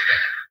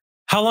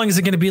 how long is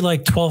it going to be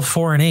like 12,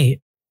 4, and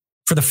 8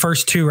 for the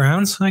first 2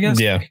 rounds, I guess?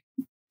 Yeah.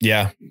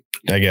 Yeah,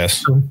 I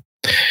guess.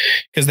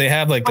 Because they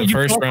have like the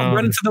first round.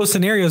 Run into those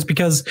scenarios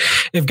because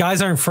if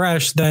guys aren't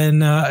fresh,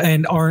 then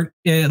and aren't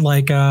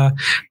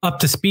up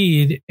to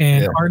speed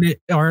and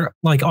aren't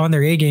like on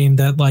their A game,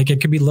 that like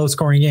it could be low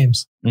scoring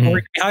games or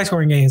it could be high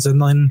scoring games,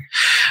 and then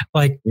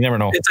like you never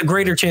know. It's a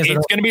greater chance.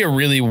 It's going to be a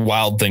really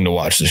wild thing to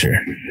watch this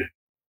year.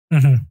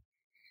 Mm-hmm.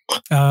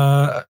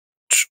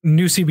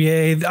 New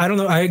CBA. I don't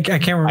know. I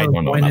can't remember. I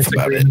don't know enough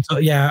about it. So,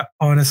 yeah,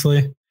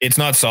 honestly, it's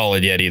not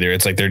solid yet either.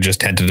 It's like they're just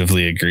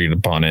tentatively agreed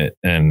upon it,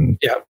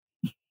 and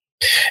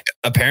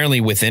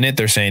apparently within it,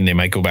 they're saying they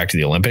might go back to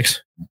the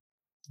Olympics.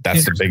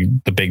 That's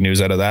the big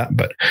news out of that.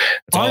 But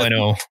that's all I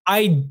know.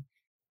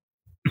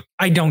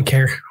 I don't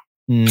care.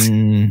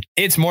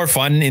 It's more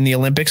fun in the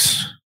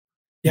Olympics,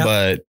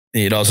 but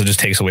it also just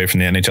takes away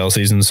from the NHL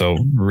season. So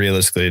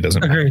realistically, it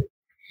doesn't matter.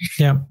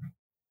 Yeah.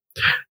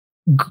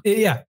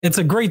 Yeah, it's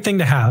a great thing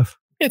to have.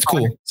 It's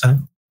cool.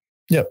 100%.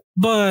 Yep.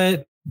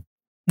 But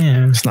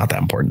yeah, it's not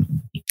that important.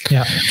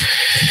 Yeah.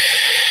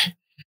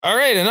 All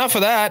right, enough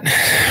of that.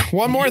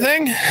 One more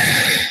thing.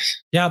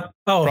 Yep.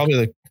 Oh,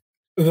 probably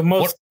the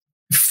most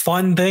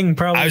fun thing.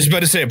 Probably. I was about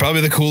to say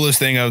probably the coolest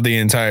thing of the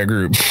entire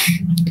group.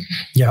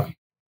 Yep.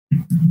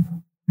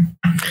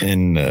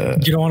 And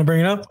you don't want to bring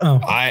it up? Oh,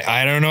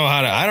 I don't know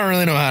how to. I don't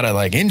really know how to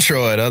like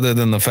intro it, other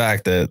than the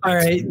fact that all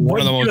right,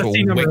 one of the most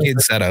wicked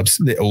setups.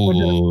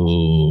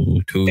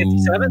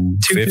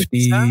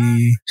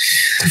 250.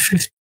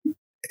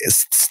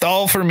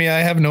 Stall for me. I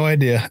have no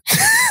idea.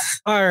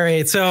 All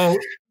right, so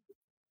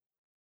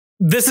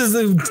this is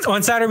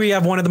on Saturday. We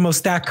have one of the most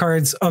stacked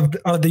cards of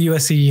the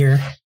UFC year.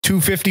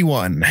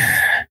 251.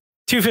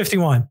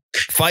 251.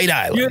 Fight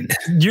Island.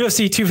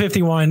 UFC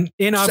 251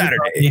 in Abu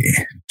Saturday,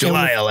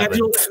 July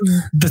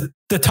 11th.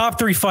 The top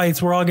 3 fights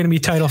were all going to be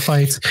title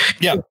fights.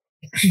 Yeah.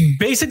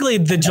 Basically,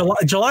 the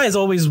July is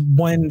always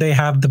when they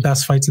have the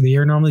best fights of the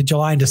year. Normally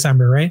July and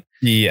December, right?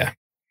 Yeah.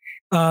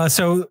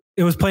 So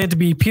it was planned to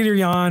be Peter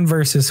Yan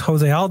versus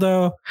Jose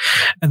Aldo.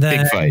 And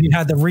then you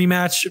had the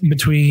rematch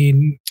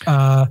between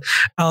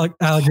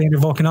Alexander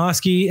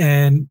Volkanovski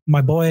and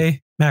my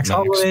boy, Max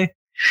Holloway.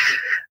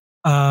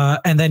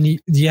 And then you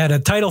had a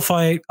title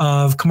fight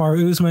of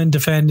Kamaru Usman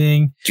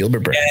defending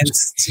Gilbert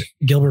Burns.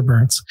 Gilbert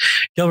Burns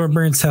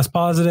tests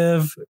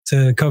positive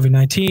to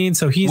COVID-19.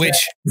 So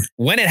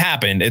when it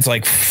happened, it's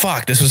like,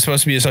 fuck, this was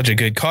supposed to be such a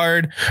good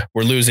card.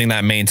 We're losing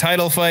that main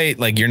title fight.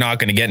 Like, you're not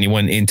going to get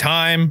anyone in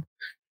time.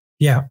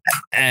 Yeah.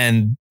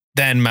 And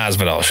then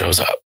Masvidal shows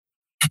up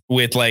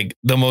with like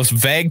the most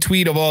vague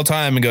tweet of all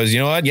time and goes, you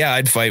know what? Yeah,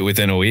 I'd fight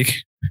within a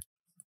week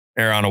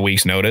or on a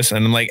week's notice.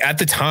 And like at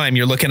the time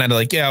you're looking at it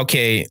like, yeah,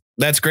 okay,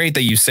 that's great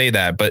that you say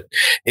that, but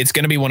it's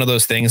going to be one of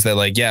those things that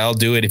like, yeah, I'll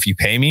do it if you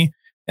pay me.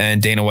 And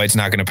Dana White's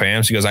not going to pay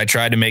him. So he goes, I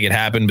tried to make it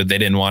happen, but they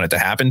didn't want it to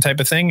happen type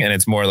of thing. And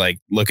it's more like,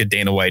 look at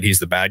Dana White. He's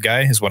the bad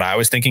guy is what I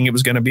was thinking it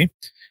was going to be.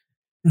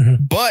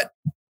 Mm-hmm. But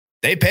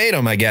they paid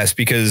him, I guess,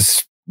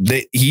 because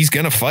he's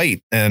going to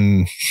fight,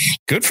 and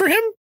good for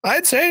him.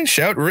 I'd say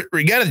you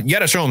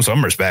gotta show him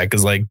some respect.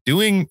 Cause like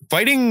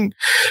fighting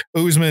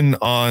Usman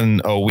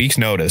on a week's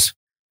notice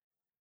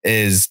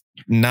is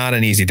not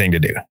an easy thing to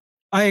do.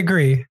 I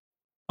agree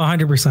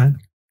 100%.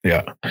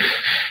 Yeah.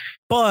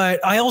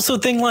 But I also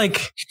think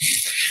like,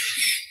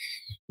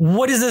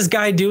 what does this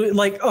guy do?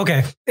 Like,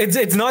 okay,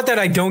 it's not that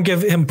I don't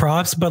give him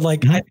props, but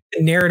like I think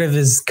the narrative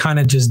is kind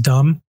of just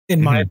dumb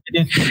in my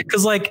opinion.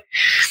 Cause like,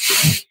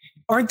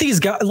 aren't these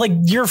guys like,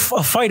 you're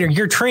a fighter,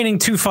 you're training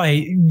to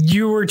fight.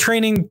 You were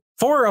training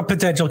for a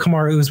potential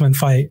Kamaru Usman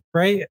fight,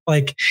 right?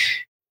 Like,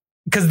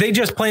 because they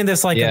just planned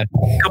this like a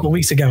couple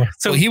weeks ago.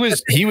 So he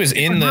was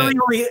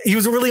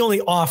really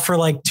only off for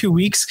like 2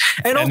 weeks,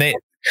 and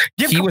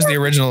he was the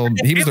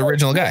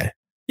original guy.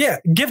 Yeah,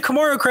 give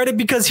Kamaru credit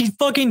because he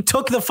fucking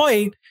took the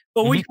fight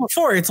a week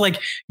before. It's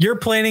like you're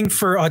planning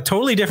for a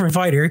totally different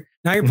fighter.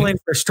 Now you're planning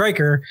for a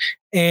striker,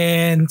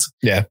 and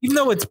even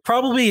though it's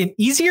probably an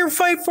easier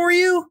fight for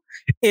you,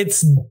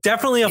 it's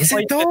definitely a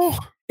fight.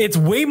 It's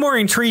way more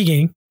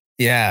intriguing.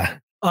 Yeah.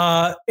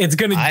 It's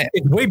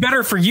way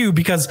better for you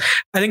because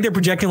I think they're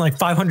projecting like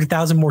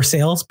 500,000 more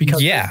sales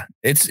because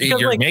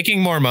you're like,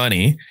 making more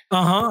money.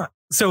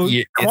 So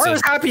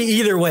Kamaru's happy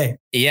either way.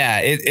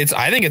 Yeah,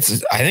 I think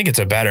it's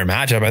a better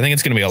matchup. I think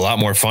it's going to be a lot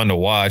more fun to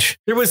watch.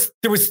 There was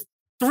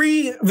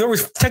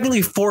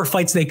technically 4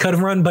 fights they could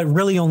have run, but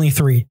really only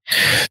 3.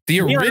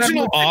 The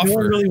original offer no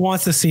one really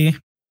wants to see.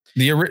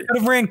 Could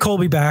have ran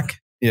Colby back.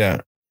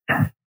 Yeah.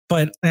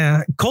 But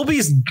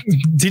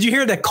did you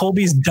hear that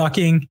Colby's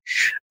ducking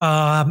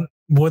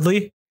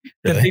Woodley?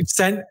 That they've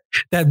sent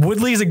that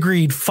Woodley's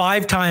agreed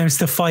 5 times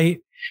to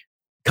fight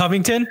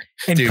Covington.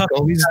 And dude,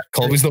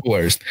 Colby's the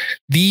worst.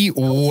 The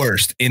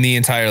worst in the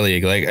entire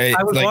league. Like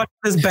I was watching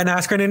this Ben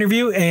Askren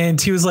interview and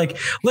he was like,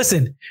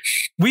 listen,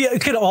 we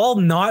could all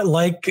not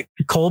like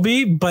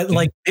Colby, but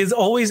like his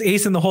always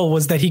ace in the hole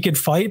was that he could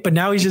fight, but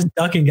now he's just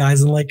ducking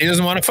guys and like he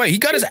doesn't want to fight. He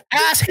got his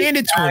ass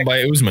handed to him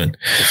by Usman.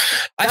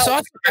 I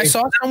saw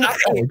I'm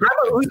an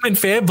Usman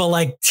fan, but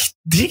like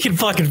he can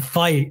fucking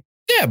fight.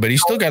 Yeah, but he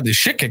still got the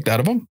shit kicked out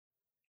of him.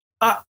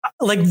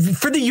 Like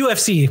for the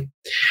UFC,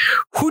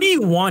 who do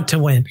you want to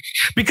win?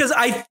 Because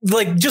I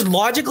like just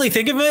logically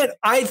think of it.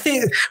 I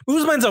think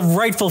Usman's a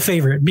rightful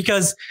favorite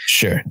because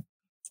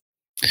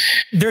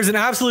there's an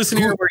absolute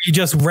scenario where you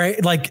just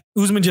like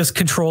Usman just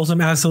controls him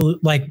absolute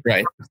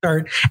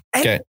start.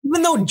 And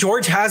even though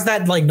George has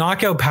that like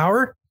knockout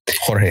power,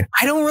 I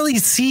don't really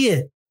see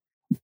it.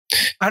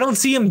 I don't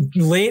see him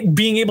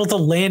being able to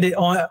land it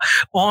on.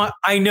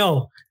 I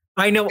know.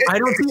 I don't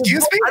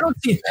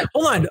see him.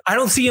 Hold on. I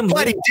don't see him.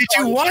 Buddy, did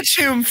you watch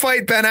him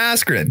fight Ben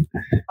Askren?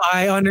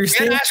 I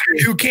understand. Ben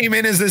Askren, who came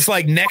in as this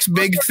like next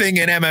big thing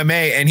in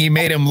MMA, and he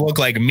made him look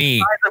like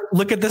me.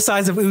 Look at the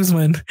size of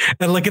Usman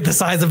and look at the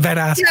size of Ben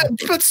Askren. Yeah,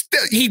 but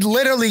still, he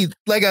literally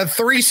like a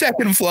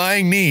 3-second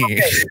flying knee.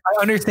 Okay,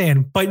 I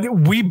understand, but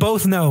we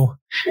both know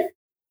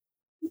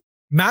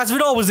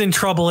Masvidal was in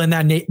trouble in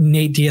that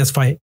Nate Diaz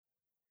fight.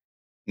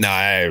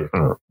 No,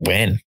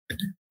 when?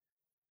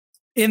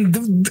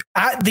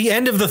 At the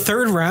end of the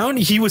 3rd round,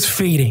 he was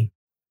fading.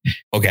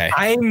 Okay.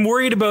 I'm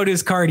worried about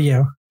his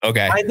cardio.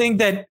 Okay. I think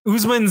that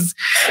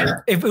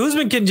if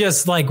Usman can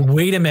just like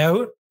wait him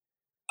out.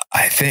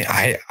 I think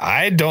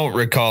I don't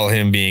recall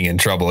him being in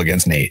trouble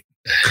against Nate.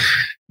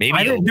 Maybe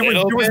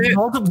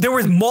there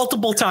was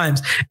multiple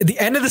times at the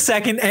end of the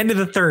second, end of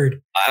the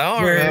third. I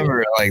don't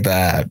remember it like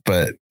that,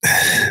 but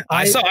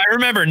I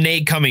remember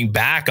Nate coming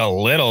back a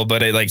little,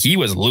 but he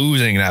was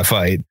losing that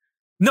fight.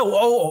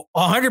 No,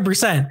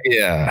 100%.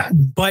 Yeah.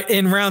 But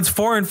in rounds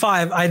 4 and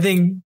 5, I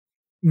think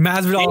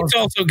Masvidal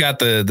also got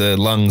the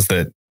lungs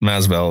that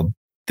Masvidal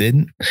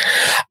didn't.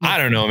 I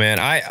don't know, man.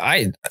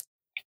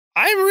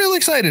 I'm real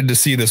excited to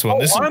see this one.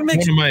 This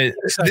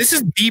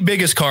is the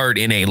biggest card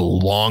in a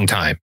long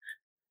time.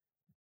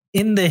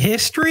 In the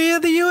history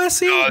of the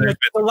UFC?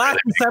 The last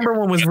December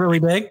one was really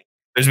big.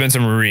 There's been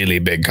some really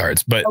big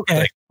cards, but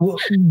okay.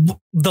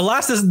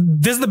 This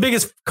is the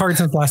biggest card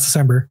since last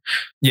December.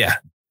 Yeah.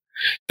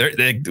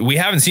 We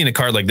haven't seen a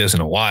card like this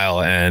in a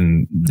while,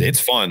 and it's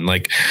fun.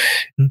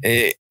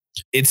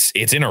 It's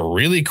in a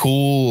really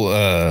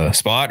cool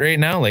spot right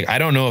now. I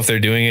don't know if they're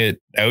doing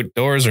it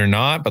outdoors or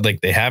not, but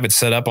they have it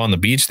set up on the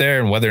beach there,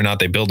 and whether or not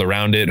they build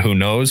around it, who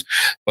knows?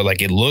 But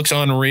it looks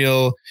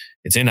unreal.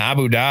 It's in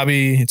Abu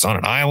Dhabi. It's on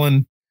an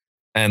island,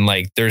 and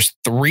there's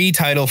 3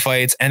 title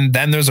fights, and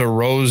then there's a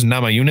Rose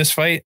Namajunas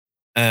fight,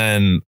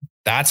 and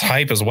that's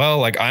hype as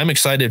well. I'm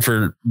excited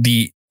for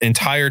the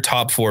entire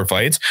top 4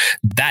 fights.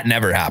 That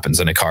never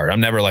happens in a card.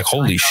 I'm never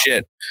holy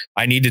shit,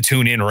 I need to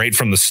tune in right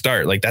from the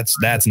start.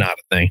 That's not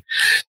a thing.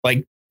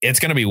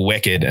 It's going to be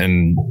wicked,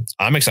 and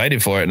I'm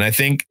excited for it. And I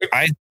think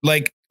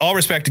all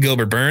respect to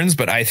Gilbert Burns,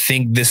 but I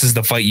think this is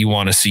the fight you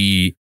want to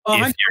see.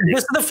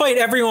 This is the fight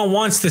everyone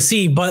wants to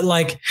see, but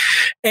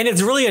and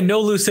it's really a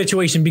no-lose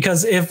situation,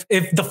 because if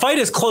the fight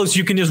is close,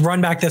 you can just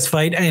run back this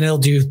fight and it'll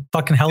do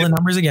fucking hella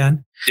numbers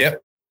again.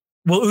 Yep.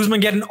 Will Usman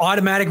get an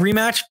automatic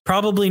rematch?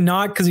 Probably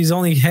not, because he's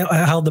only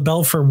held the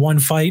belt for 1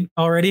 fight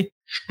already.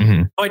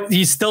 Mm-hmm. But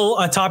he's still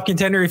a top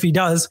contender if he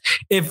does.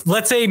 If,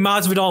 let's say,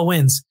 Masvidal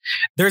wins,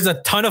 there's a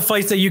ton of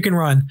fights that you can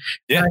run.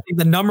 Yeah. And I think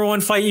the number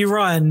 1 fight you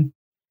run,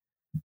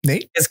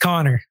 Nate, is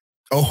Conor.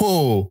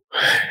 Oh,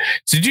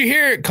 did you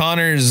hear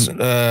Conor's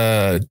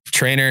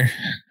trainer?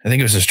 I think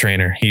it was his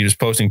trainer. He was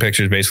posting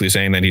pictures basically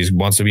saying that he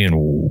wants to be in,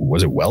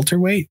 was it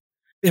welterweight?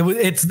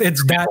 It's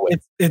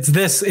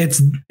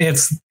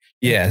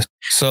yeah.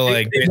 So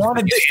they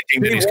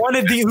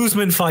wanted the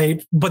Usman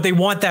fight, but they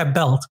want that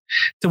belt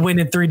to win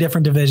in 3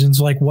 different divisions,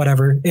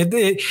 whatever.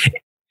 There's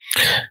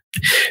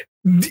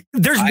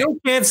no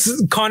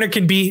chance Conor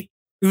can beat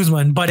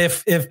Usman, but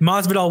if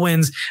Masvidal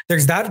wins,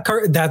 there's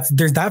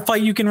that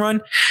fight you can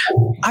run.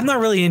 I'm not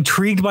really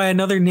intrigued by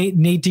another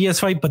Nate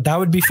Diaz fight, but that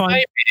would be fun.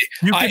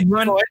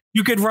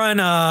 You could run.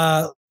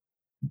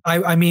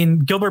 I mean,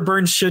 Gilbert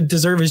Burns should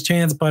deserve his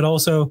chance, but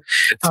also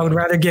I would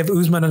rather give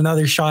Usman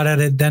another shot at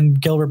it than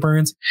Gilbert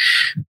Burns.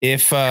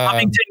 If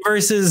Covington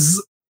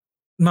versus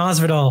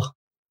Masvidal,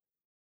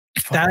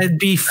 that'd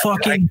be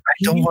fucking. I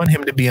don't want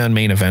him to be on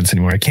main events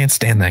anymore. I can't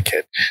stand that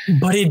kid.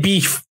 But it'd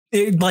be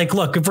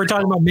look, if we're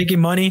talking about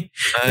making money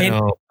and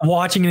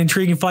watching an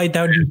intriguing fight,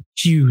 that would be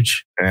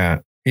huge. Yeah,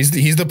 he's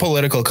the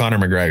political Conor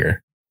McGregor.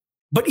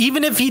 But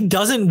even if he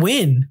doesn't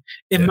win,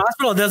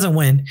 Masvidal doesn't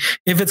win,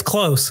 if it's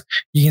close,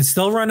 you can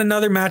still run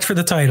another match for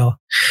the title.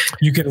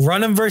 You can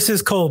run him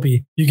versus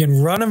Colby. You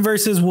can run him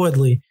versus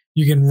Woodley.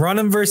 You can run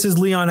him versus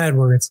Leon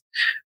Edwards.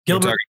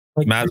 Gilbert,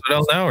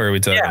 Masvidal now, or are we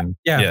talking?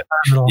 Yeah.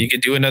 You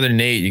could do another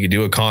Nate. You could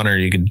do a Conor.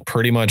 You could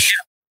pretty much.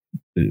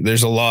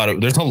 There's a lot for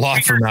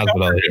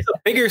Masvidal. He's a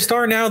bigger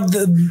star now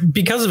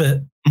because of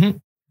it. Mm-hmm.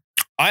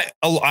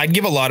 I'd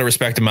give a lot of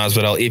respect to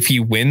Masvidal if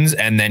he wins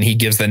and then he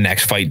gives the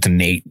next fight to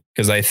Nate,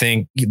 because I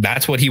think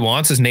that's what he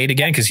wants is Nate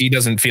again, because he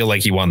doesn't feel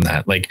like he won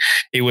that.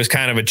 It was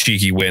kind of a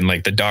cheeky win.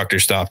 The doctor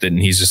stopped it and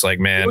he's just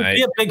man. It would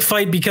be a big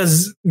fight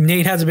because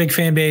Nate has a big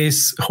fan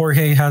base.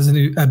 Jorge has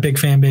a big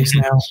fan base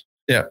now.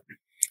 Yeah.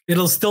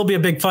 It'll still be a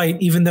big fight,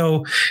 even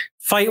though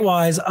fight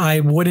wise,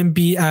 it wouldn't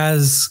be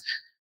as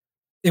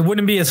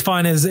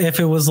fun as if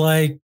it was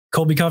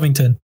Colby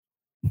Covington.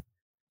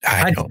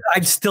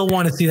 I'd still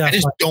want to see that. I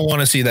just don't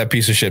want to see that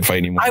piece of shit fight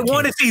anymore. I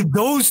want to see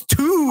those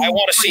two. I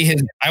want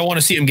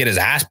to see him get his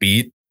ass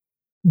beat.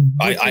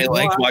 I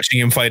like watching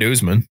him fight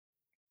Usman.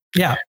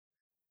 Yeah.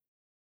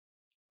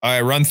 All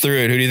right, run through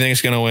it. Who do you think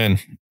is going to win?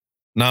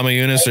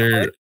 Namajunas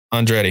or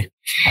Andretti?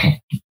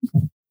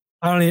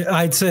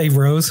 I'd say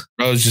Rose.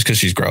 Rose, just because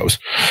she's gross.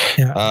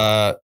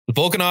 Yeah.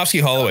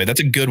 Volkanovski Holloway. That's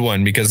a good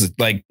one because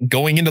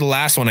going into the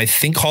last one, I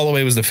think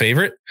Holloway was the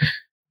favorite.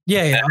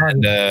 Yeah.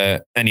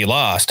 And he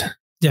lost.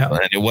 Yeah.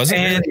 And it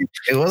wasn't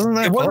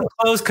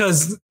close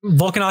because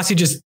Volkanovski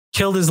just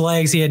killed his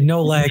legs. He had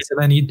no legs. And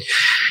then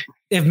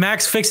if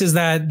Max fixes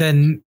that,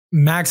 then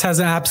Max has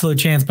an absolute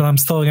chance, but I'm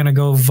still going to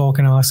go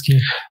Volkanovski.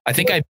 I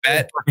think I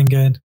bet. Fucking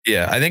good.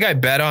 Yeah. I think I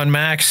bet on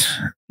Max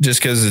just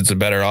because it's a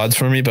better odds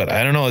for me, but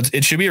I don't know.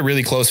 It should be a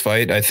really close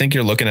fight. I think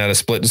you're looking at a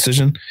split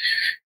decision.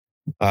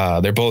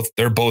 They're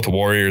both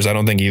warriors. I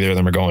don't think either of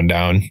them are going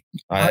down.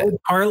 I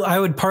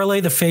would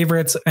parlay the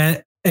favorites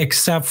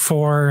except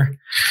for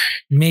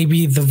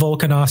maybe the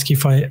Volkanovski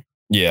fight.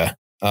 Yeah.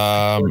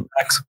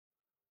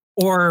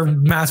 or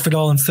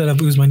Masvidal instead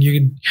of Usman. You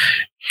could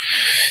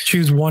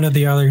choose one or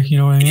the other. You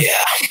know what I mean? Yeah.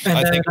 And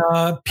I then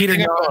Peter.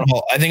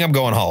 I think I'm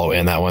going Holloway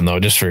in that one though,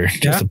 just to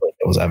play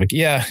devil's advocate.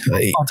 Yeah,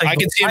 I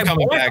can see him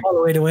coming back.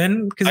 Holloway to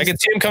win. I can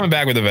see him coming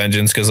back with a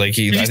vengeance because like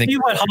I think see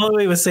what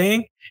Holloway was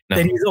saying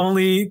that he's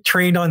only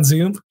trained on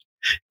Zoom.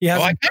 Yeah,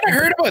 I kind of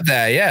heard about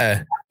that.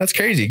 Yeah, that's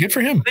crazy. Good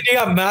for him. Then you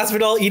got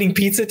Masvidal eating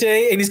pizza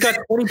today, and he's got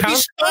 20 pounds.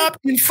 He stopped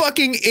in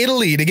fucking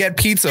Italy to get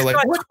pizza. Like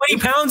what?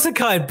 20 pounds to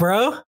cut,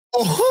 bro.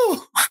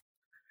 Oh,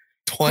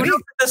 20.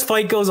 This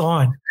fight goes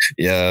on.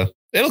 Yeah,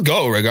 it'll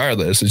go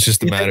regardless. It's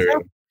just a matter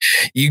of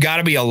you got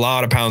to be a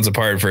lot of pounds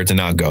apart for it to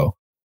not go.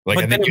 Like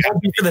but I think it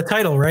won't be for the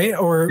title, right?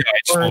 Or it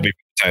just won't be for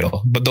the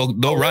title, but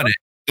they'll run it.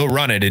 They'll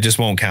run it. It just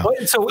won't count.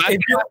 So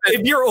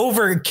if you're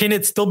over, can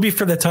it still be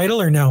for the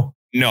title or no?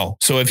 No.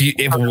 So if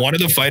one of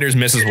the fighters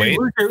misses weight,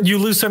 you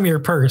lose some of your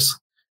purse.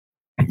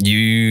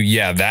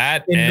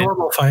 That in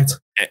normal fights.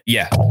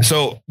 Yeah.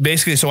 So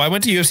basically, I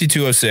went to UFC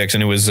 206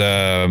 and it was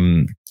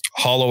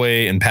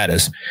Holloway and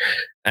Pettis,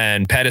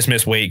 and Pettis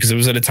missed weight because it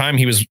was at a time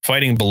he was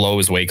fighting below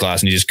his weight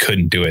class and he just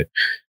couldn't do it.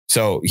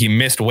 So he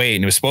missed weight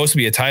and it was supposed to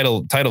be a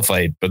title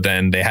fight, but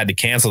then they had to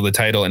cancel the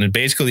title. And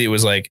it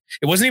was like,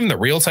 it wasn't even the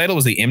real title, it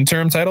was the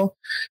interim title.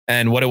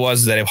 And what it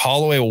was is that if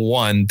Holloway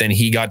won, then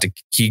he got the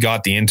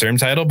interim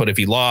title. But if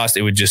he lost,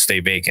 it would just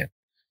stay vacant.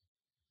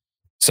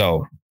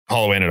 So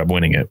Holloway ended up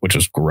winning it, which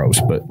was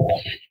gross, but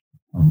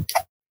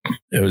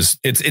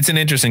it's an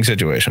interesting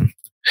situation.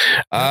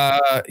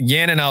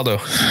 Yan and Aldo.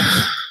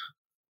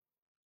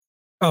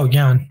 Oh,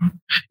 Jan.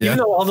 Even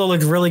though Aldo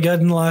looked really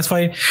good in the last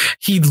fight,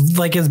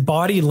 his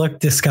body looked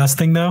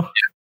disgusting though.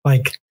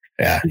 Like,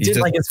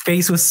 his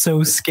face was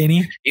so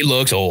skinny. He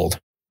looks old.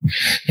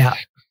 Yeah.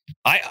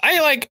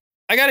 I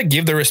gotta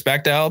give the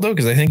respect to Aldo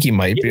because I think he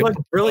might be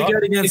really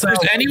good against. If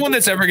there's anyone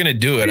that's ever gonna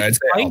do it, I'd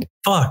say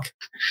fuck.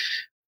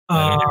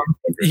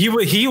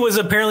 He was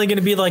apparently going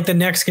to be like the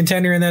next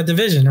contender in that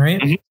division, right?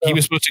 Mm-hmm. So, he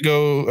was supposed to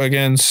go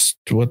against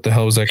what the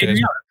hell was that guy?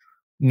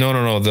 No.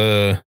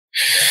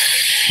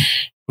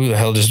 Who the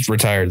hell just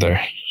retired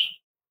there?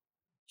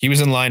 He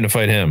was in line to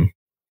fight him.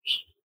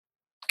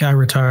 Guy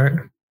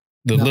retired.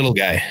 The little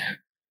guy.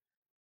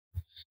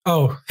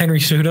 Oh, Henry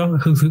Cejudo.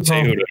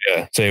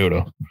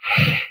 Cejudo.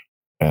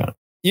 Yeah.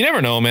 You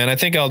never know, man. I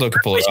think Aldo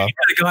could pull it off. He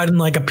could have gotten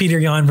like a Peter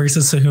Yan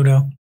versus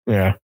Cejudo.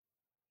 Yeah.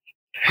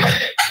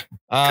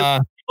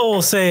 People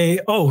will say,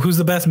 "Oh, who's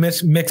the best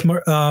mixed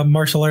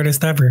martial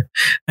artist ever?"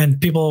 And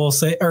people will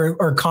say,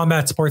 or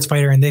combat sports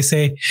fighter, and they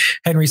say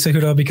Henry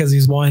Cejudo because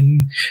he's won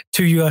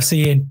 2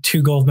 UFC and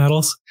 2 gold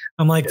medals.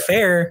 I'm like,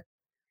 fair,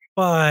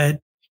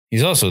 but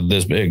he's also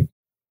this big.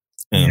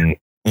 And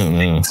I don't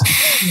know.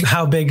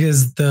 How big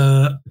is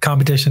the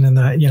competition in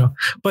that?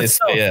 But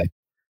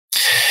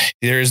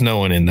there's no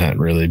one in that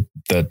really.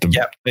 I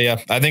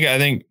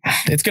think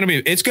it's gonna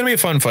be a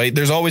fun fight.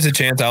 There's always a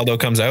chance Aldo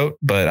comes out,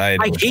 but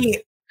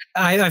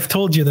I've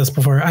told you this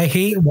before. I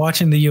hate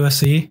watching the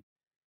UFC.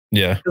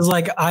 Yeah, because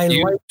like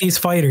like these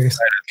fighters,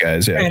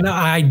 guys, and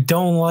I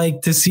don't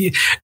like to see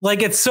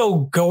it's so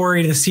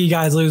gory to see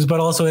guys lose,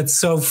 but also it's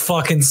so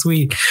fucking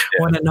sweet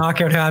when a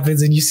knockout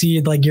happens and you see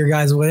like your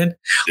guys win.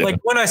 Yeah. Like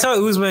when I saw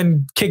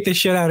Usman kick the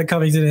shit out of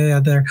Covington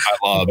out there, I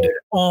loved it.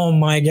 Oh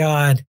my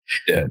god!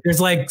 Yeah,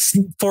 there's like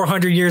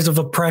 400 years of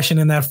oppression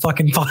in that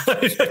fucking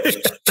fight.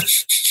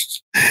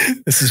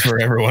 This is for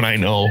everyone I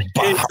know.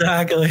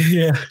 Exactly.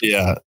 Yeah.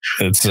 Yeah.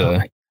 It's all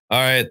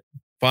right.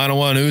 Final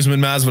one. Usman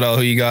Masvidal.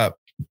 Who you got?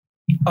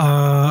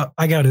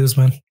 I got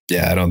Usman.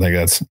 Yeah, I don't think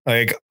that's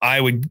like I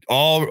would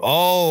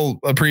all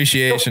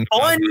appreciation.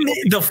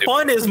 The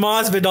fun is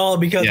Masvidal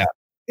because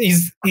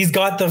he's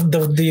got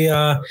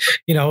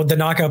the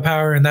knockout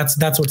power and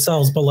that's what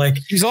sells. But like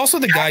he's also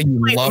the guy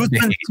you love to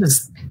hate.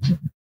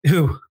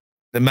 Who?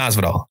 The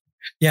Masvidal.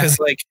 Yeah, because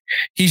like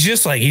he's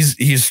just like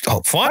he's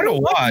fun to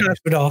watch.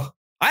 Masvidal.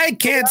 I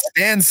can't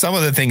stand some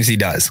of the things he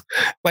does.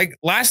 Like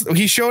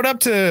he showed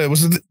up to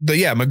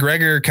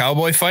McGregor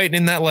Cowboy fight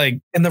in that like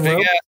in the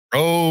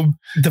robe,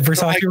 the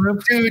Versace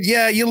robe. Dude,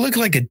 yeah, you look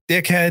like a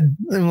dickhead.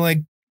 I'm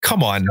like,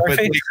 come on,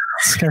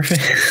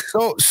 Scarface.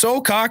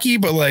 So cocky,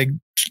 but like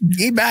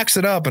he backs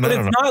it up, and but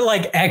it's not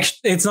like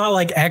extra. It's not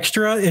like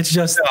extra. It's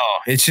just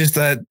it's just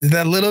that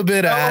little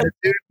bit of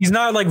attitude. He's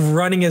not like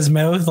running his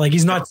mouth. Like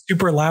he's not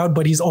super loud,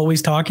 but he's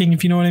always talking.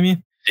 If you know what I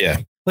mean. Yeah.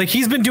 Like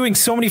he's been doing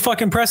so many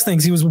fucking press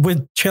things. He was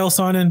with Chael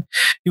Sonnen.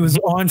 He was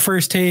on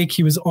First Take.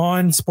 He was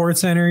on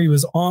Sports Center. He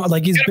was on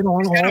he's been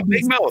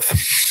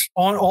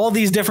on all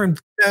these different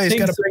things,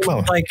 got a big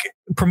mouth. Like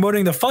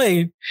promoting the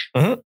fight,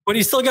 but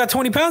he's still got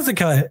 20 pounds to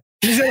cut.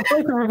 He's got a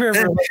fight to prepare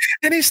for.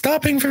 And he's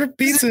stopping for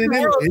pizza.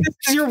 This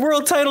is your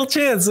world title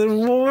chance.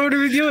 And what are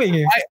we doing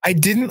here? I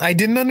didn't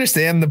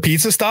understand the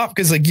pizza stop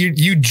because like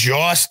you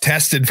just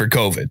tested for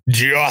COVID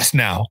just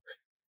now,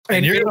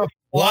 and you're gonna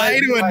fly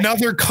to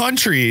another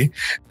country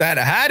that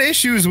had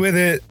issues with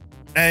it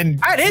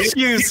and had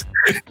issues.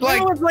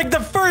 Like it was like the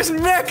first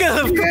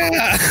mecca of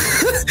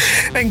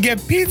and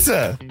get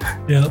pizza.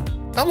 Yeah.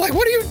 I'm like,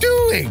 what are you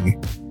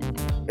doing?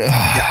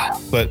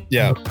 But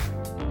yeah.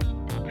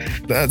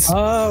 That's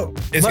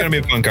it's gonna be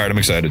a fun card. I'm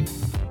excited.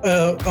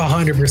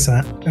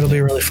 100%. It'll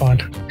be really fun.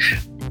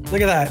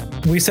 Look at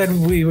that. We said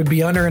we would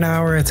be under an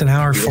hour. It's an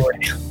hour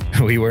 40.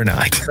 We were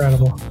not.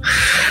 Incredible.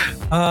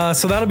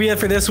 So that'll be it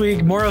for this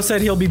week. Morrow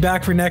said he'll be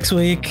back for next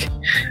week.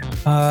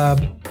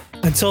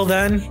 Until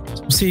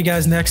then, see you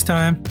guys next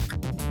time.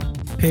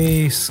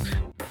 Peace.